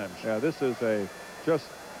 11 times. Yeah, this is just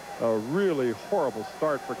a really horrible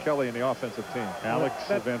start for Kelly and the offensive team. Alex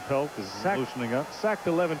Van Pelt is loosening up. Sacked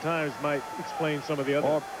 11 times might explain some of the other.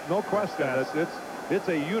 Oh, no question. It's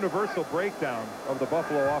a universal breakdown of the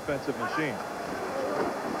Buffalo offensive machine.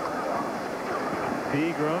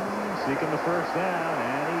 Pegram seeking the 1st down,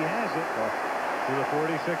 and he has it to the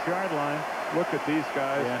 46-yard line. Look at these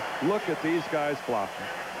guys. Yeah. Look at these guys blocking.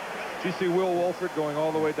 Did you see Will Wolford going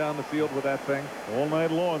all the way down the field with that thing? All night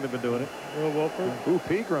long they've been doing it. Will Wolford. Ooh,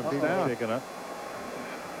 Pegram down. Shaking up.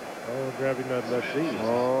 Oh, grabbing that left knee.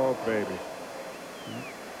 Oh, baby.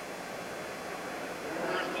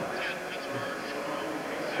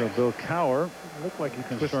 So Bill Cowher looked like he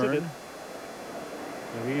twisted it. And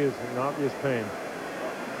he is in obvious pain.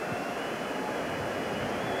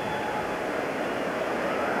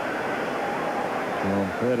 Well,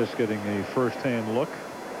 Pettis getting a first-hand look.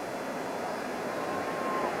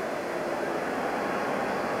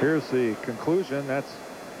 Here's the conclusion. That's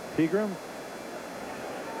Pegram.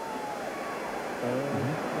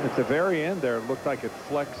 At the very end there, it looked like it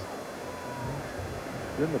flexed.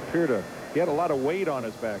 Didn't appear to. He had a lot of weight on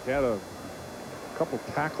his back. He had a couple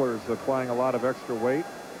tacklers applying a lot of extra weight.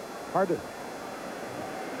 Hard to.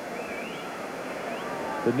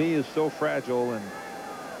 The knee is so fragile, and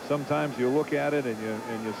sometimes you look at it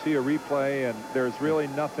and you see a replay, and there's really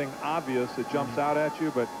nothing obvious that jumps out at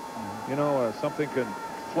you, but you know, something can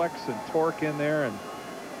flex and torque in there. And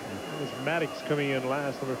this Maddox coming in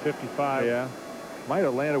last, number 55. Yeah, might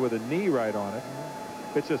have landed with a knee right on it.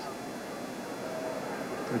 It's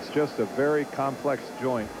just a very complex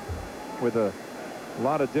joint with a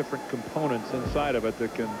lot of different components inside of it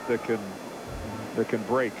that can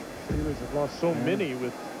break. Steelers have lost so many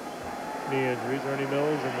with knee injuries. Ernie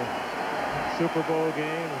Mills in the Super Bowl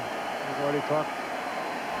game. We've already talked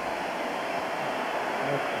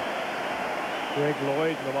about Greg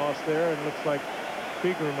Lloyd and the loss there, and it looks like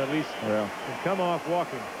Pegram at least can come off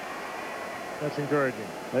walking. That's encouraging.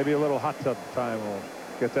 Maybe a little hot tub time will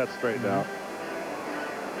get that straightened out.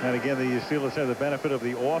 And again, the Steelers have the benefit of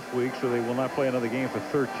the off week, so they will not play another game for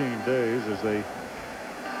 13 days as they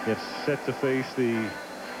get set to face the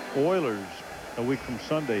Oilers a week from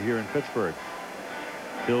Sunday here in Pittsburgh.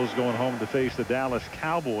 Bills going home to face the Dallas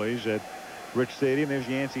Cowboys at Rich Stadium. There's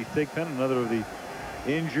Yancey Thigpen, another of the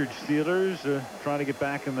injured Steelers, trying to get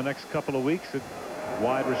back in the next couple of weeks at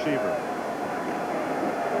wide receiver.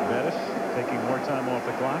 Bettis taking more time off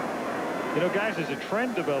the clock. You know, guys, there's a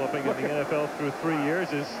trend developing in the NFL through 3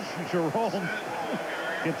 years as Jerome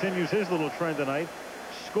continues his little trend tonight.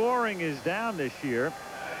 Scoring is down this year.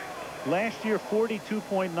 Last year,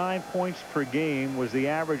 42.9 points per game was the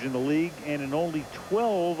average in the league, and in only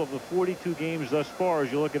 12 of the 42 games thus far,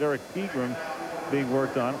 as you look at Eric Pegram being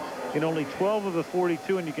worked on, in only 12 of the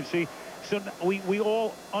 42, and you can see, so we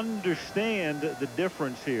all understand the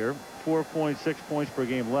difference here. 4.6 points per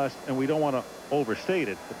game less, and we don't want to overstate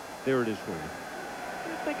it, but there it is for you.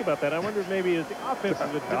 Think about that. I wonder if maybe the offense is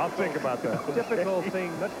a difficult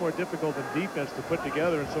thing, much more difficult than defense to put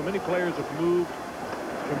together, and so many players have moved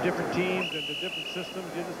from different teams into different systems.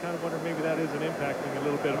 You just kind of wonder maybe that isn't impacting a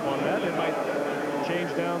little bit upon that. It might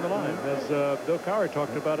change down the line. As Bill Cowher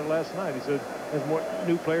talked about it last night, he said as more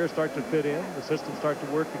new players start to fit in, the systems start to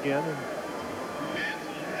work again, and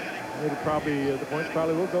it'll probably the points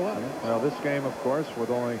probably will go up. Well, this game, of course,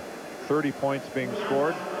 with only 30 points being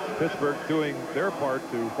scored, Pittsburgh doing their part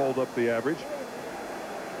to hold up the average.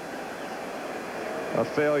 A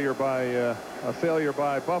failure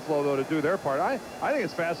by Buffalo, though, to do their part. I think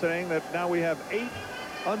it's fascinating that now we have 8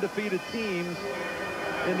 undefeated teams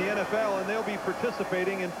in the NFL, and they'll be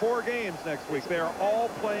participating in 4 games next week. They are all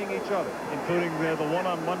playing each other, including the one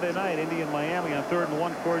on Monday night, Indy and Miami on 3rd and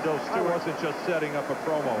 1. Cordell Stewart. I wasn't just setting up a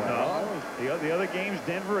promo. No. The other games: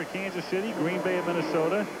 Denver at Kansas City, Green Bay at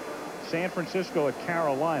Minnesota, San Francisco at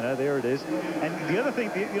Carolina. There it is. And the other thing,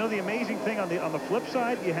 the amazing thing on the flip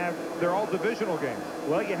side, they're all divisional games.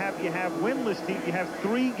 Well, you have winless teams. You have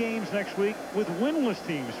 3 games next week with winless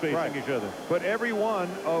teams facing each other. But every one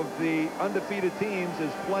of the undefeated teams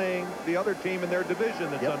is playing the other team in their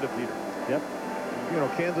division that's undefeated. Yep. You know,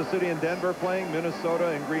 Kansas City and Denver playing, Minnesota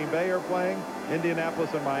and Green Bay are playing,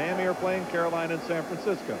 Indianapolis and Miami are playing, Carolina and San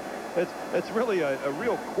Francisco. It's really a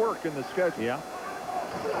real quirk in the schedule. Yeah.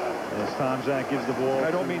 As Tom Zach gives the ball.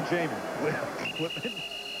 I don't mean Jamie.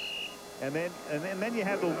 and then you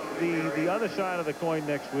have the other side of the coin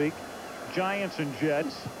next week. Giants and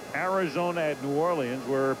Jets. Arizona at New Orleans,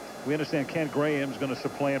 where we understand Kent Graham's going to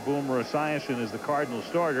supplant Boomer Esiason as the Cardinals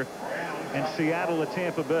starter. And Seattle at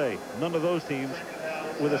Tampa Bay. None of those teams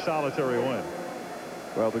with a solitary win.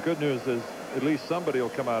 Well, the good news is at least somebody will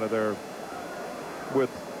come out of there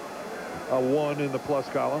with a 1 in the plus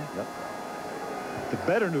column. Yep. The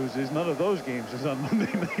better news is none of those games is on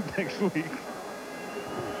Monday night next week.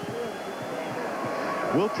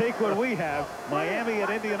 We'll take what we have. Miami at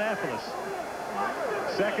Indianapolis.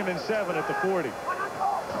 2nd and 7 at the 40.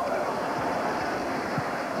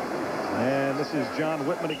 And this is John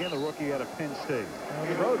Whitman again, the rookie out of Penn State. On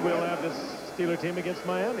the road, we'll have this Steeler team against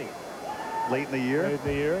Miami. Late in the year.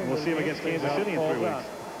 And we'll see him against Kansas City in 3 weeks.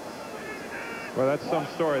 Well, that's some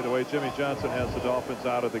story, the way Jimmy Johnson has the Dolphins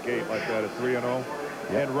out of the gate like that at 3-0.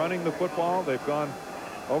 And running the football, they've gone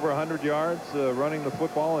over 100 yards running the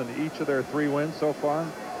football in each of their 3 wins so far.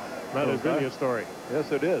 That is really a story.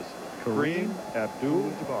 Yes, it is. Kareem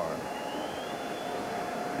Abdul-Jabbar.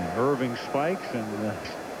 And Irving spikes, and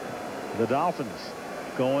the Dolphins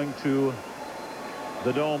going to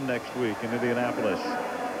the Dome next week in Indianapolis.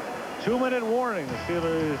 2-minute warning. The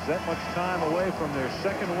Steelers that much time away from their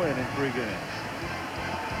 2nd win in 3 games.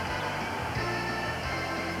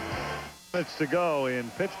 Minutes to go in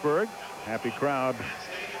Pittsburgh. Happy crowd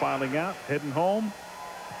filing out, heading home.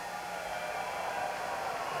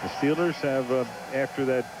 The Steelers have, after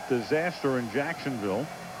that disaster in Jacksonville,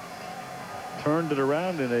 turned it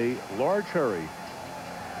around in a large hurry.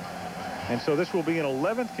 And so this will be an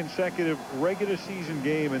 11th consecutive regular season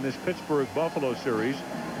game in this Pittsburgh-Buffalo series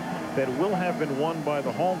that will have been won by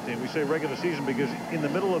the home team. We say regular season because in the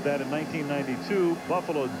middle of that in 1992,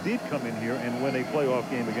 Buffalo did come in here and win a playoff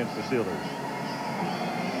game against the Steelers,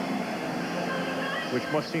 which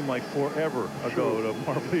must seem like forever ago to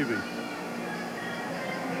Marv Levy.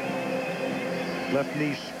 Left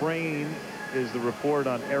knee sprain is the report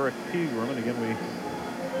on Eric Pegram. And again, we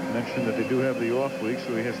mentioned that they do have the off week,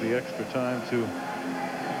 so he has the extra time to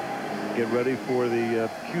get ready for the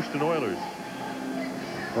Houston Oilers.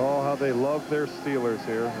 Oh, how they love their Steelers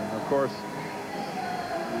here. And of course,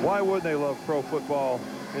 why wouldn't they love pro football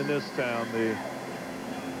in this town? The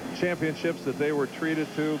championships that they were treated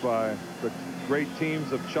to by the great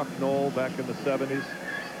teams of Chuck Noll back in the 70s.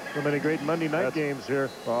 So many great Monday night games here.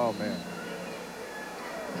 Oh, man.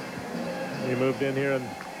 He moved in here in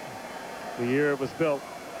the year it was built.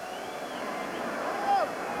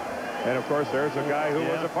 And of course, there's a guy who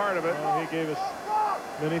was a part of it. He gave us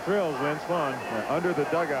many thrills, Vince Vaughn. Under the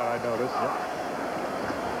dugout, I noticed.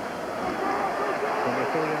 From the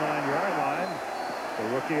 39-yard line, the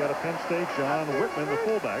rookie out of Penn State, John Whitman, the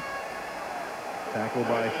fullback. Tackled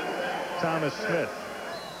by Thomas Smith.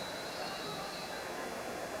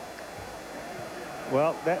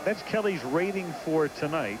 Well, that's Kelly's rating for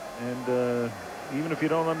tonight. And even if you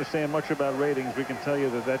don't understand much about ratings, we can tell you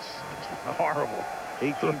that that's horrible.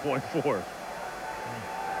 18.4.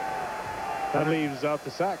 That leaves out the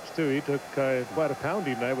sacks, too. He took quite a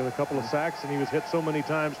pounding tonight with a couple of sacks, and he was hit so many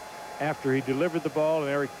times after he delivered the ball, and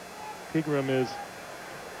Eric Pegram is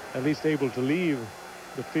at least able to leave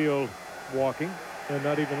the field walking and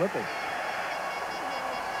not even limping.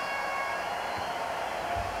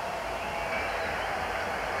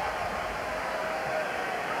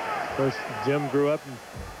 Of course, Jim grew up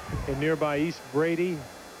in nearby East Brady,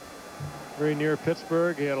 very near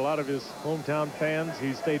Pittsburgh. He had a lot of his hometown fans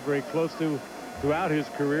he stayed very close to throughout his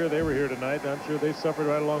career. They were here tonight. I'm sure they suffered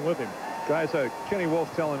right along with him. Guys, Kenny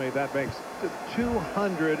Wolf telling me that makes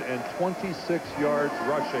 226 yards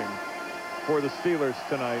rushing for the Steelers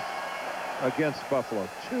tonight against Buffalo.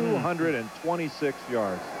 226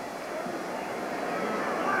 yards.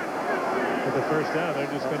 With the first down, they're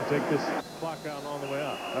just going to take this clock down all the way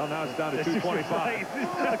up. Well, now it's down to 225.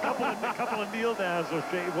 a couple of kneel downs will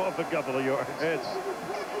shave off a couple of yards.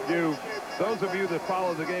 Those of you that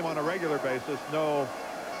follow the game on a regular basis know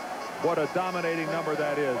what a dominating number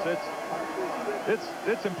that is.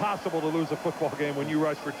 It's impossible to lose a football game when you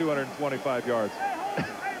rush for 225 yards.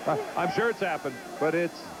 I'm sure it's happened, but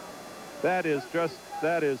that is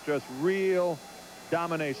just real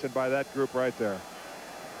domination by that group right there.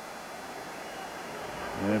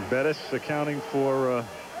 And Bettis accounting for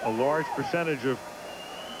a large percentage of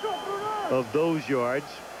those yards,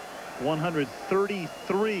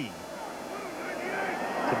 133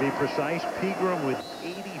 to be precise. Pegram with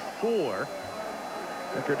 84.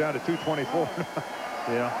 I think they're down to 224.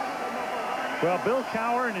 Yeah. Well, Bill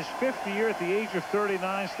Cowher in his 5th year at the age of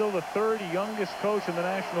 39, still the 3rd youngest coach in the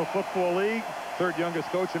National Football League. 3rd youngest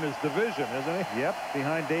coach in his division, isn't he? Yep,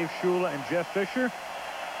 behind Dave Shula and Jeff Fisher.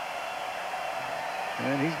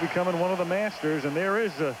 And he's becoming one of the masters, and there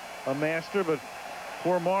is a master, but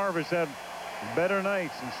poor Marv has had better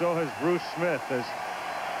nights, and so has Bruce Smith, as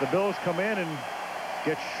the Bills come in and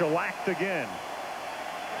get shellacked again.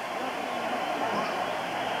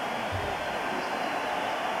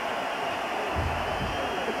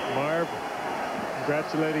 Marv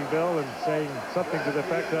congratulating Bill and saying something to the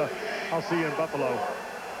effect of, I'll see you in Buffalo.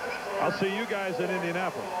 I'll see you guys in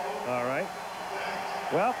Indianapolis. All right.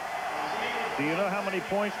 Well, do you know how many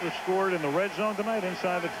points were scored in the red zone tonight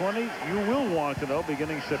inside the 20? You will want to know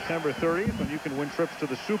beginning September 30th, when you can win trips to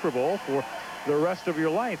the Super Bowl for the rest of your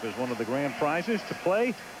life as one of the grand prizes to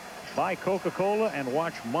play. Buy Coca-Cola and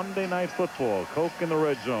watch Monday Night Football. Coke in the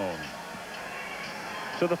red zone.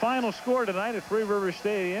 So the final score tonight at Three Rivers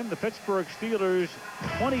Stadium, the Pittsburgh Steelers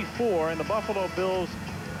 24 and the Buffalo Bills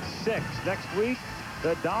 6. Next week,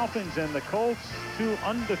 the Dolphins and the Colts, 2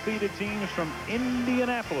 undefeated teams from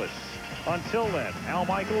Indianapolis. Until then, Al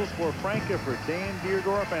Michaels for Franca, for Dan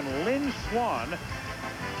Deerdorf and Lynn Swan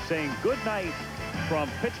saying good night from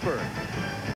Pittsburgh.